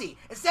with Fozzy.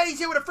 Instead, he's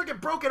here with a freaking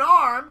broken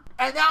arm,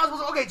 and now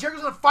it's okay,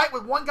 Jericho's gonna fight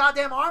with one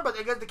goddamn arm, but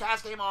I guess the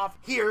cast came off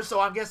here, so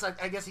I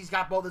guess he's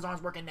got both his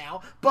arms working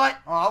now. But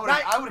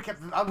I would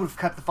have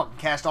kept the fucking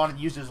cast on and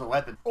used it as a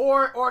weapon.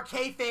 Or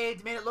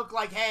kayfabe made it look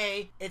like,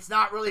 hey, it's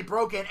not really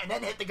broken, and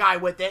then hit the guy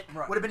with it.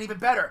 Right. Would have been even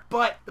better.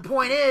 But the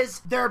point is,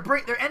 they're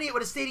ending it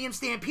with a stadium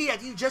stampede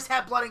after you just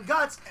had blood and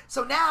guts.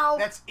 So now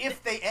that's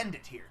if they end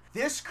it here.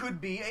 This could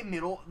be a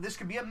middle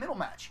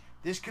match.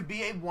 This could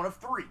be a one of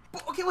three.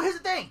 But, okay, well, here's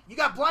the thing. You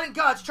got blood and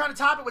guts. You're trying to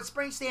top it with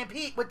Spring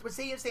Stampede, with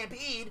Stadium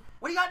Stampede.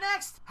 What do you got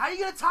next? How are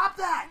you going to top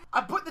that?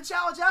 I'm putting the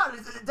challenge out.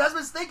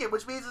 Desmond's thinking,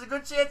 which means there's a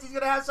good chance he's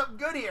going to have something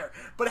good here.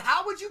 But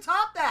how would you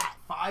top that?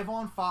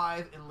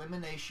 5-on-5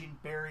 elimination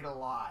buried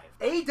alive.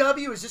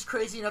 AEW is just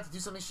crazy enough to do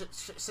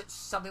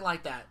something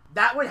like that.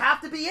 That would have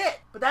to be it.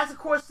 But that's, of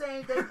course,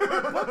 saying they would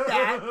book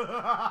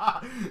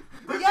that.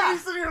 But yeah.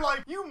 He's sitting here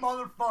like, you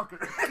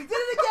motherfucker. He did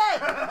it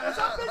again.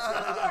 Some bitch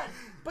did it again.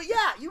 But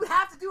yeah, you would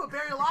have to do a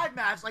buried alive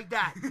match like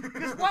that.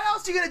 Because what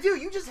else are you going to do?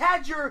 You just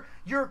had your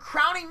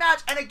crowning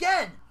match. And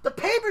again, the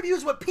pay-per-view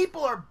is what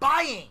people are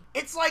buying.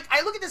 It's like,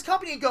 I look at this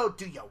company and go,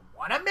 do you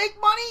want to make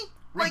money?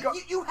 Like,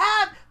 you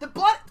have the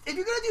blood. If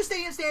you're going to do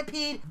Stadium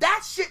Stampede,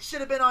 that shit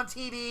should have been on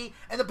TV.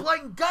 And the blood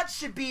and guts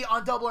should be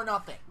on Double or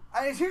Nothing.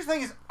 Here's the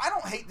thing is, I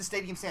don't hate the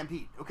Stadium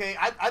Stampede, okay?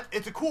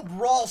 It's a cool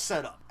brawl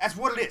setup. That's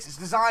what it is. It's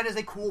designed as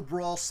a cool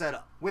brawl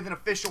setup with an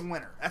official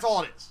winner. That's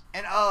all it is.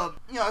 And,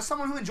 as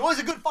someone who enjoys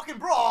a good fucking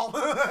brawl,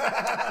 you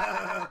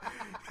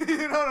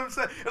know what I'm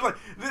saying? It's like,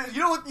 you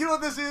know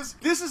what this is?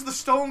 This is the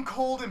Stone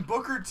Cold and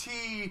Booker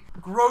T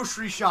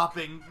grocery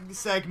shopping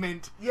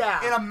segment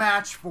in a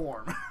match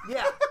form.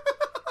 Yeah.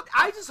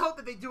 I just hope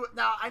that they do it.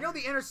 Now, I know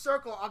the Inner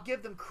Circle, I'll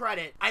give them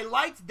credit. I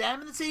liked them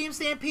in the Stadium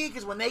Stampede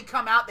because when they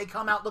come out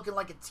looking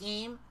like a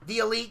team. The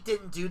Elite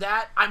didn't do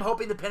that. I'm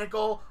hoping the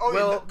Pinnacle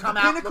will come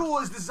out. The Pinnacle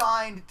is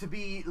designed to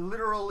be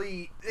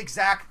literally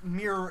exact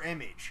mirror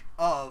image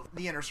of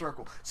the Inner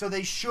Circle. So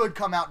they should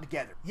come out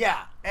together.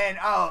 Yeah. And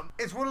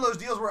it's one of those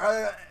deals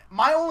where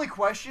my only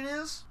question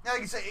is,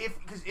 like you say,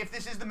 if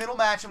this is the middle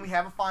match and we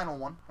have a final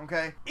one,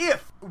 okay?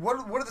 What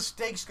are the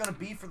stakes going to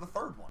be for the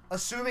third one?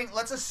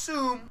 Let's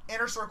assume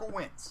Inner Circle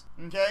wins,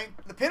 okay?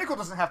 The Pinnacle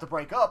doesn't have to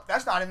break up.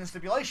 That's not in the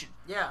stipulation.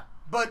 Yeah.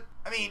 But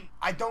I mean,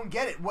 I don't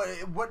get it.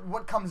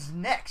 What comes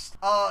next?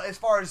 As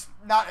far as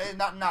not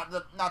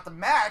the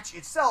match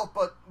itself,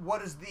 but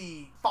what is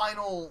the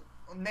final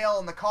nail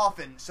in the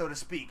coffin, so to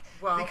speak?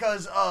 Well,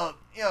 because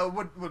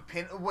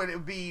would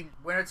it be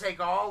winner take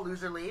all,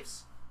 loser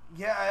leaves?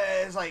 Yeah,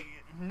 it's like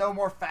no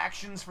more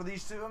factions for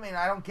these two. I mean,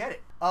 I don't get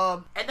it.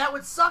 And that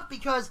would suck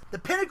because the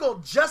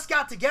Pinnacle just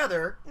got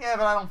together. Yeah,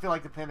 but I don't feel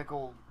like the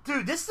Pinnacle.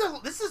 Dude, this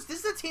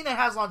is a team that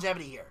has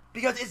longevity here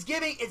because it's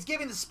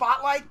giving the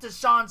spotlight to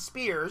Sean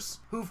Spears,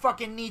 who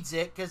fucking needs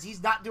it because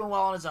he's not doing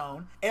well on his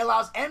own. It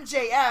allows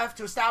MJF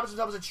to establish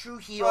himself as a true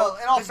heel. Well,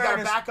 in all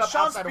fairness,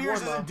 Sean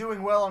Spears isn't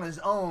doing well on his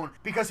own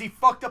because he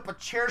fucked up a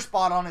chair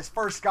spot on his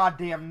first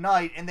goddamn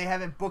night, and they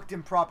haven't booked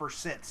him proper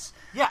since.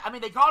 Yeah, I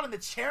mean, they called him the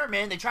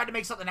chairman. They tried to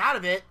make something out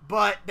of it,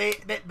 but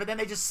then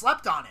they just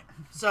slept on him.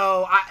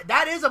 So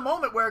that is a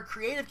moment where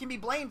creative can be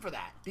blamed for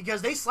that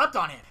because they slept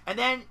on him. And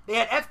then you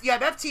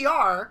have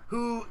FTR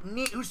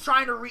who's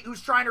trying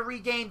to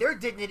regain their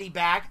dignity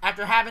back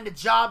after having to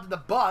job the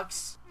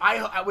Bucks.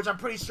 Which I'm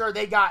pretty sure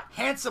they got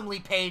handsomely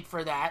paid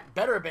for that.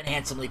 Better have been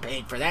handsomely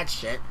paid for that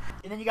shit.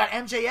 And then you got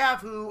MJF,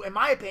 who, in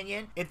my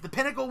opinion, if the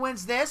Pinnacle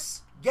wins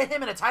this, get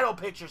him in a title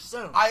picture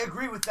soon. I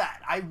agree with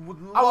that. I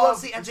would love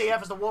to see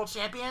MJF as the world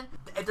champion.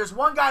 If there's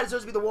one guy that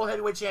deserves to be the world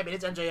heavyweight champion,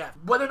 it's MJF.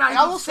 Whether or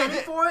not he's sending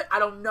for it, I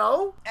don't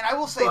know. And I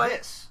will say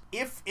this.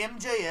 If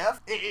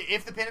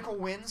the Pinnacle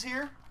wins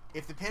here,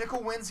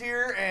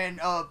 and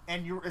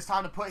it's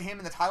time to put him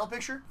in the title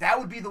picture, that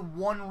would be the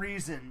one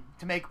reason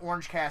to make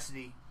Orange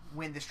Cassidy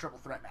win this triple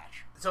threat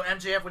match. So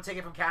MJF would take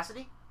it from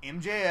Cassidy?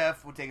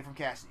 MJF would take it from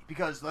Cassidy.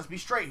 Because, let's be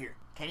straight here.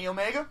 Kenny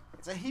Omega,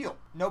 it's a heel.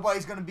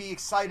 Nobody's going to be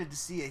excited to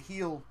see a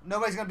heel.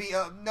 Nobody's going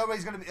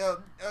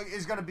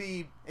to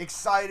be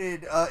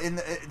excited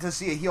to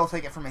see a heel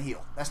take it from a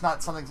heel. That's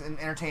not something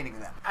entertaining to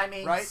them. I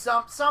mean, right?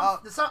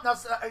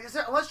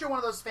 Unless you're one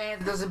of those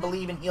fans that doesn't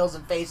believe in heels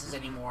and faces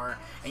anymore,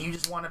 and you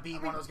just want to be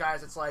one of those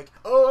guys that's like,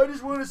 oh, I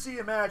just want to see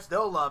a match.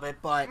 They'll love it,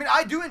 but... I mean,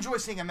 I do enjoy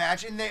seeing a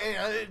match, and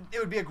it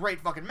would be a great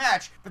fucking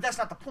match, but that's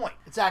not the point.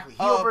 Exactly.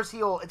 Heel versus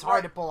heel, it's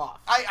hard to pull off.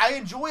 I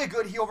enjoy a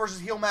good heel versus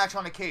heel match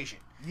on occasion.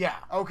 Yeah.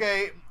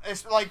 Okay,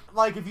 it's like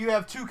if you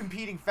have two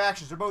competing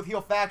factions, they're both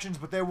heel factions,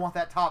 but they want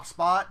that top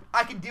spot.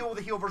 I can deal with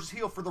a heel versus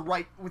heel with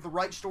the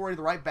right story,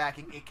 the right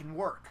backing. It can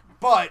work.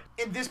 But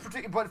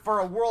for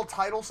a world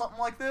title, something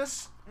like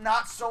this,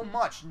 not so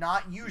much.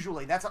 Not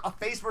usually. That's a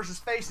face versus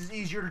face is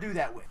easier to do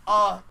that with.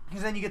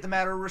 Because then you get the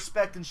matter of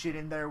respect and shit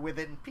in there with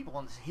it. And people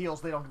on the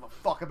heels, they don't give a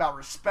fuck about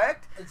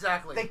respect.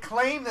 Exactly. They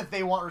claim that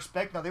they want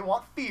respect. No, they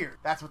want fear.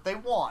 That's what they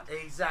want.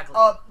 Exactly.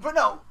 But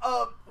no.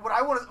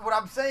 What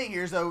I'm saying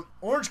here is though,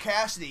 Orange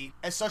Cassidy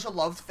is such a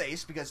loved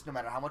face because no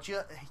matter how much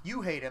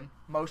you hate him,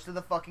 most of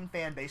the fucking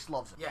fan base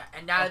loves him. Yeah,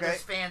 and now that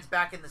there's fans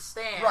back in the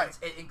stands, right.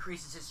 it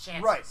increases his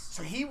chances. Right.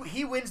 So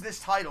he wins this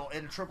title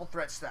in a triple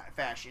threat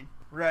fashion,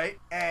 right?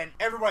 And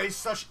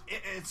everybody's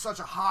it's such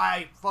a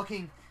high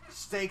fucking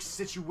stakes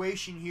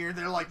situation here.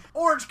 They're like,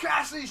 Orange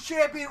Cassidy's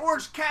champion,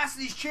 Orange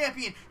Cassidy's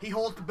champion. He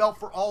holds the belt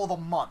for all of a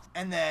month.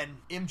 And then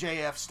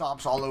MJF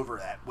stomps all over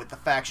that with the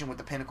faction with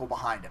the Pinnacle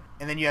behind him.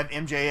 And then you have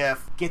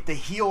MJF get the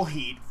heel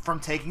heat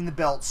from taking the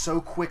belt so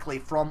quickly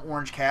from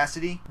Orange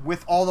Cassidy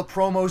with all the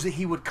promos that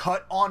he would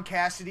cut on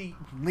Cassidy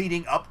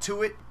leading up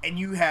to it. And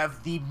you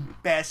have the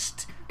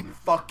best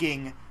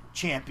fucking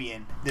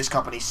champion this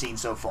company's seen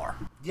so far.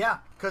 Yeah,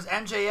 because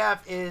MJF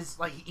is,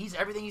 like, he's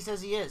everything he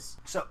says he is.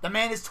 So the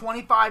man is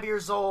 25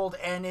 years old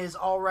and is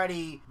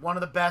already one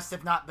of the best,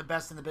 if not the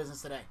best in the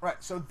business today.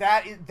 Right, so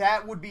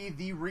that would be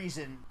the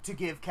reason to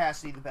give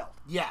Cassidy the belt.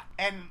 Yeah.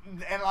 And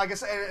like I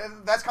said,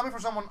 that's coming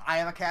from someone, I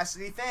am a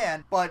Cassidy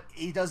fan, but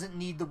he doesn't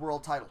need the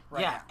world title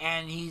right now.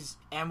 And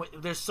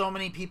there's so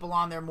many people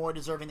on there more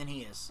deserving than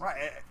he is.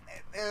 Right,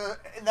 and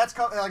that's,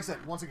 like I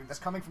said, once again, that's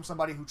coming from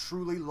somebody who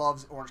truly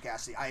loves Orange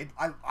Cassidy.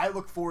 I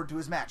look forward to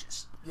his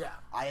matches. Yeah.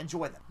 I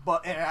enjoy them.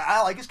 But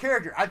I like his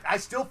character. I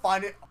still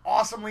find it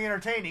awesomely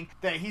entertaining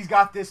that he's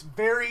got this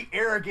very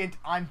arrogant,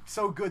 I'm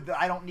so good that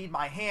I don't need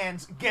my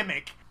hands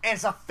gimmick, and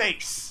it's a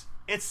face.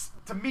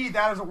 To me,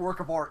 that is a work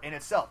of art in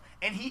itself.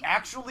 And he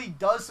actually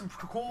does some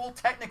cool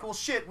technical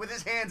shit with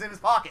his hands in his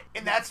pocket.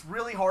 And that's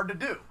really hard to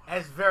do.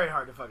 It's very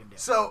hard to fucking do.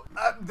 So,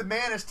 the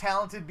man is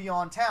talented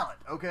beyond talent,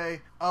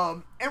 okay?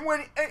 And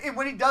when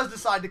he does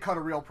decide to cut a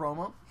real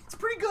promo, he's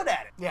pretty good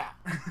at it. Yeah.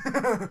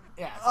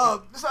 Yeah.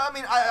 So, I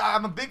mean,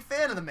 I'm a big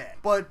fan of the man.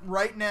 But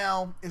right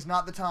now is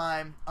not the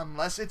time,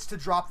 unless it's to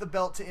drop the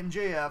belt to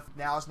MJF,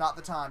 now is not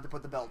the time to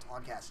put the belt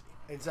on Cassidy.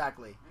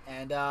 Exactly.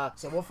 And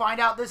so we'll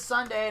find out this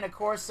Sunday, and of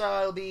course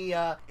it'll be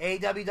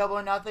AEW Double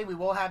or Nothing. We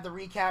will have the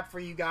recap for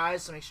you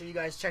guys, so make sure you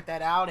guys check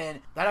that out. And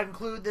that'll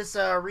conclude this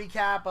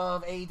recap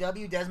of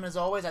AEW. Desmond, as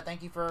always, I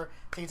thank you for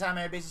taking time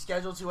out of your busy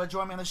schedule to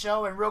join me on the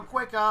show. And real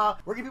quick,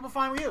 where can people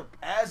find you?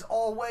 As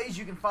always,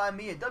 you can find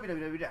me at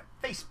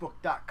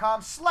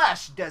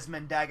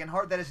www.facebook.com/Desmond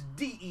Dagenhart. That is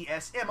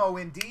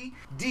DESMOND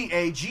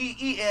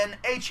DAGENHART.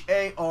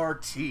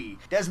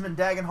 Desmond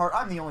Dagenhart.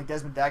 I'm the only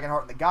Desmond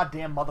Dagenhart in the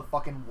goddamn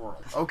motherfucking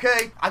world.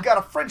 Okay? I got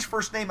a French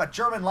first name, a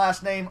German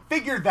last name.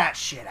 Figure that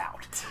shit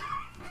out.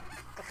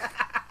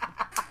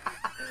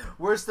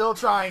 We're still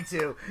trying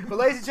to. But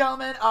ladies and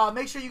gentlemen,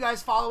 make sure you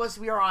guys follow us.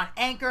 We are on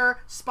Anchor,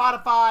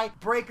 Spotify,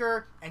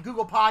 Breaker, and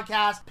Google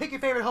Podcasts. Pick your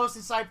favorite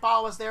hosting site,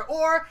 follow us there.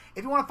 Or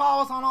if you want to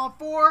follow us on all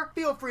four,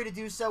 feel free to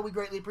do so. We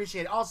greatly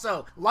appreciate it.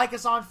 Also, like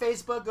us on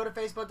Facebook. Go to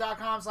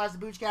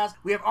facebook.com/theboochcast.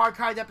 We have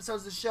archived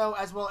episodes of the show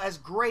as well as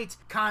great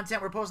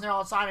content. We're posting there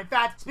all the time. In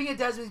fact, speaking of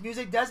Desmond's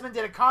music, Desmond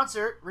did a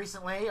concert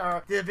recently,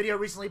 or did a video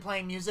recently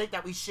playing music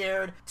that we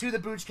shared to the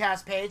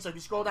Boochcast page. So if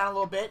you scroll down a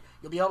little bit,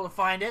 you'll be able to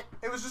find it.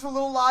 It was just a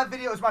little live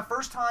video. It was my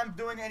first time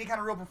doing any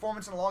kind of real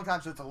performance in a long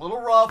time, so it's a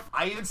little rough.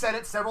 I even said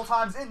it several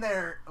times in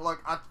there.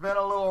 Look, it's been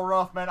a little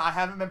rough, man. I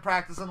haven't been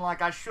practicing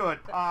like I should.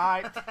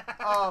 Alright?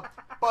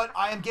 But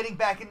I am getting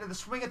back into the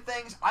swing of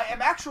things. I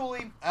am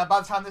actually,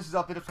 by the time this is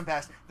up, it's been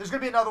past, there's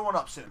going to be another one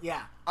up soon.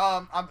 Yeah.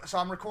 So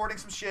I'm recording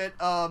some shit.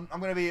 I'm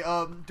going to be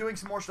doing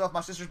some more stuff.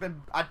 My sister's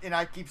been, and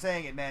I keep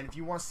saying it, man, if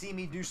you want to see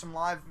me do some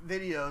live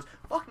videos,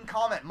 fucking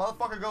comment.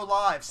 Motherfucker, go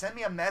live. Send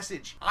me a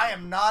message. I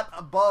am not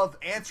above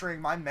answering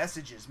my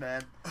messages,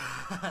 man.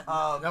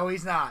 No,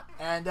 he's not.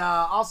 And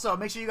also,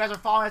 make sure you guys are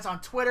following us on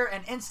Twitter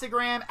and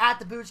Instagram at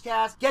the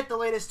Boochcast. Get the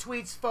latest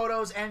tweets,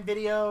 photos, and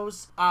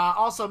videos.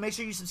 Also, make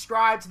sure you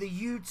subscribe to the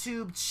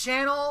YouTube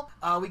channel.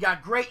 We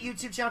got great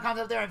YouTube channel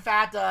content up there. In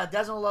fact,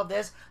 Desmond will love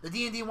this. The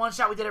D&D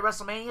one-shot we did at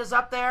WrestleMania is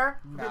up there.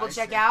 Nice. People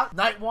check out.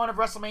 Night 1 of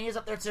WrestleMania is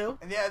up there, too.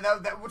 And yeah,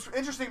 what's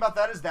interesting about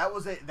that is that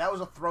was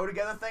a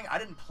throw-together thing. I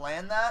didn't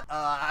plan that.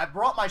 I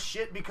brought my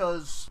shit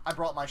because I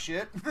brought my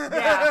shit.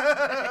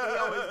 Yeah, he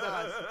always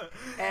does.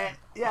 And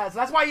yeah, so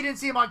that's why you didn't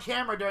see him on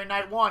camera during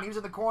Night 1. He was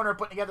in the corner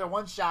putting together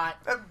one shot.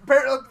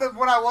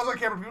 When I was on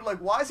camera, people were like,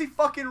 why is he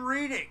fucking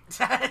reading?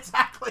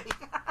 Exactly.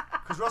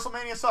 Because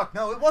WrestleMania sucked.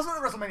 No, it wasn't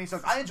that WrestleMania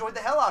sucked. I enjoyed the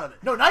hell out of it.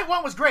 No, Night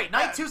 1 was great.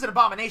 Night 2's an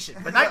abomination,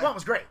 but Night 1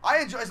 was great. I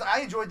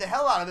enjoyed the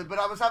hell out of it, but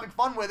I was having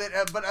fun with it.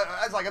 But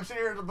I was like, I'm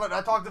sitting here, but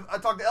I talked to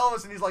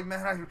Elvis, and he's like,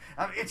 man,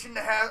 I'm itching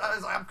to have. I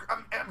was like,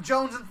 I'm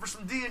jonesing for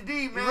some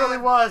D&D, man. He really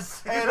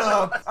was. And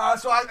so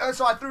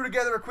I threw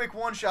together a quick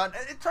one shot,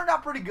 and it turned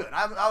out pretty good.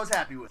 I was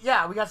happy with it.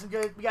 Yeah, we got some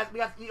good. We got.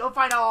 You'll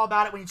find out all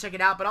about it when you check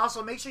it out. But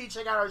also make sure you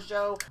check out our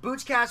show,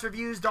 Boochcast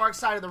Reviews, Dark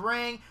Side of the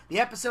Ring. The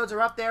episodes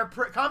are up there,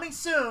 coming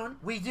soon.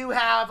 We do have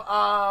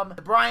have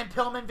the Brian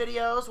Pillman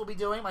videos we'll be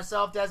doing.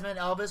 Myself, Desmond, and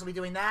Elvis will be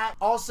doing that.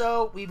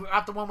 Also, we've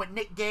got the one with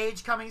Nick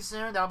Gage coming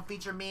soon. That'll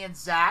feature me and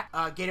Zach.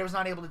 Gator was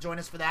not able to join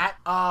us for that.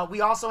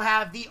 We also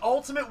have The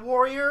Ultimate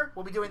Warrior.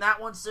 We'll be doing that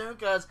one soon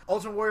because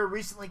Ultimate Warrior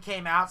recently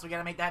came out, so we got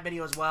to make that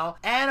video as well.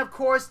 And, of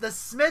course, The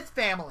Smith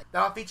Family.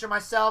 That'll feature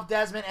myself,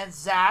 Desmond, and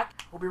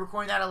Zach. We'll be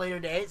recording that at a later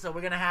date, so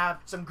we're going to have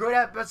some good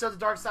episodes of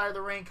Dark Side of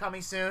the Ring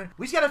coming soon.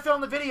 We just got to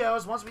film the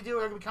videos. Once we do,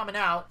 they're going to be coming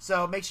out.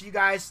 So make sure you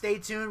guys stay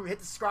tuned. Hit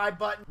the subscribe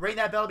button. Ring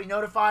that bell to be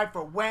notified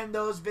for when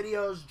those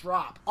videos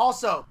drop.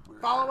 Also,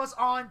 follow us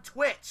on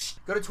Twitch.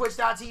 Go to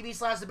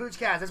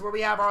twitch.tv/theboochcast. That's where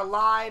we have our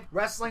live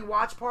wrestling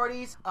watch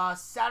parties.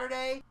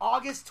 Saturday,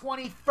 August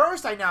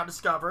 21st, I now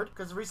discovered.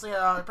 Because recently,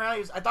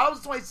 apparently, I thought it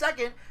was the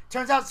 22nd.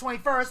 Turns out it's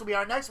 21st will be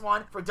our next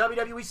one for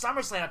WWE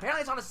SummerSlam.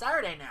 Apparently, it's on a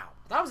Saturday now.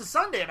 That was a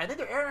Sunday, but I think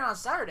they're airing it on a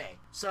Saturday.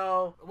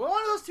 So, one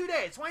of those 2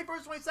 days,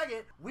 21st,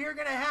 22nd, we're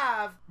going to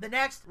have the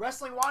next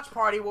wrestling watch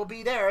party will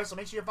be there. So,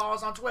 make sure you follow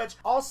us on Twitch.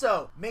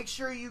 Also, make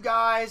sure you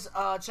guys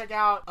check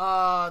out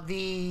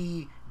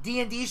the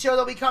D&D show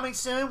that'll be coming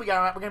soon. We're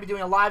going to be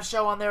doing a live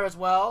show on there as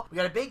well. We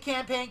got a big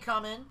campaign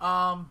coming,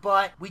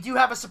 but we do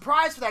have a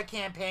surprise for that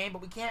campaign,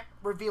 but we can't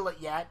reveal it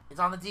yet. It's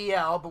on the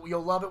DL, but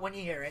you'll love it when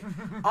you hear it.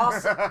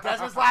 Also,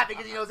 Desmond's laughing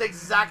because he knows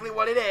exactly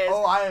what it is.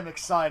 Oh, I am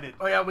excited.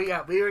 Oh yeah, we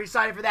were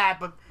excited for that,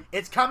 but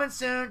it's coming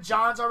soon.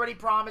 John's already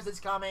promised it's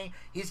coming.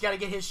 He's got to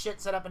get his shit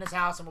set up in his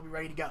house, and we'll be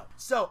ready to go.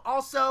 So,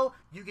 also,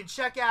 you can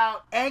check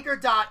out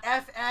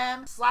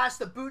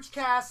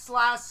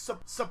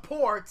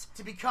anchor.fm/theboochcast/support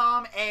to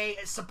become a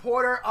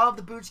supporter of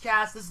the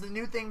Boochcast. This is the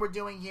new thing we're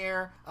doing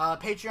here.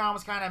 Patreon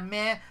was kind of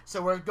meh,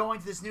 so we're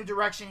going to this new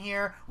direction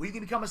here where you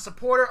can become a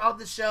supporter of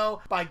the show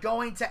by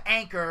going to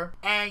Anchor,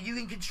 and you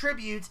can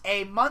contribute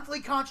a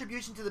monthly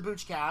contribution to the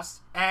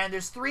Boochcast, and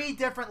there's 3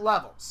 different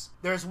levels.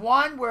 There's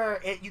one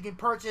where you can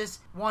purchase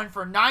one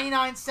for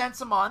 99 cents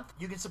a month.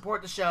 You can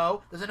support the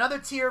show. There's another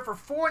tier for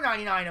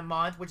 $4.99 a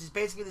month, which is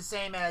basically the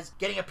same as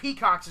getting a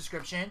Peacock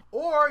subscription.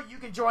 Or you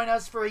can join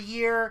us for a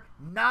year,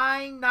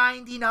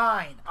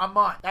 $9.99 a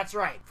month. That's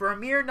right. For a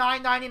mere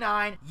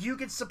 $9.99, you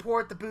can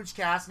support the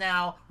Boochcast.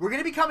 Now, we're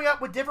going to be coming up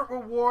with different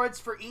rewards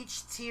for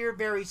each tier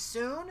very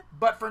soon,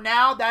 but for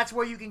now, that's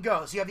where you can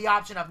go. So you have the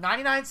option of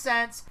 99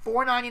 cents,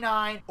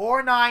 $4.99,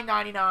 or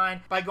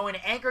 $9.99 by going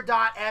to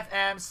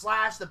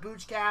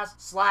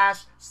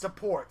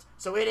anchor.fm/theboochcast/support.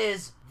 So it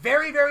is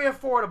very, very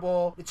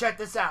affordable to check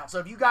this out. So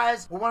if you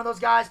guys were one of those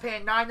guys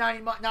paying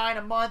 $9.99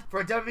 a month for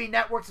a WWE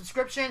Network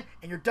subscription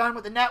and you're done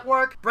with the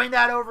network, bring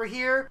that over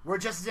here. We're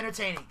just as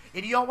entertaining.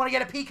 If you don't want to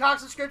get a Peacock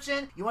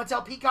subscription, you want to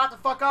tell Peacock to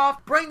fuck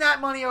off, bring that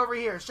money over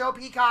here. Show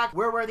Peacock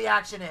where the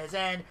action is.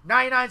 And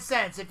 99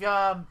 cents. If you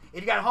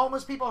got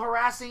homeless people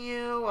harassing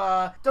you,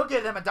 don't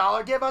give them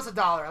 $1. Give us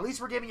 $1. At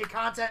least we're giving you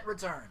content in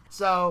return.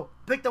 So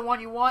pick the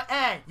one you want,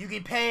 and you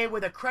can pay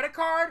with a credit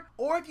card,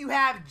 or if you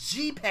have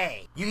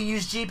GPay, you can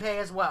use GPay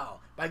as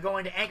well by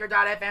going to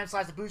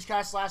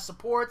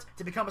anchor.fm/theboochcast/support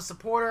to become a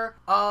supporter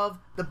of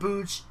the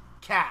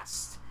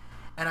Boochcast.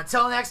 And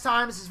until next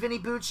time, this is Vinny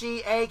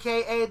Bucci,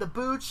 aka The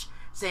Booch,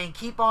 saying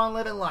keep on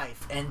living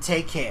life and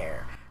take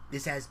care.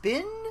 This has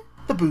been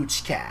the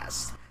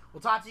Boochcast. We'll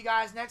talk to you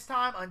guys next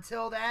time.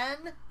 Until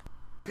then,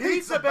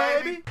 pizza,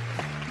 baby!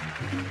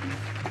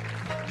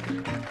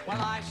 Well,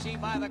 I see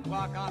by the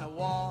clock on the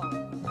wall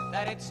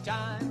that it's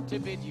time to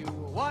bid you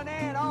one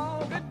and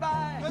all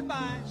goodbye.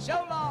 Goodbye.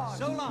 So long.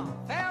 So long.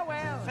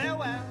 Farewell.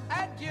 Farewell.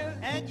 Adieu.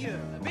 Adieu.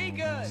 Be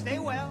good. Stay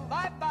well.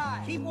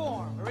 Bye-bye. Keep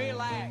warm.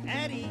 Relax.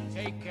 At ease.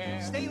 Take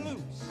care. Stay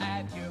loose.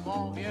 Adieu,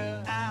 mon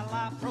vieux. À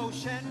la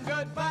prochaine.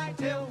 Goodbye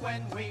till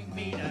when we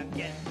meet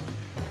again.